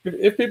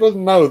 If people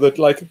know that,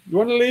 like, you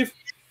want to leave?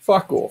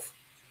 Fuck off.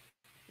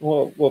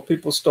 Well,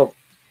 people stop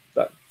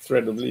that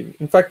threat of leaving.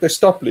 In fact, they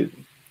stop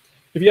leaving.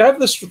 If you have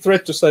this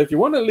threat to say, if you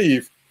want to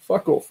leave,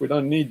 fuck off, we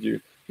don't need you,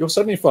 you'll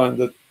suddenly find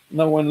that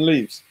no one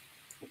leaves.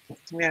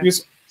 Yeah.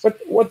 But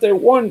what they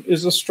want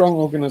is a strong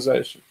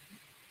organization.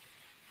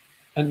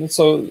 And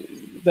so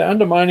they're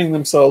undermining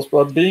themselves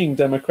by being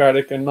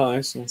democratic and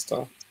nice and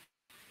stuff.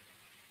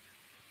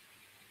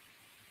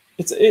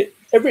 See,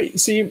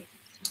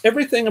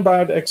 everything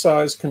about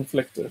XR is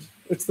conflicted.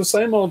 It's the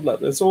same old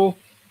level. It's all,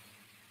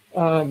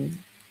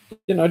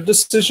 you know,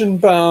 decision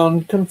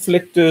bound,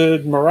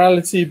 conflicted,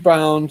 morality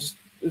bound.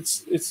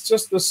 It's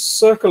just this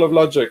circle of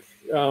logic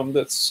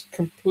that's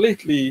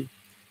completely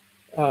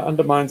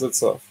undermines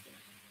itself.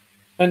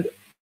 And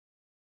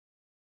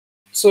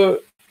so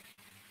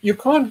you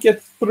can't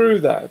get through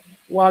that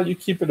while you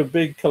keep it a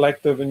big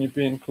collective and you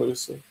be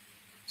inclusive.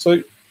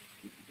 So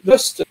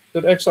this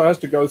that XR has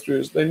to go through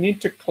is they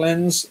need to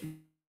cleanse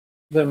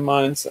their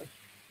mindset.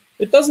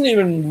 It doesn't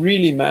even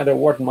really matter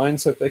what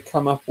mindset they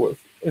come up with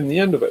in the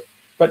end of it,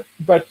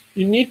 but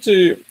you need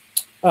to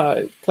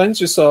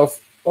cleanse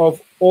yourself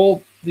of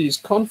all these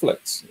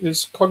conflicts,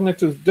 these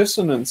cognitive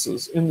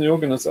dissonances in the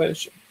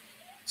organization.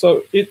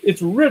 So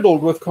it's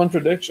riddled with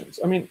contradictions.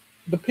 I mean,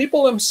 the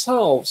people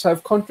themselves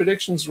have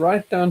contradictions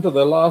right down to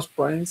their last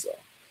brain cell.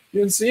 You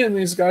can see in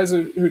these guys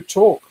who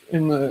talk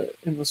in the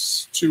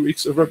 2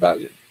 weeks of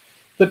rebellion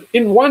that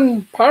in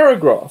one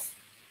paragraph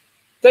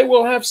they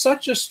will have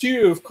such a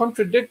stew of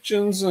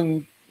contradictions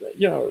and,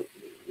 you know,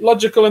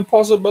 logical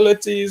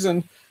impossibilities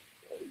and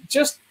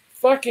just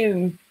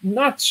fucking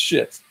nuts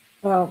shit.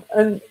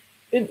 And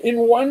in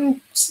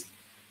one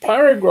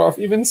paragraph,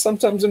 even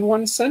sometimes in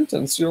one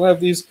sentence, you'll have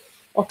these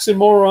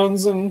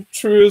oxymorons and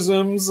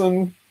truisms,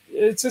 and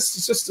it's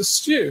just a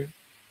stew.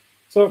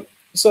 So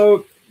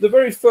the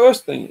very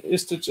first thing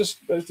is to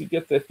just basically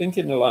get their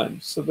thinking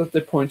aligned so that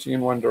they're pointing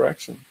in one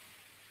direction.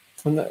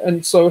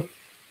 And so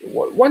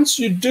once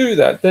you do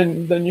that,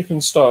 then you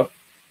can start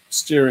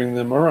steering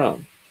them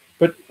around.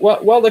 But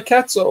while the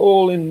cats are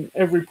all in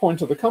every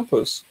point of the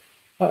compass,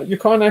 you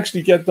can't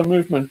actually get the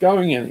movement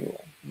going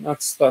anywhere. And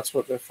that's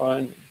what they're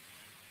finding.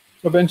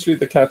 Eventually,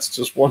 the cats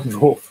just wander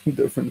off in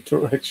different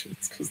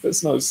directions because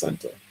there's no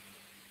center.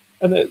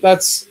 And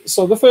that's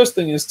so. The first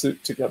thing is to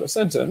get a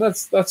center, and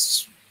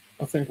that's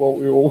I think what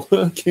we're all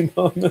working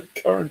on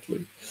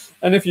currently.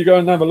 And if you go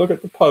and have a look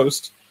at the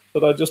post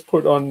that I just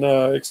put on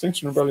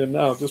Extinction Rebellion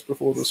now, just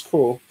before this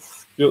call,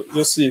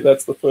 you'll see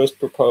that's the first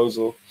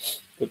proposal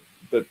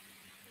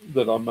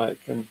that I make,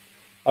 and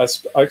I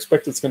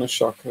expect it's going to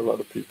shock a lot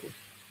of people.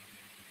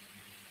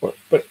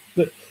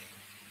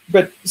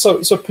 But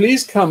so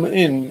please come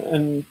in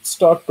and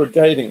start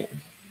brigading it,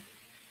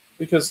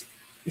 because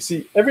you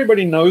see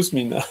everybody knows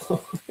me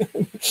now,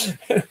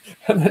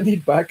 and I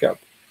need backup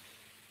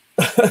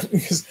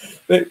because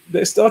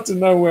they start to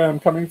know where I'm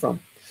coming from.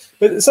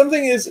 But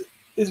something is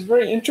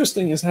very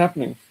interesting is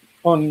happening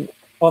on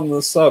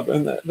the sub,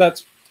 and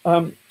that's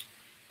I'm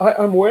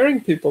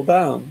wearing people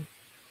down.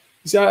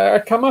 See, I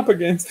come up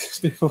against these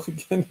people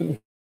again and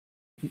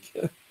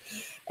again,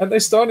 and they're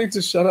starting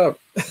to shut up.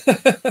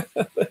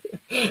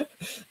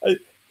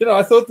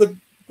 I thought that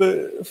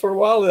for a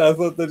while there, I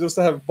thought they just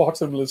have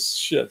bottomless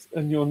shit,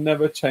 and you'll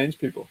never change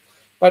people.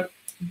 But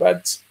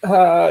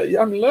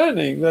I'm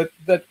learning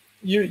that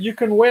you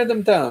can wear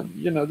them down.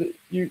 You know,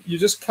 you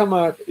just come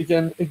out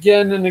again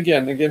and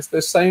again against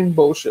the same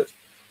bullshit,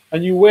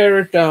 and you wear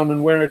it down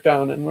and wear it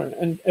down,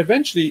 and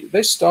eventually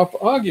they stop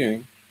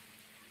arguing.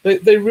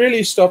 They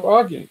really stop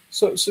arguing.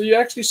 So you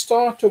actually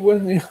start to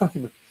win the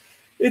argument.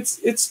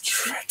 It's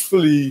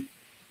dreadfully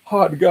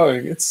hard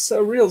going. It's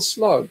a real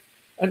slog.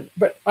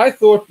 But I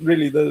thought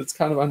really that it's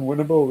kind of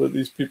unwinnable, that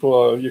these people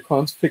are, you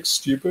can't fix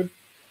stupid.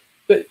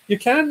 But you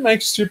can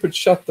make stupid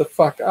shut the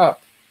fuck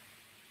up.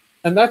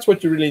 And that's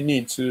what you really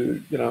need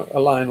to,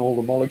 align all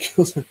the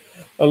molecules,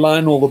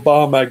 align all the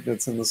bar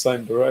magnets in the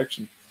same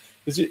direction.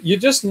 Is you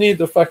just need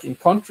the fucking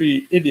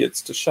contrary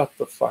idiots to shut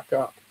the fuck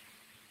up.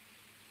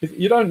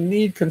 You don't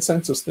need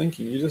consensus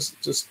thinking. You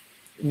just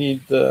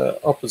need the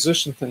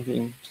opposition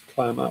thinking to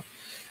climb up.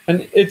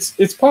 And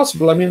it's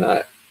possible. I mean,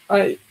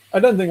 I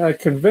don't think I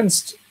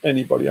convinced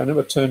anybody. I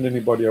never turned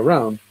anybody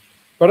around.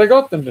 But I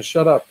got them to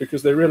shut up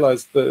because they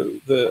realized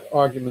the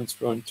arguments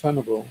were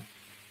untenable.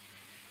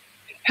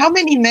 How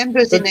many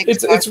members but in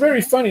it's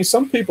very funny.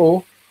 Some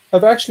people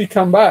have actually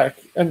come back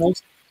and they,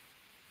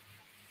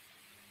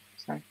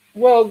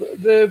 well,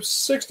 there's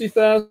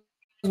 60,000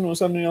 or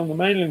something on the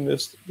mailing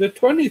list. There are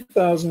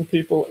 20,000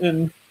 people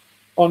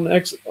on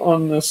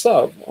the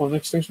sub, on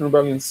Extinction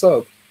Rebellion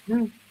sub.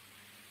 Mm.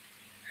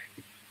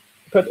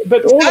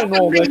 But all in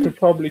all, they could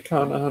probably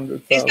count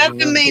 100,000. Is that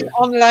the main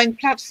online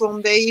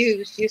platform they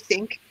use, you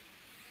think?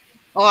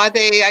 Or are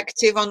they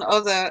active on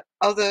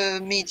other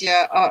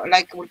media,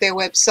 like their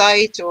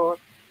website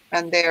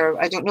and their,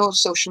 I don't know,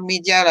 social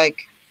media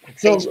like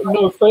Facebook?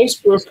 No,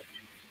 Facebook.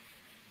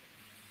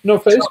 No,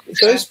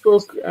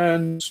 Facebook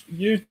and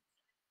YouTube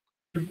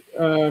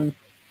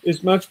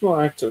is much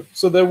more active.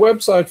 So their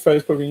website,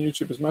 Facebook, and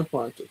YouTube is much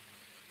more active.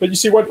 But you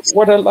see,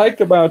 what I like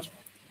about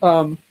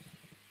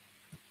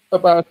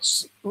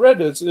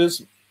Reddit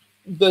is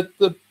that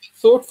the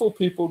thoughtful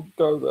people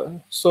go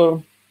there.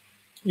 So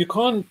you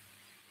can't.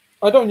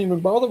 I don't even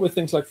bother with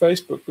things like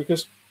Facebook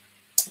because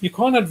you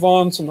can't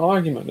advance an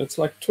argument. It's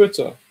like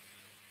Twitter.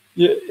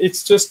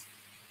 It's just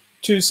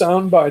too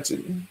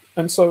soundbitey.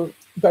 And so,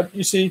 but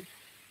you see,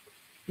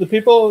 the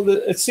people,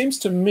 it seems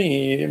to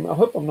me, I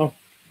hope I'm not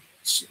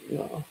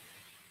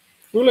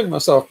fooling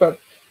myself, but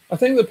I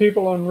think the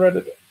people on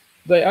Reddit,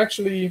 they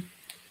actually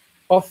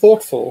are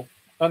thoughtful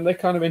and they're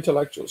kind of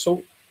intellectual.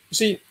 So you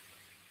see,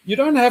 you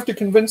don't have to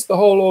convince the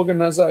whole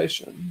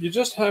organization. You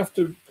just have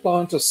to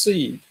plant a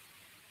seed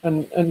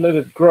and let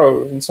it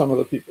grow in some of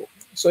the people.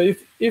 So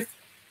if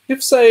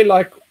say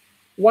like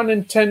 1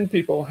 in 10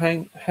 people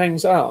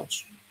hangs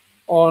out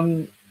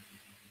on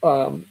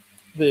the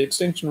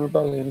Extinction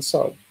Rebellion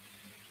sub,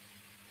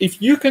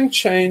 if you can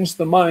change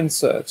the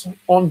mindset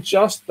on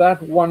just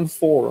that one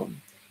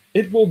forum,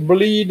 it will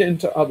bleed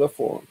into other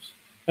forums,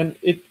 and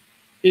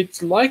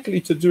it's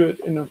likely to do it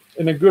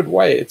in a good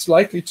way. It's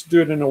likely to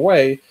do it in a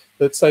way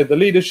that, say, the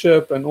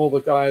leadership and all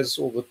the guys,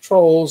 all the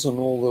trolls and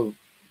all the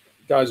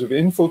guys who've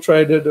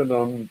infiltrated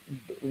and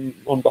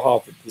on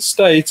behalf of the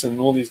state and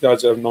all these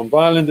guys who have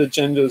non-violent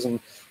agendas and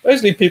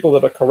basically people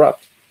that are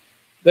corrupt,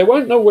 they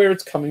won't know where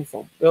it's coming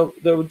from.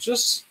 They'll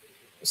just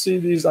see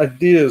these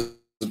ideas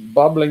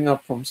bubbling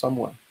up from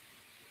somewhere,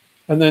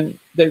 and then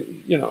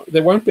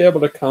they won't be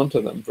able to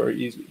counter them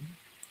very easily.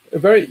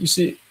 You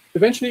see,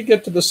 eventually you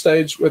get to the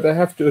stage where they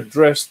have to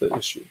address the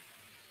issue.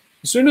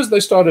 As soon as they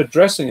start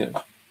addressing it,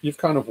 you've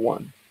kind of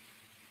won.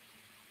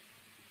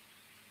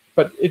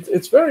 But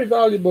it's very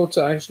valuable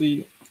to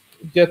actually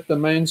get the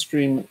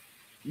mainstream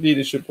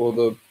leadership or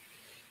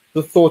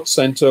the thought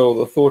center or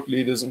the thought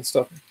leaders and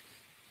stuff,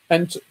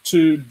 and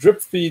to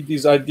drip feed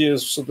these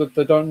ideas so that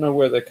they don't know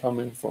where they're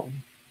coming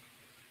from.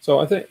 So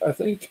I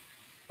think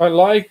I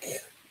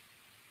like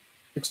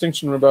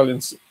Extinction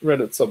Rebellion's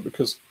Reddit sub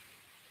because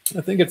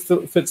I think it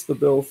fits the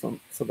bill for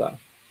that.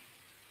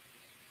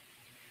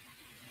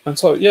 And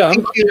so, yeah,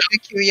 thank you.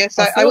 Yes,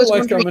 I was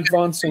like I'm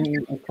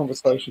advancing a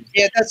conversation.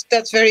 Yeah,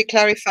 that's very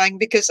clarifying,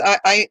 because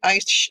I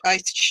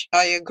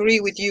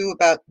agree with you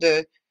about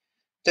the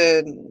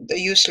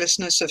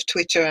uselessness of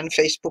Twitter and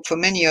Facebook for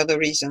many other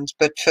reasons,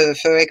 but for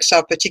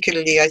XR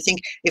particularly, I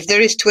think if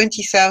there is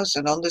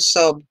 20,000 on the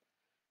sub,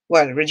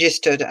 well,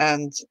 registered,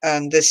 and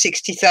there's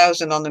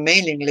 60,000 on the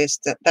mailing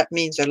list, that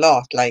means a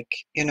lot. Like,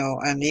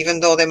 and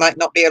even though there might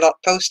not be a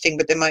lot posting,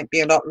 but there might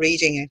be a lot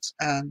reading it,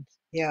 and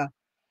yeah.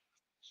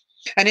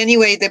 And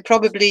anyway, they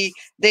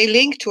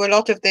link to a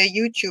lot of their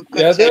YouTube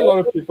content. Yeah, there are a lot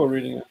of people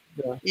reading it.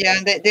 Yeah,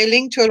 and they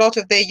link to a lot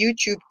of their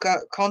YouTube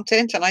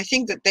content, and I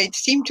think that they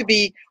seem to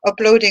be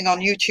uploading on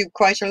YouTube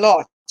quite a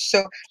lot.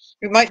 So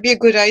it might be a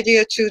good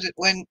idea too that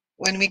when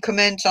we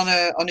comment on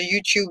a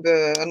YouTube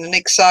on an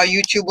XR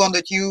YouTube one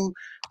that you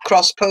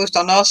cross post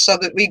on us, so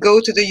that we go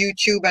to the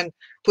YouTube and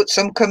put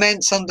some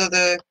comments under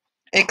the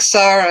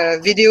XR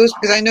videos,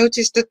 because I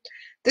noticed that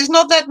there's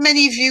not that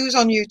many views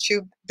on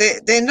YouTube.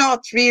 They're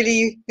not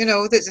really,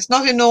 it's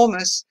not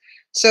enormous.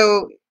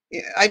 So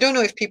I don't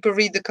know if people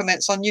read the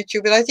comments on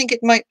YouTube, but I think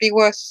it might be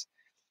worth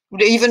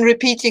even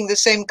repeating the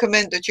same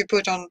comment that you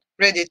put on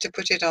Reddit to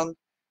put it on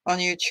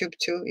YouTube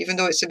too, even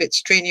though it's a bit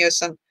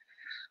strenuous and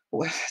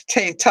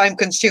time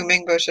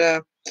consuming. But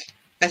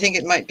I think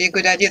it might be a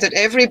good idea that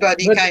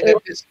everybody kind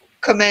of just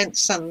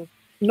comments and.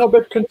 No,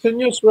 but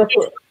continuous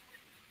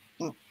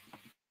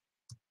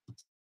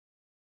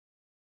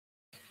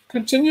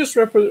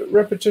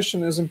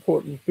repetition is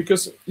important,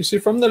 because you see,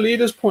 from the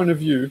leader's point of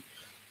view,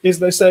 is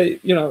they say,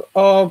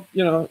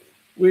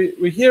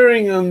 we're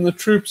hearing in the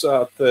troops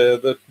out there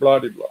that blah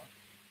blah blah.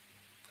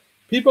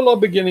 People are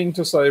beginning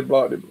to say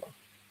blah blah blah,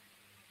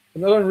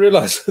 and they don't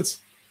realize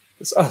it's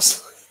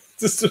us.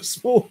 It's just a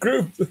small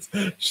group that's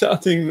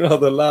shouting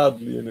rather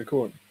loudly in a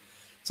corner.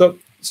 So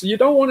you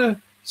don't want to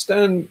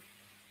stand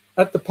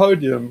at the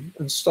podium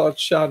and start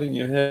shouting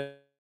your head.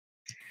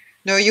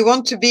 No, you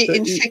want to be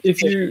infected.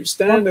 If you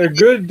stand a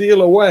good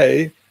deal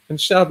away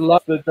and shout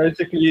loud, that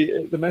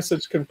basically the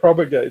message can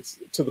propagate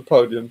to the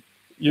podium.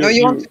 You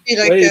want to be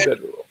like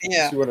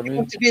See what I mean? You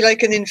want to be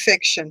like an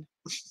infection.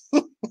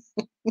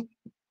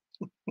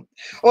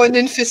 Or an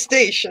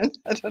infestation.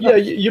 I don't know. Yeah,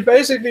 you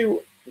basically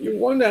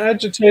want to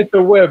agitate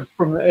the web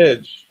from the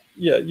edge.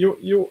 Yeah,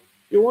 you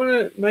want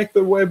to make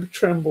the web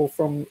tremble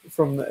from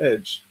the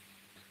edge,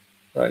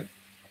 right?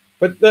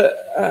 But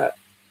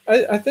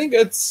I think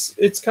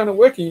it's kind of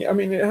working. I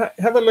mean,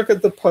 have a look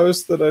at the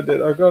post that I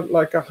did. I got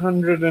like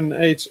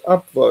 108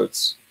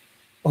 upvotes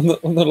on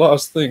the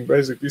last thing,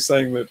 basically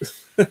saying that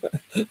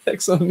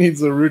Exxon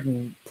needs a root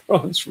and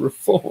branch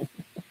reform.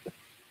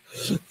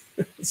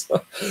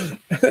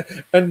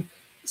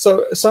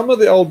 So some of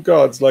the old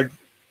gods, like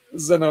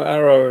Zeno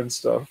Arrow and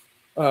stuff,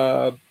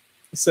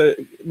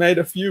 made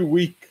a few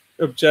weak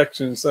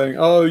objections, saying,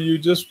 "Oh,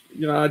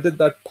 I did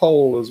that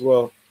poll as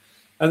well."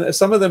 And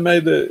some of them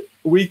made the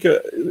weaker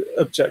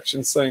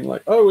objections, saying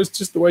like, "Oh, it's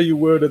just the way you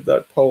worded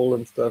that poll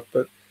and stuff."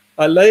 But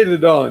I laid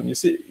it on. You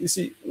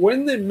see,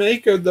 when they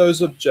make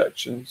those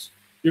objections,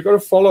 you've got to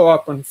follow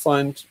up and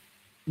find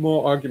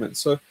more arguments.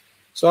 So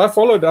I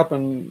followed up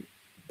and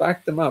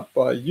backed them up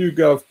by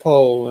YouGov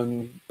poll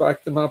and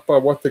backed them up by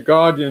what the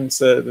Guardian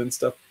said and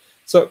stuff.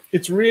 So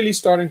it's really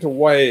starting to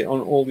weigh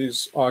on all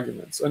these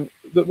arguments. And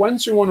the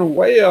ones you want to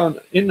weigh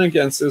in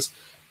against is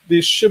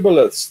these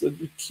shibboleths that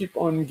you keep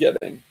on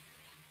getting.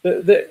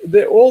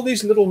 They're all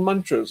these little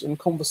mantras and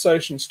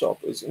conversation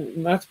stoppers,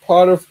 and that's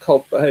part of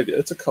cult behavior.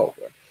 It's a cult,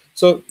 right?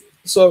 So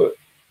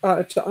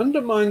to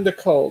undermine the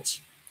cult,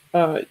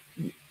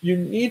 you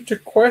need to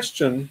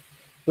question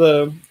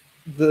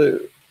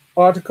the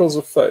articles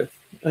of faith,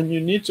 and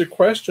you need to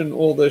question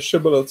all their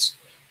shibboleths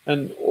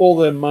and all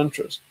their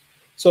mantras.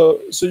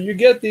 So you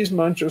get these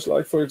mantras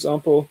like, for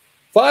example,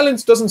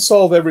 violence doesn't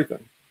solve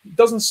everything. It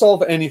doesn't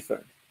solve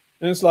anything.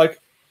 And it's like,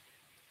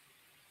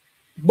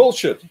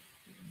 bullshit.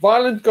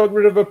 Violence got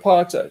rid of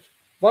apartheid.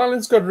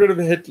 Violence got rid of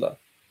Hitler.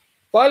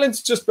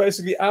 Violence just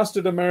basically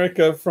ousted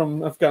America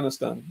from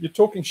Afghanistan. You're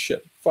talking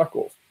shit. Fuck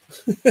off.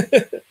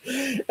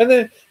 And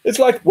then it's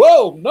like,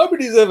 whoa,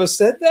 nobody's ever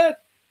said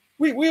that.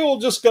 We all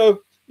just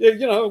go, yeah,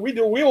 you know,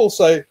 we all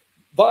say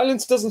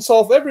violence doesn't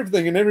solve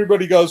everything, and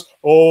everybody goes,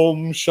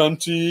 Om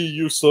Shanti,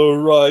 you're so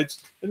right.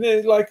 And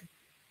they're like,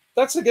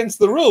 that's against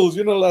the rules.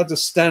 You're not allowed to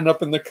stand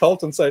up in the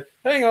cult and say,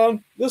 hang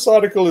on, this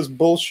article is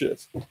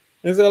bullshit.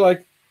 And they're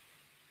like,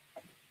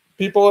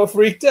 people are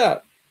freaked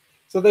out.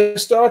 So they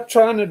start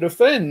trying to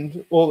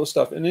defend all the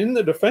stuff. And in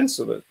the defense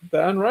of it,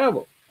 they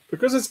unravel.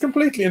 Because it's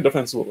completely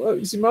indefensible.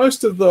 You see,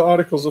 most of the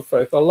articles of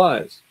faith are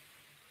lies.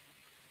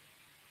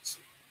 It's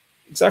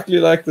exactly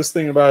like this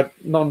thing about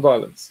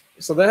nonviolence.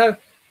 So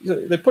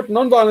they put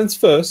nonviolence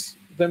first,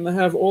 then they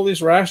have all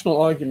these rational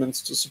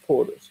arguments to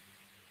support it.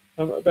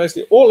 And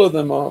basically, all of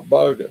them are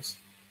bogus.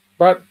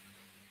 But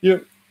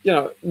you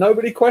know,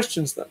 nobody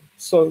questions them.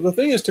 So the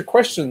thing is to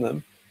question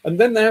them, and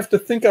then they have to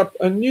think up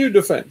a new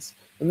defense.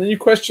 And then you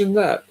question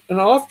that. And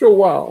after a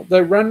while,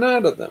 they run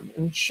out of them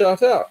and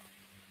shut up.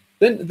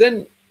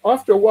 Then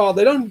after a while,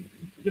 they don't,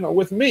 you know,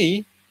 with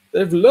me,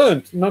 they've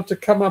learned not to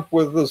come up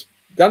with this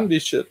Gandhi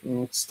shit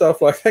and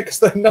stuff like that, because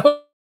they know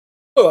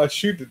I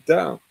shoot it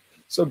down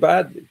so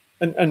badly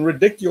and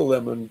ridicule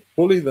them and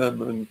bully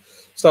them and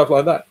stuff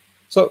like that.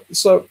 So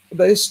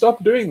they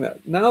stop doing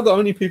that. Now the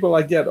only people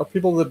I get are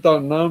people that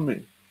don't know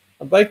me.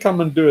 And they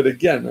come and do it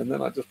again, and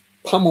then I just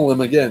pummel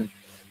them again.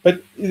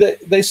 But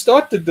they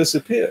start to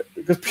disappear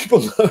because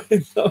people know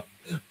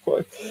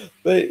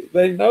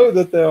they know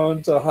that they're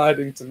onto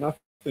hiding to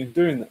nothing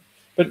doing that.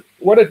 But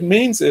what it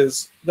means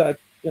is that,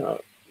 you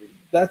know,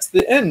 that's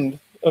the end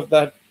of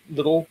that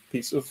little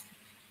piece of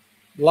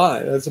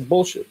lie. That's a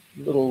bullshit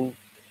little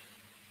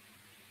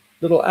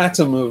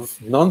atom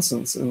of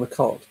nonsense in the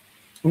cult.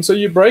 And so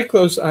you break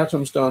those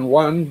atoms down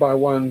one by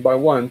one by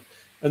one,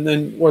 and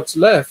then what's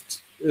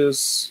left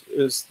is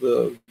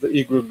the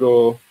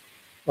egregore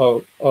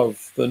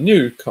of the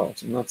new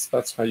cult, and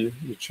that's how you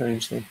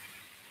change them.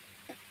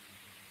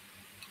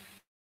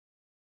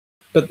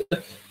 But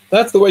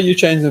that's the way you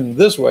change them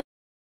this way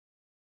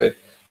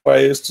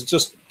is to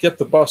just get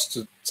the boss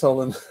to tell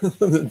them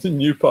the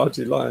new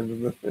party line,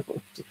 and then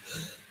they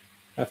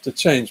have to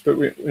change. But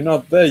we're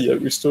not there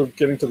yet. We're still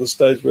getting to the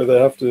stage where they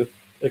have to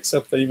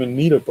accept they even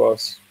need a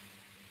boss.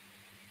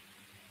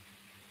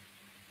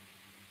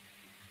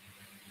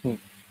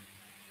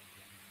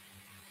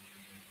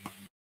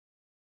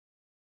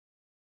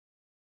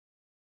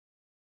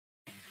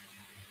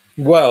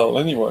 Well,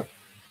 anyway,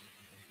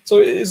 so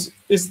is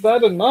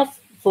that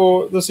enough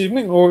for this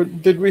evening, or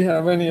did we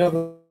have any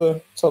other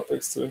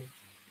topics to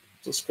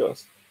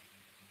discuss?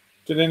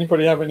 Did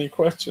anybody have any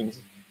questions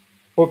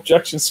or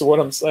objections to what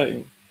I'm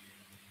saying?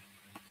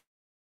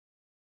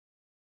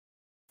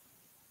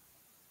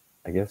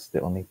 I guess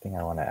the only thing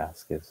I want to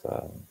ask is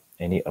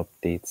any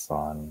updates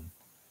on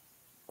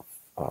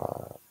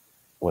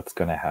what's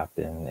going to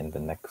happen in the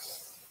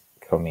next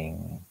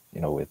coming,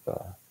 you know, with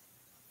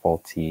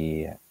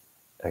faulty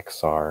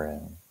XR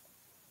and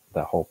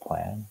the whole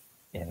plan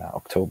in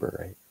October,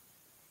 right?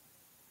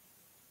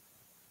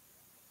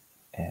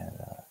 And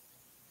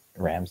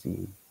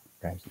Ramsey.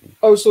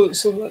 Oh, so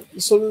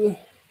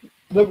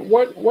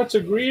what's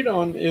agreed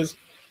on is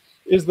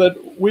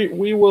that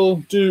we will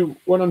do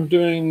what I'm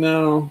doing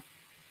now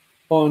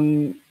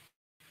on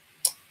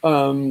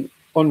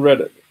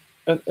Reddit,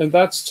 and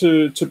that's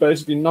to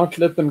basically not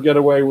let them get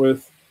away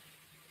with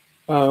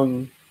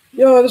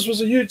yeah, this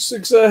was a huge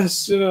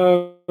success, you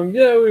know,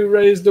 yeah, we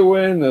raised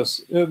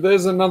awareness. You know,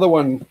 there's another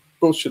one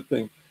bullshit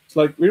thing. It's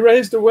like, we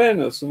raised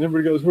awareness, and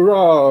everybody goes,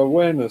 hurrah,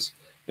 awareness.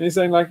 And he's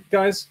saying, like,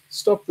 guys,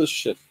 stop this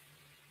shit.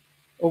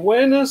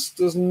 Awareness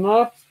does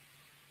not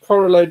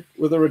correlate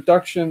with a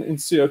reduction in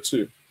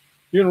CO2.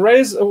 You can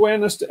raise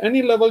awareness to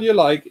any level you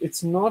like.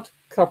 It's not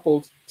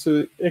coupled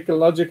to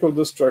ecological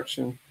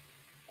destruction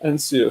and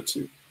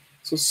CO2.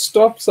 So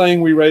stop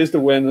saying we raised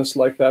awareness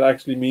like that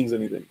actually means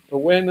anything.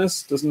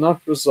 Awareness does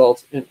not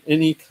result in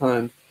any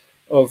kind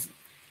of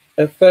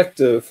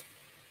effective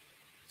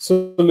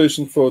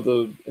solution for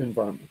the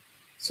environment.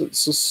 So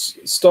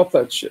stop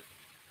that shit.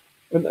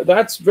 And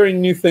that's very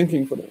new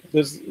thinking for them.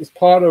 It's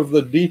part of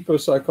the deeper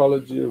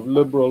psychology of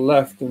liberal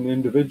left and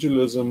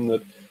individualism,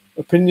 that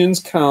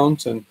opinions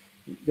count, and,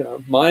 you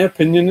know, my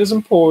opinion is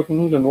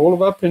important, and all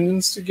of our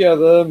opinions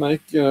together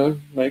make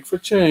for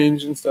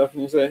change and stuff.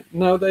 And you say,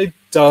 no, they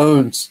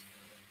don't.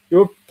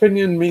 Your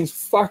opinion means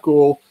fuck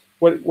all.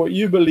 What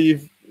you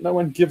believe, no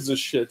one gives a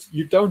shit.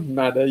 You don't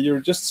matter. You're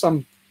just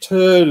some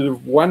turd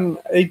of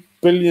 8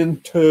 billion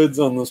turds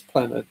on this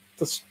planet.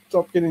 Just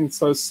stop getting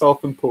so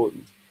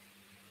self-important.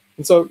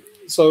 And so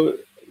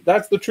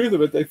that's the truth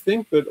of it. They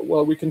think that,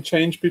 well, we can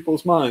change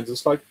people's minds.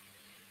 It's like,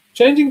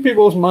 changing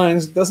people's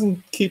minds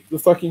doesn't keep the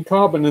fucking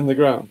carbon in the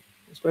ground.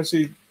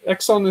 Especially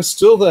Exxon is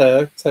still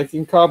there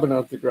taking carbon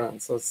out of the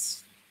ground. So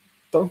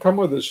don't come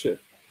with this shit.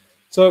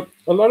 So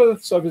a lot of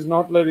the stuff is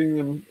not letting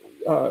them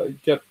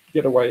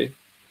get away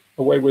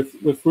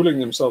with fooling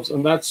themselves,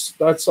 and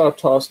that's our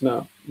task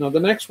now. Now the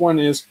next one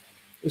is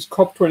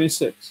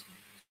COP26.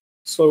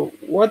 So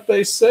what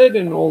they said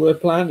in all their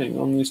planning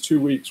on these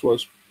 2 weeks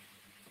was,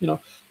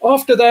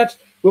 after that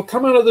we'll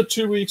come out of the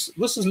 2 weeks.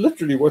 This is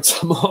literally what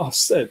some arse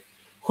said.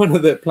 One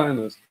of their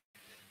planners,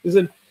 they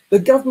said the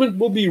government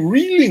will be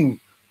reeling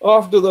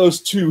after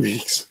those 2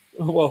 weeks.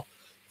 Well,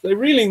 they're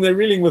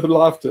reeling with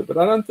laughter, but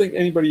I don't think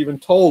anybody even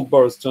told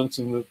Boris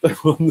Johnson that they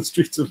were on the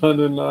streets of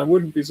London. I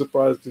wouldn't be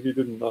surprised if he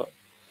didn't know.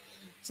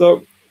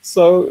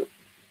 So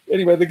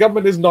anyway, the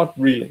government is not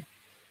reeling.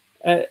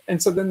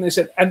 And so then they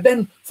said, and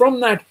then from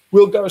that,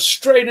 we'll go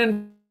straight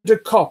into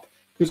COP,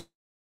 because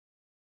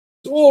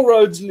all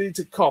roads lead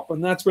to COP,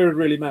 and that's where it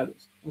really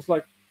matters. It's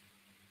like,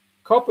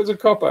 COP is a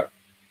copper.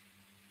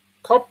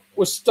 COP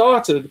was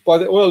started by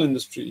the oil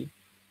industry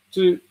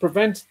to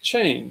prevent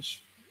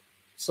change.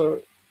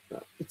 So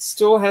it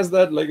still has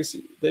that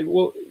legacy.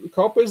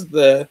 COP is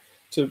there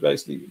to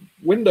basically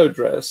window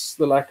dress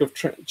the lack of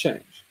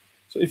change.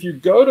 So if you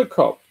go to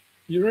COP,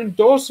 you're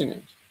endorsing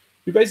it.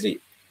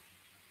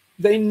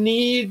 They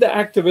need the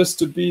activists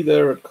to be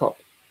there at COP.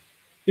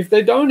 If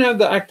they don't have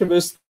the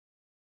activists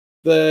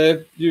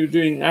there, you're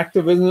doing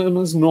activism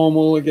as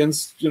normal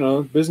against,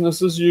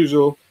 business as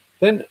usual,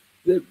 then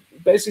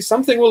basically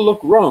something will look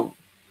wrong.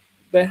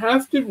 They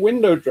have to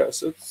window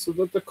dress it so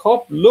that the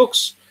COP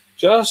looks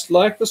just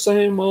like the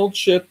same old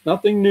shit,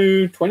 nothing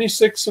new,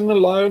 26 in the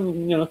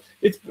line,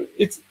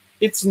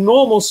 it's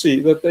normalcy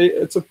that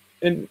it's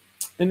an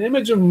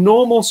image of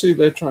normalcy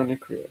they're trying to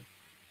create.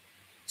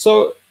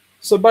 So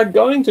by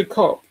going to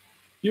COP,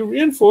 you're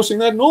reinforcing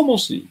that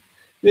normalcy.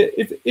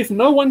 If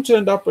no one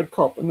turned up at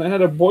COP and they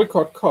had a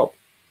boycott COP,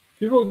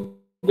 people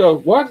go,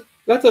 what?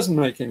 That doesn't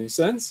make any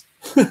sense.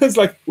 It's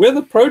like, we're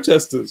the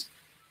protesters.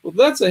 Well,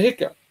 that's a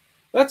hiccup.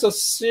 That's a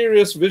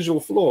serious visual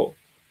flaw.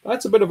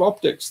 That's a bit of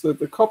optics that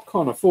the COP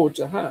can't afford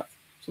to have.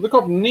 So the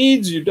COP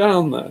needs you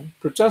down there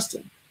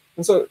protesting.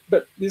 And so,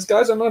 but these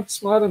guys are not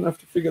smart enough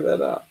to figure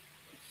that out.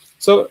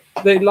 So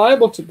they're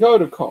liable to go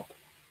to COP.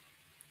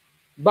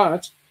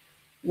 But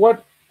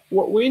what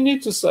we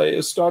need to say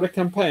is start a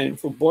campaign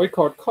for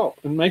boycott COP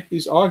and make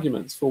these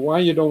arguments for why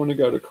you don't want to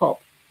go to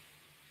COP.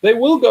 They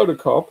will go to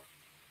COP,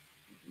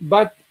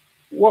 but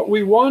what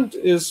we want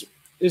is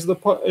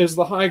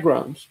the high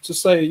ground to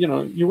say,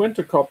 you went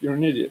to COP, you're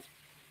an idiot.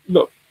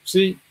 Look,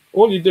 see,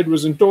 all you did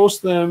was endorse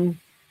them.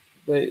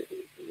 They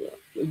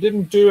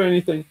didn't do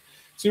anything.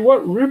 See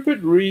what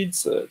Rupert Reed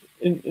said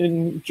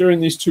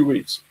during these 2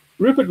 weeks.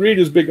 Rupert Reed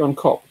is big on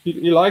COP.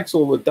 He likes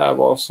all the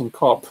Davos and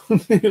COP.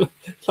 He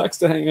likes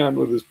to hang out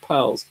with his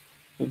pals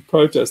and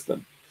protest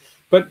them.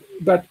 But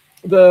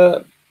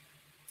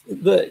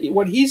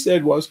what he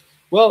said was,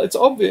 well, it's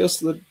obvious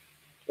that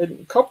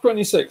in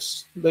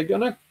COP26 they're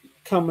going to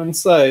come and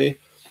say,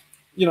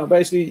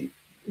 basically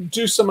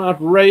do some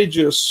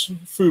outrageous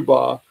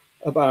foobar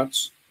about,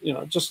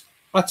 just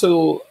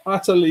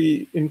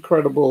utterly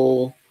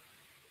incredible,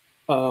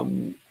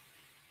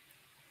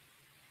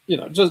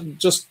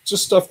 just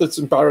stuff that's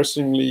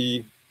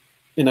embarrassingly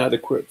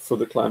inadequate for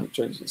the climate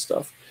change and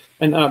stuff,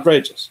 and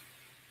outrageous.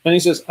 And he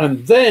says,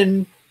 and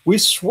then we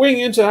swing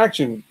into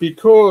action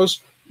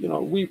because,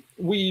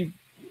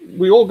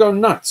 we all go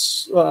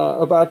nuts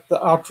about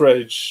the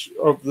outrage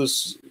of the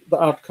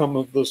outcome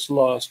of this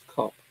last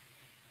COP.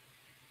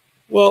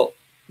 Well,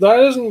 that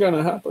isn't going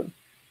to happen.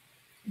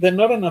 There are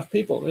not enough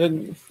people,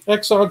 and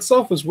Exxon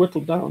itself is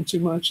whittled down too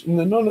much, and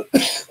they're not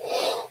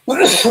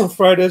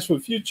Fridays for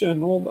Future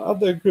and all the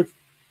other groups.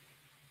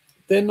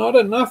 There are not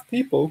enough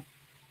people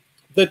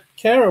that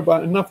care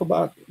enough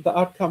about the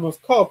outcome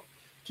of COP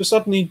to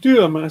suddenly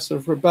do a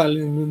massive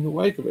rebellion in the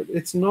wake of it.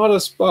 It's not a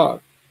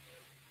spark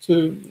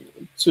to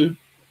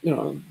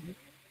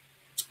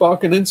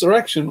spark an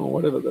insurrection or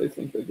whatever they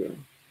think they're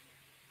doing.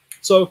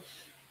 So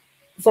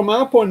from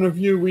our point of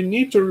view, we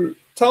need to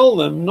tell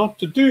them not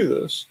to do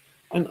this,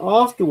 and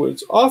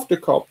afterwards, after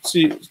COP,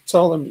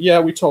 tell them, yeah,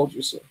 we told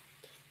you so.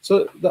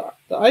 So the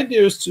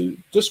idea is to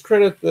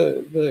discredit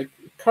the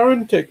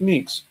current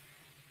techniques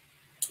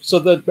so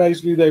that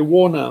basically they're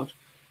worn out,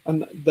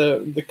 and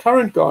the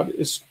current guard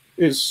is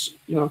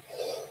the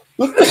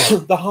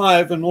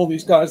Hive and all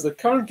these guys that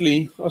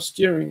currently are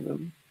steering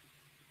them,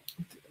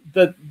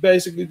 that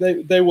basically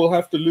they will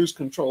have to lose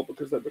control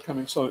because they're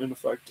becoming so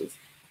ineffective.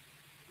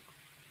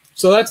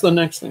 So that's the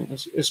next thing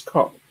is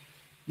COP.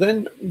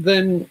 Then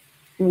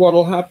what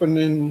will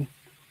happen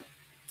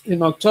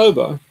in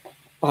October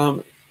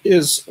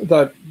is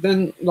that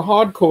then the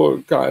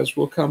hardcore guys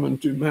will come and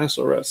do mass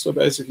arrests. So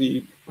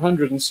basically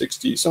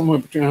 160, somewhere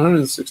between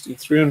 160 and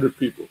 300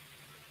 people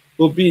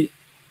will be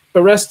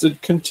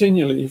arrested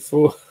continually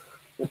for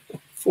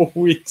 4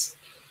 weeks.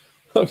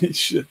 Holy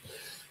shit.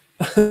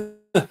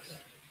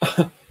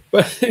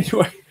 But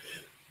anyway,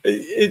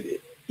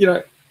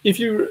 if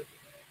you,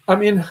 I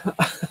mean,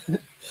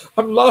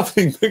 I'm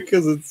laughing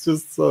because it's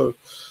just so,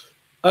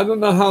 I don't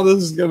know how this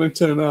is going to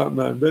turn out,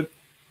 man, but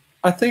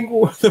I think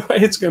the way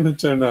it's going to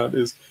turn out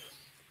is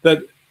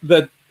that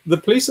the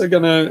police are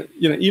going to,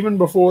 even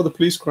before the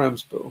police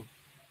crimes bill,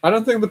 I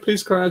don't think the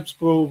police crimes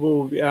bill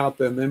will be out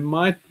then. They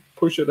might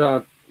push it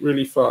out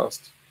really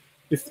fast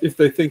if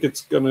they think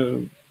it's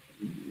going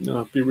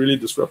to be really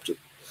disruptive.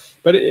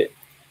 But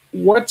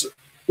what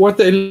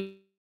they're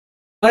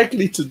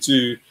likely to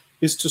do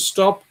is to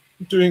stop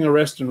doing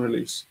arrest and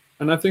release.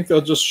 And I think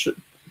they'll just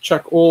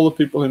chuck all the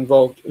people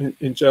involved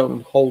in jail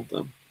and hold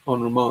them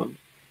on remand.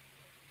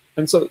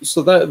 And so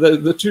that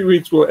the 2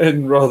 weeks will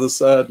end rather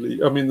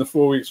sadly. I mean, the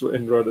 4 weeks will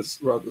end rather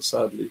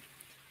sadly,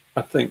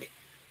 I think.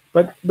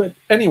 But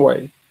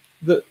anyway,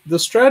 the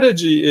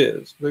strategy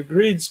is, the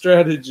agreed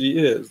strategy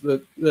is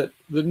that the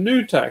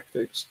new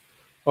tactics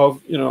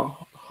of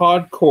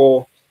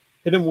hardcore,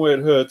 hit them where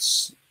it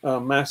hurts,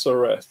 mass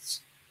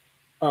arrests,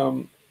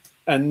 and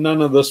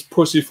none of this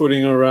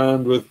pussyfooting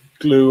around with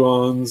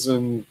glue-ons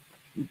and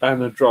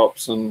banner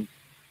drops and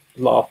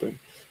LARPing.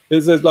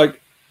 Is it like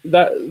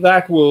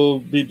that will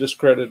be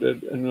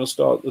discredited, and we'll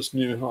start this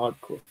new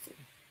hardcore thing.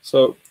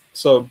 So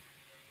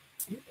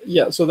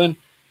yeah. So then,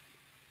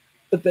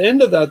 at the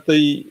end of that,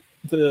 the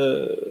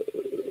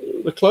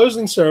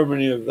closing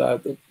ceremony of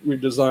that we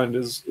designed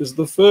is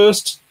the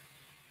first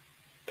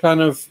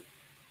kind of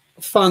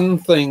fun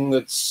thing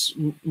that's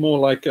more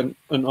like an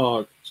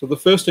ARG. So the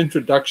first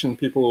introduction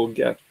people will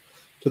get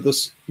to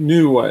this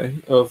new way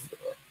of,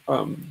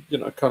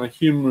 kind of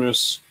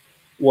humorous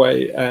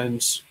way,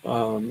 and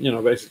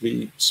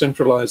basically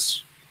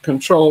centralized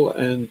control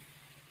and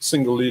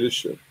single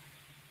leadership.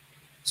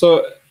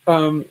 So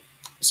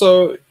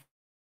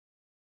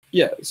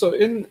yeah. So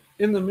in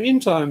the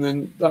meantime,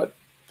 then that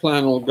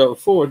plan will go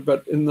forward.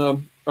 But in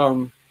the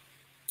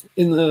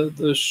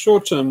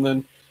short term,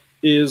 then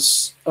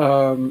is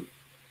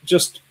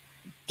just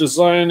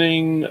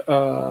designing.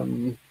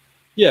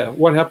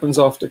 What happens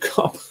after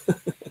COP,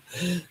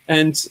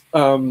 and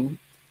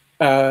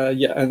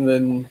and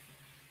then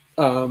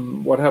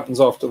what happens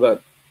after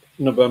that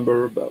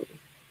November rebellion.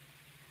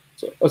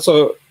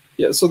 So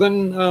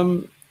then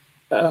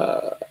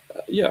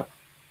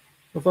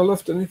have I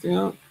left anything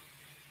out?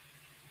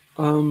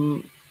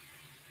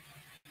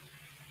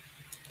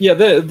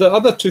 The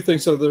other two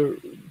things are the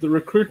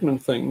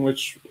recruitment thing,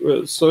 which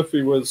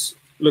Sophie was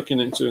looking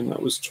into, and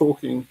that was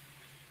talking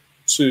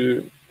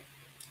to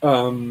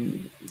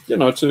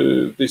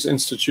to these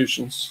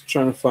institutions,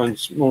 trying to find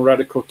more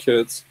radical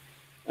kids,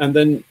 and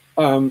then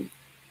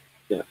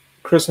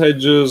Chris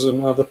Hedges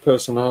and other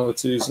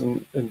personalities,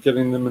 and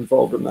getting them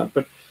involved in that.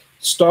 But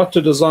start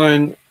to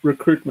design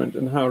recruitment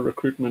and how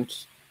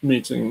recruitment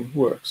meeting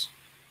works.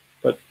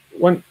 But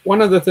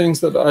one of the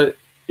things that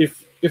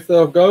if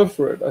they'll go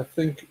for it, I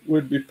think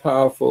would be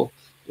powerful.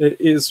 It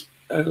is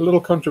a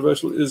little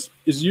controversial. Is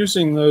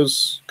using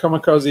those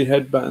kamikaze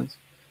headbands,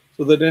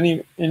 so that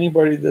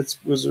anybody that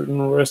was an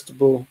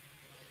arrestable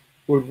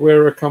would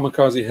wear a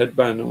kamikaze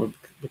headband and would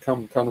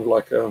become kind of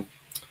like a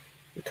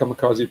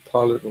kamikaze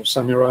pilot or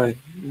samurai,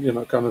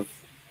 kind of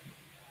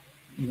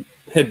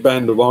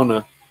headband of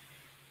honor.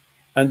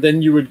 And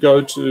then you would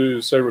go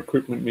to, say,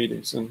 recruitment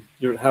meetings, and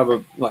you would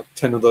have like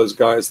 10 of those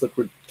guys that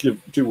would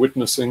do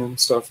witnessing and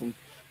stuff, and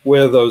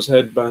wear those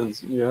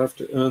headbands, and you have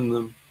to earn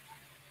them.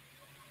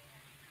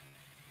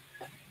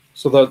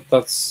 So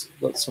that's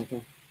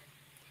something.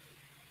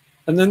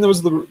 And then there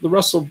was the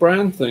Russell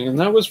Brand thing, and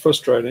that was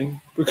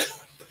frustrating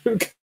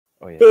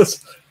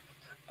because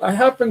I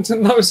happen to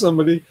know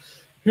somebody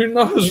who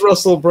knows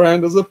Russell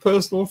Brand as a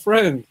personal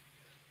friend,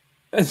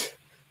 and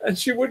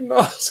she wouldn't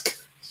ask.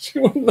 She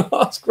wouldn't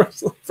ask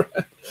Russell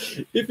Brand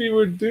if he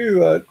would do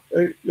that,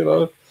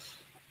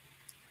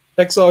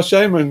 XR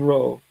shaman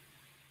role.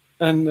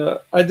 And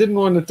I didn't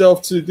want to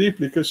delve too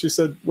deeply, because she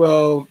said,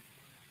 well,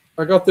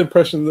 I got the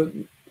impression that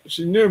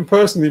she knew him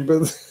personally,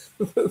 but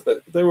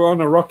they were on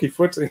a rocky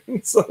footing.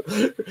 So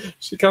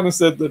she kind of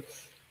said that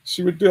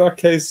she would do our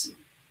case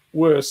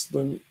worse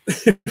than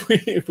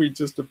if we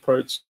just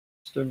approached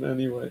him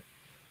anyway.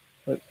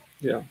 But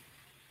yeah.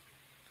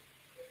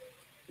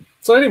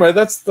 So anyway,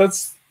 that's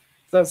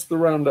the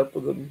roundup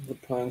of the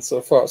plan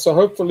so far. So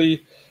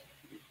hopefully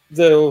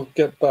they'll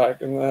get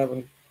back, and they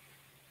haven't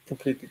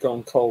completely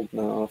gone cold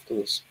now after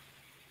this,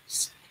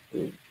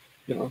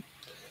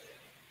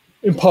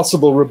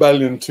 impossible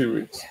rebellion 2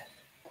 weeks.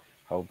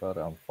 How about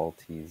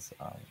Faulty's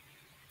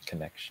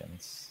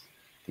connections?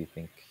 Do you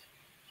think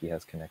he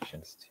has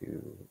connections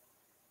to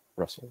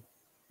Russell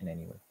in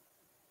any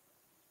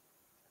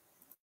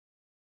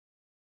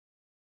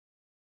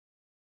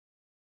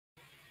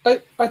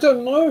way? I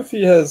don't know if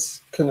he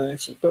has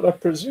connections, but I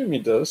presume he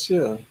does,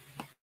 yeah.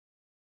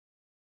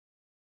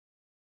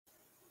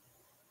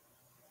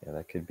 Yeah,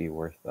 that could be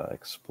worth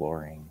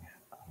exploring.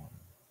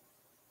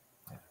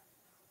 I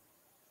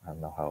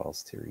don't know how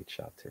else to reach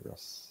out to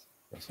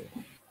Russell.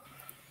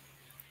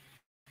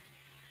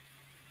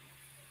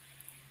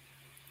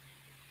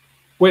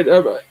 Wait,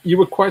 you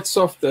were quite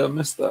soft there. I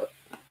missed that.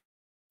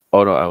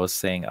 Oh no, I was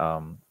saying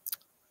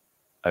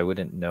I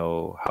wouldn't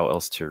know how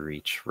else to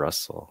reach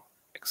Russell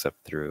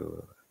except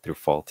through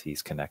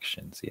Faulty's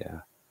connections.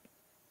 Yeah.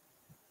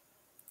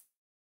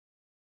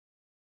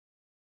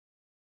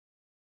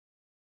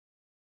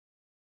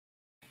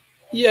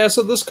 Yeah,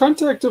 so this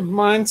contact of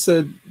mine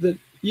said that,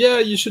 yeah,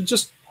 you should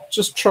just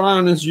try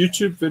on his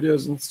YouTube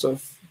videos and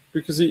stuff,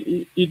 because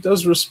he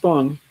does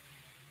respond.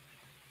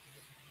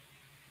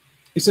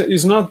 He said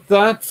he's not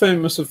that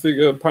famous a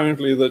figure,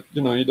 apparently, that,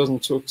 you know, he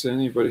doesn't talk to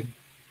anybody.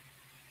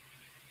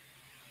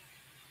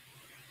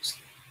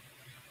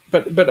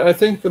 But I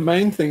think the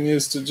main thing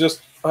is to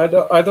just, I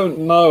don't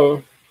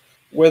know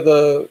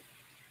whether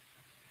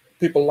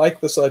people like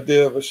this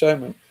idea of a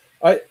shaman.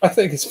 I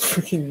think it's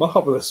freaking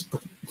marvelous,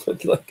 but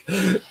like,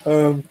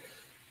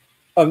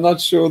 I'm not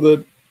sure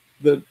that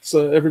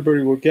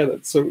everybody will get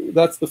it. So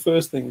that's the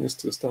first thing, is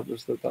to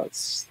establish that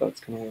that's going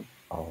to work.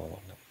 Oh,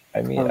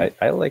 I mean,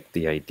 I like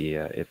the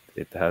idea.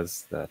 It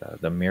has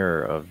that the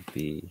mirror of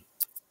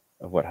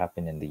what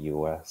happened in the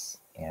U.S.,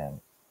 and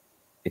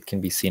it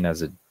can be seen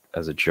as a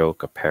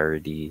joke, a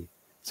parody.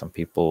 Some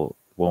people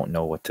won't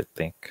know what to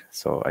think,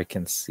 so I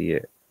can see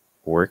it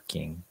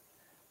working.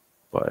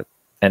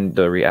 And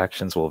the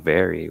reactions will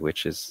vary,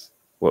 which is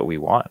what we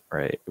want,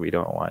 right? We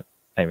don't want.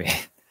 I mean,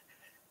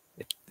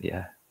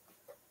 yeah.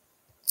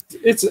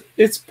 It's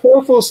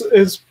perfect.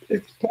 It's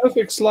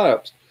perfect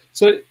slabs.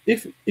 So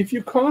if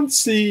you can't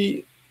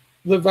see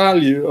the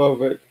value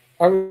of it,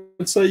 I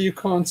would say you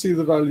can't see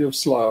the value of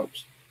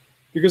slabs,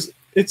 because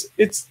it's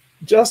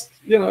just,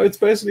 you know, it's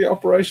basically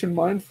Operation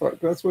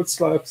Mindfuck. That's what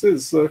slabs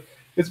is. So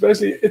it's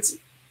basically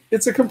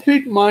it's a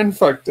complete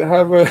mindfuck to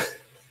have a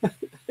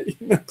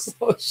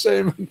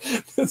shaman.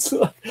 It's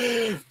like,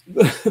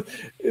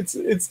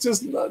 it's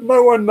just,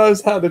 no one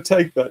knows how to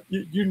take that.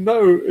 You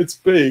know, it's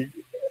big.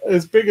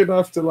 It's big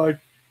enough to like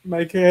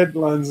make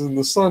headlines in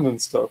the Sun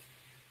and stuff.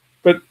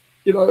 But,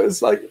 you know,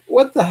 it's like,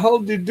 what the hell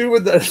do you do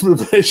with that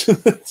information?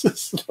 It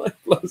just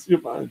like blows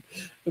your mind.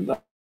 And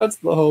that's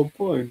the whole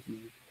point.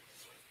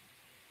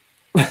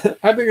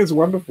 I think it's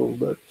wonderful,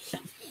 but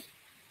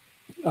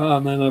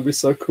man, it'd be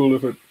so cool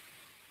if you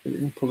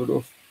can pull it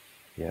off.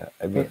 Yeah,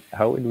 I mean,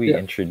 how would we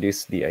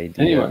introduce the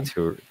idea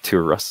to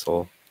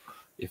Russell?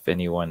 If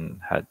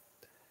anyone had,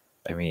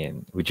 I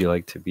mean, would you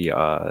like to be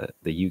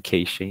the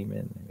UK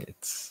shaman?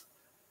 It's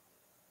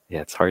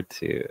hard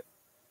to.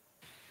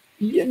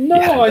 Yeah,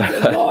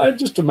 no, I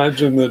just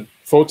imagine that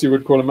Faulty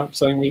would call him up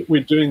saying,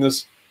 we're doing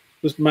this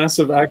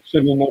massive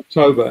action in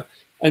October,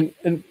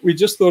 and we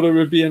just thought it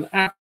would be an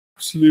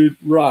absolute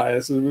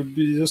rise. It would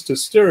be just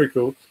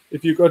hysterical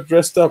if you got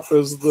dressed up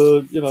as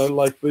the, you know,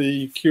 like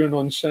the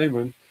QAnon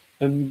shaman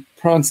and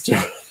pranced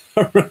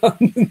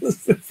around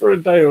for a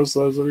day or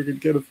so we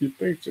could get a few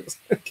pictures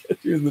and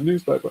get you in the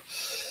newspaper.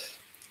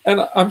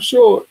 And I'm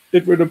sure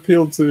it would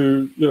appeal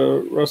to, you know,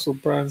 Russell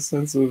Brand's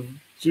sense of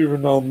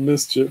juvenile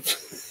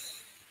mischief.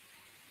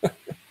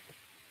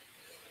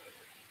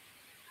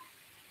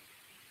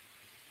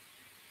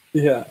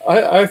 Yeah,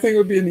 I think it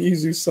would be an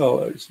easy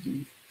sell,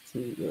 actually. So,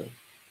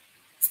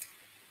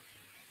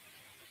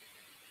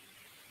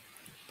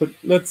 but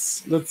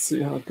let's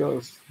see how it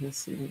goes. Let's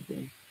see how it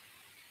goes.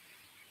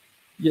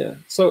 Yeah.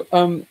 So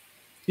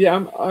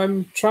yeah,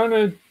 I'm trying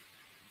to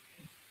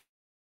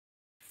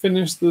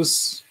finish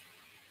this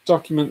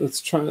document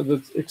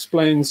that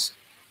explains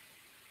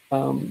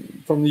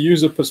from the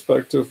user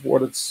perspective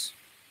what it's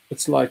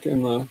like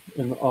in the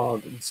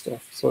ARG and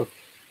stuff. So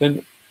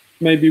then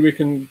maybe we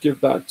can give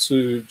that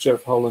to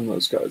Jeff Hull and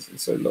those guys and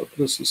say, look,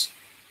 this is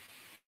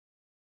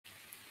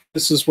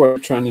what we're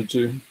trying to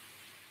do.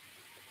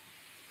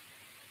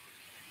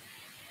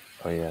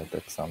 Oh yeah,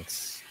 that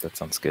sounds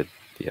good.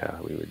 Yeah,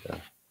 we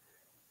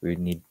would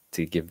need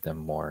to give them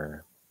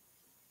more.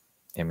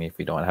 I mean, if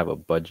we don't have a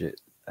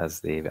budget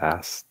as they've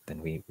asked,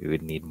 then we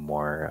would need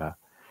more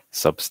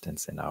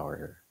substance in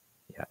our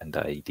and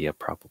the idea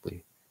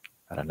probably.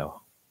 I don't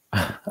know.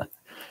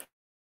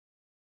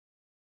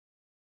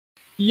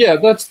 Yeah,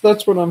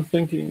 that's what I'm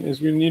thinking,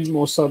 is we need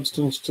more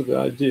substance to the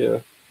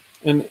idea,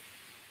 and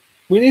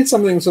we need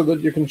something so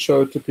that you can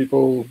show it to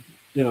people,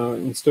 you know,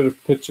 instead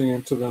of pitching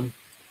it to them.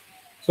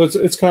 So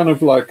it's kind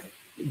of like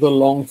the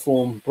long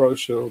form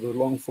brochure, or the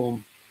long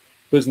form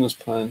business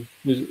plan,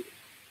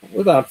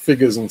 without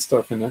figures and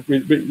stuff in it.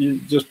 But you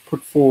just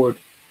put forward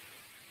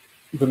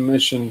the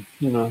mission,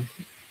 you know,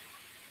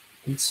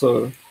 and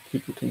so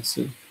people can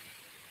see.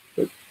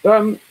 But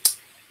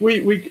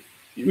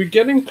we're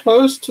getting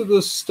close to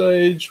the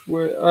stage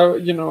where,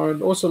 you know,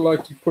 I'd also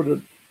like to put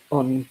it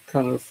on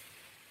kind of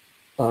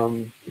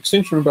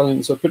Extinction Rebellion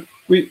and stuff, but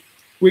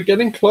we're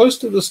getting close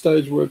to the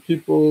stage where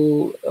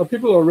people are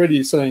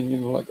already saying, you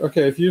know, like,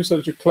 okay, if you're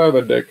such a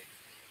clever dick,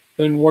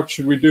 then what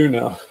should we do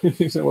now?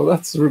 You say, well,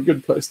 that's a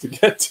good place to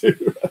get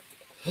to.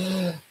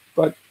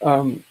 But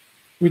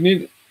we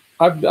need.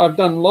 I've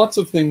done lots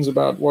of things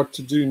about what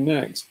to do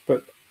next,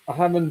 but I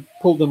haven't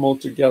pulled them all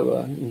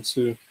together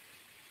into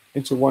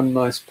one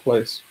nice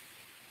place.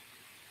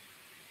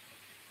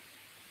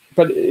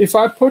 But if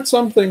I put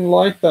something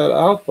like that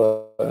out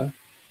there,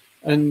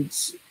 and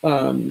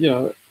you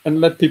know,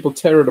 and let people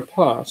tear it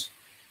apart,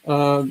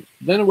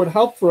 then it would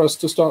help for us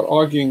to start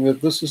arguing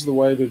that this is the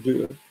way to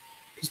do it.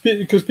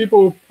 Because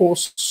people will pour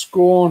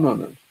scorn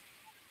on it.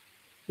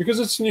 Because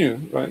it's new,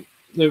 right?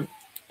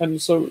 And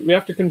so we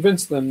have to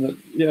convince them that,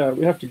 yeah,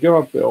 we have to give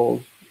up the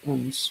old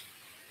and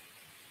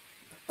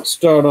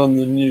start on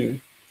the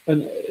new.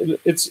 And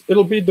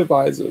it'll be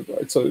divisive,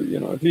 right? So, you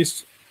know, at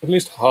least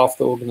half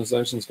the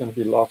organization is going to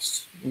be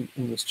lost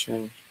in this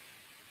change.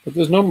 But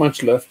there's not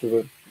much left of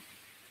it.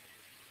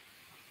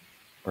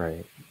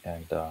 Right.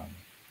 And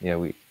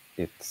yeah,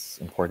 it's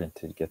important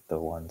to get the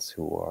ones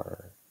who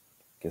are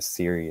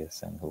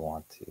serious and who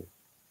want to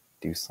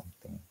do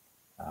something.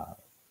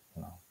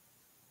 You know,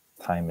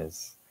 time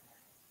is,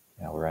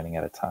 you know, we're running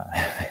out of time,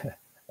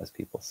 as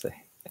people say.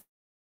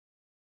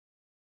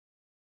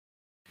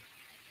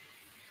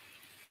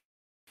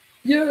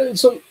 Yeah,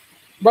 so,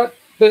 but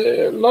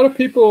there are a lot of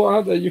people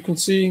out there, you can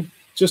see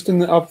just in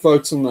the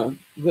upvotes and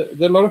that,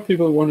 there are a lot of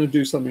people who want to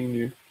do something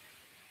new.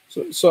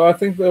 So I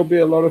think there'll be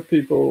a lot of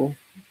people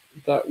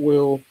that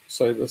will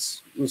say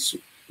this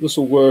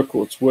will work,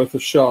 or it's worth a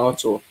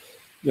shot, or,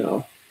 you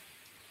know.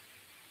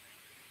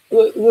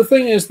 The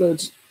thing is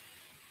that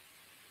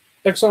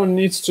XR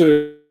needs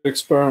to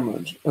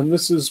experiment, and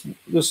this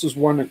is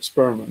one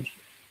experiment.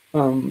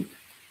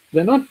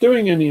 They're not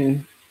doing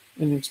any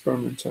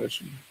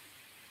experimentation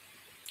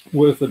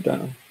worth a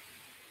damn.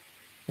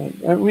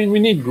 I mean, we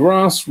need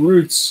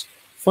grassroots,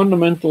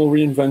 fundamental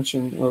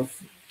reinvention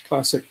of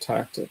classic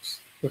tactics.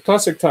 The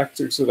classic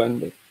tactics have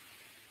ended.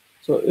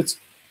 So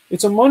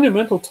it's a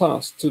monumental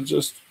task to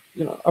just,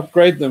 you know,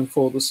 upgrade them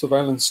for the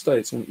surveillance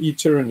state and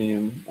e-tyranny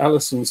and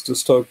Allison's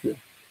dystopia.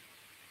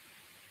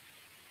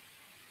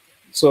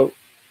 So,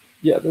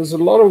 yeah, there's a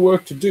lot of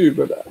work to do,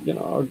 but, you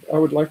know, I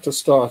would like to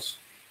start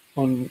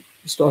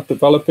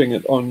developing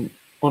it on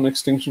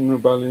Extinction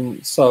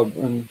Rebellion sub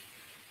and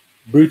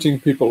booting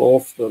people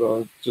off that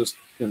are just,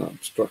 you know,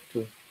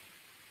 obstructive.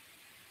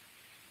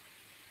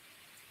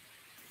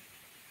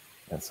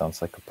 That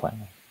sounds like a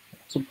plan.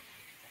 So,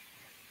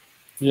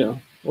 yeah.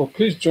 Well,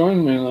 please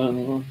join me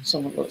on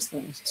some of those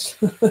things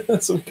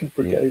so we can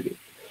brigade it.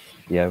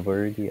 Yeah, I've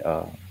already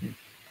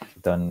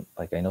done,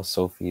 like, I know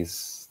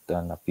Sophie's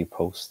done a few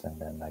posts, and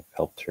then I've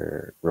helped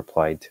her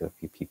reply to a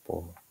few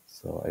people.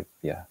 So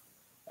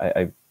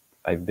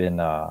I've been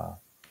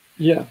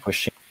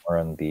pushing more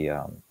on the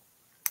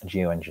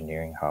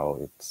geoengineering, how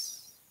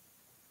it's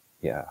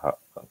how,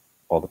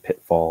 all the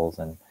pitfalls,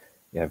 and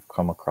I've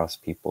come across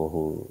people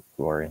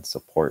who are in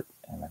support,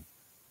 and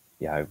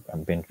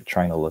I've been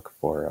trying to look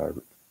for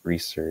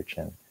research,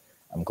 and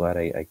I'm glad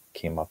I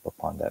came up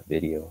upon that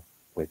video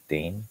with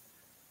Dane.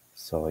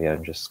 So yeah,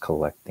 I'm just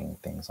collecting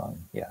things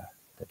on the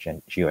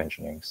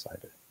geoengineering side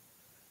of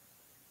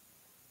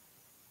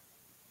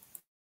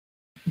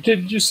it.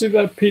 Did you see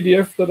that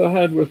PDF that I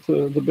had with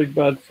the big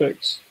bad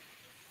fix?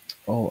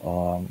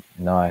 Oh,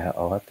 no,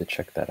 I'll have to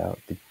check that out.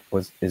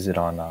 Is it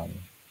on?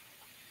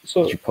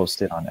 So did you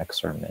post it on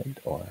XR Mid,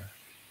 or?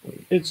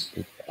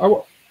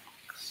 I'll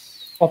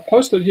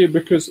post it here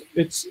because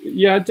it's,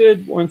 I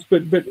did once,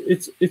 but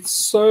it's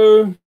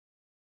so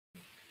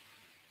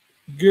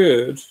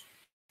good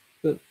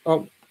that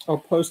I'll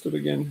post it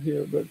again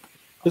here. But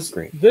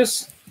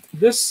this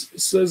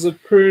says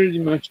it pretty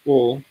much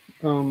all,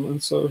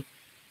 and so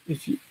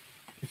if you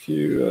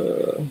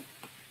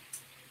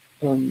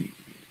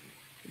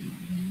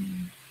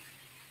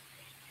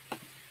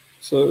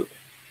so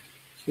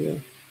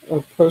here,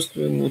 I'll post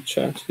it in the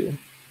chat here.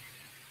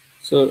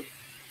 So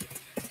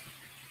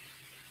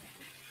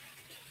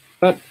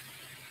that,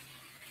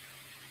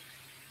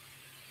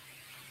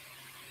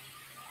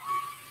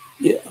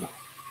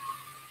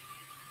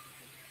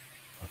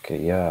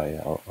 okay,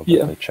 I'll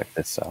definitely check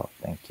this out.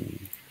 Thank you.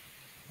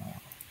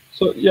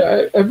 So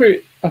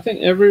I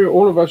think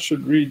all of us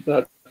should read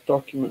that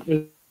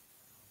document.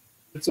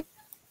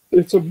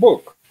 It's a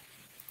book,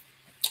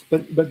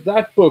 but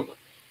that book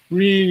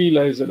really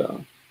lays it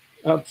out,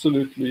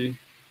 absolutely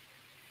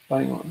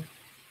bang on.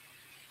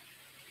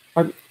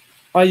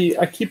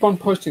 I keep on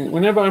posting it.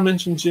 Whenever I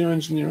mention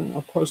geoengineering,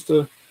 I'll post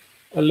a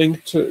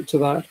link to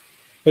that.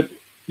 But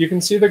you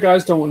can see the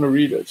guys don't want to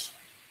read it.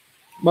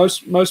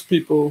 Most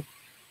people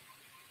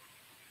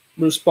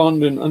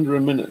respond in under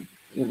a minute.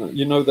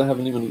 You know they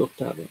haven't even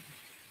looked at it.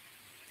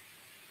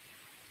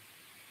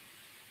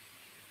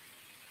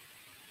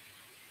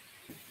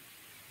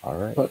 All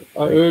right. But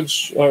I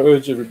urge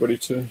everybody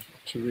to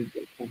read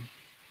that one.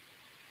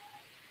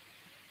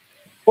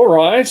 All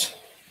right.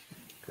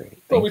 Great.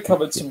 Well, we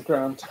covered some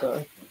ground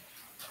today.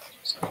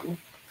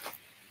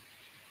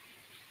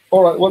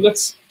 All right. Well,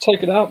 let's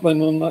take it out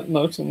then on that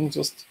note and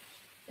just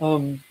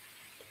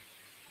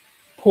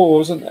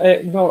pause.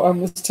 And no, I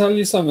must tell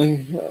you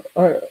something.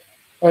 I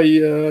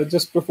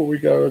just before we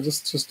go,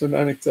 just an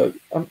anecdote.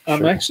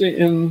 I'm actually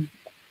in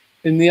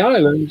the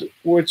island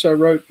which I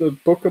wrote the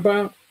book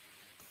about,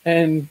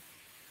 and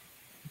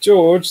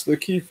George, the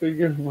key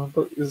figure in my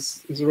book,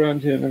 is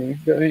around here.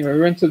 But anyway,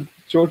 we went to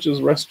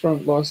George's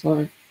restaurant last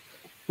night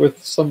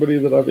with somebody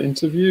that I've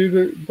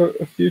interviewed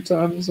a few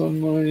times on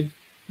my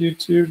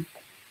YouTube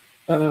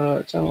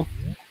channel,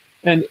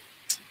 and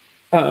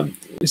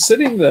we're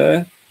sitting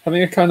there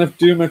having a kind of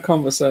doomer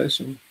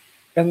conversation,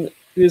 and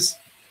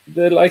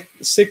there are like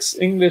 6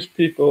 English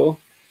people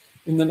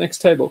in the next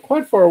table,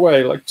 quite far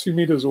away, like 2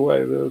 meters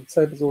away. The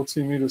table's all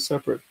 2 meters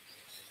separate.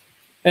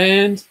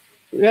 And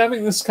we're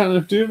having this kind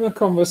of doomer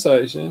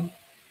conversation,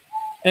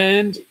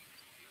 and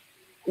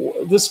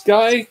this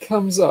guy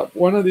comes up,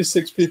 one of these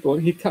 6 people,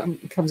 he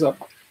comes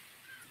up,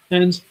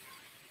 and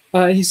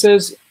he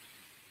says,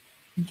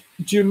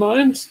 do you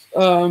mind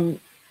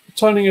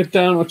toning it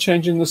down or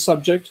changing the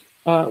subject?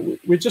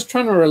 We're just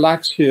trying to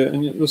relax here,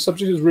 and the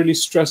subject is really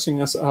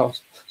stressing us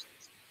out.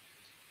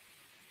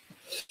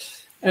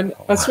 And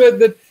I swear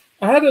that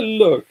I had a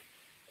look,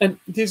 and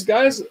these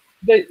guys,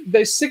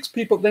 they 6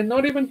 people, they're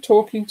not even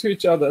talking to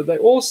each other. They're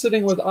all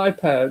sitting with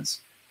iPads.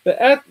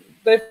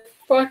 They're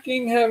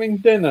fucking having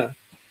dinner,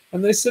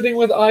 and they're sitting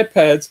with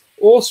iPads,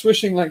 all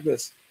swishing like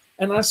this.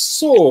 And I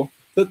saw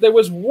that there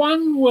was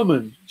one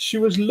woman, she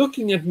was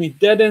looking at me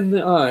dead in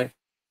the eye.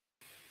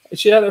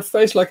 She had a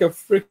face like a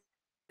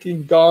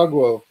freaking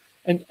gargoyle,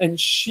 and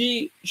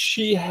she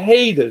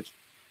hated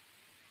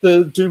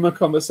the doomer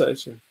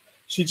conversation.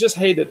 She just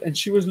hated, and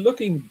she was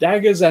looking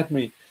daggers at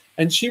me.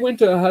 And she went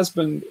to her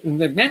husband and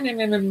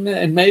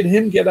made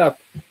him get up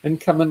and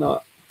come and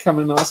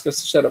ask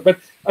us to shut up. But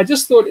I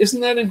just thought,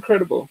 isn't that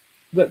incredible?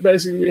 That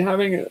basically we're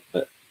having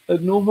a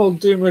normal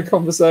doomer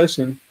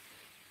conversation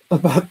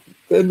about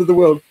the end of the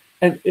world,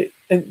 and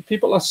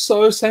people are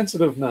so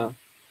sensitive now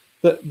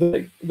that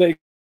they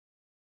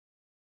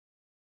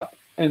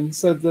and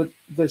so that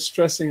they're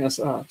stressing us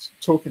out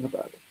talking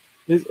about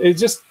it. It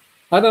just,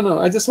 I don't know.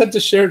 I just had to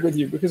share it with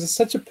you because it's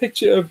such a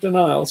picture of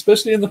denial,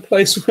 especially in the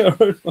place where I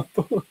wrote my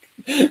book.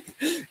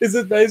 Is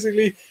that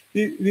basically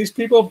these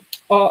people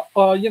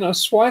are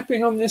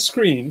swiping on their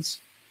screens,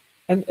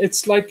 and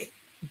it's like,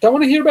 don't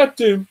want to hear about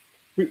doom.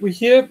 We're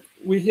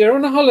here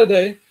on a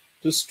holiday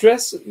to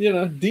stress,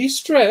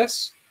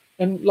 de-stress,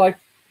 and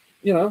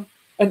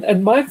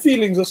and my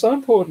feelings are so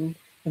important,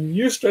 and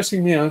you're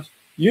stressing me out.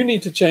 You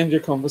need to change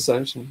your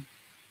conversation,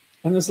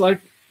 and it's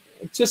like,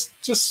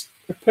 just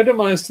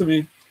epitomized to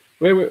me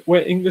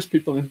where English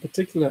people in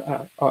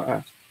particular are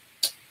at.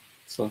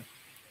 So,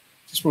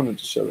 just wanted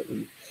to share it with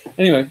you.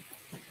 Anyway,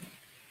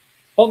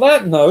 on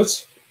that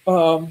note,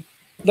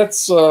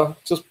 let's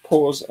just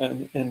pause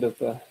and end it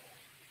there.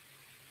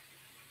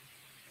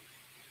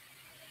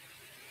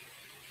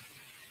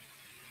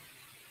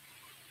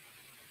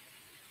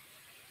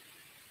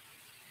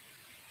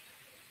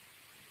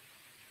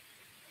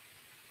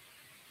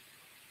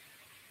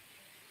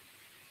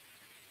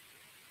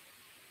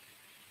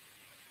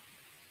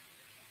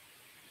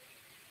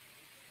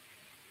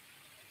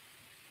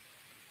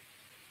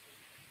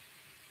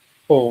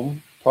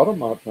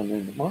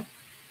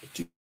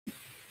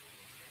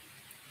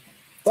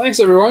 Thanks,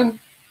 everyone.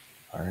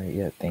 All right,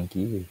 yeah, thank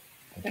you.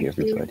 Thank you,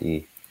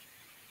 everybody.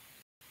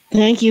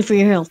 Thank you for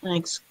your help.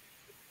 Thanks.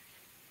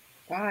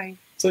 Bye.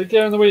 Take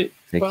care in the week.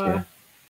 Take Bye. care.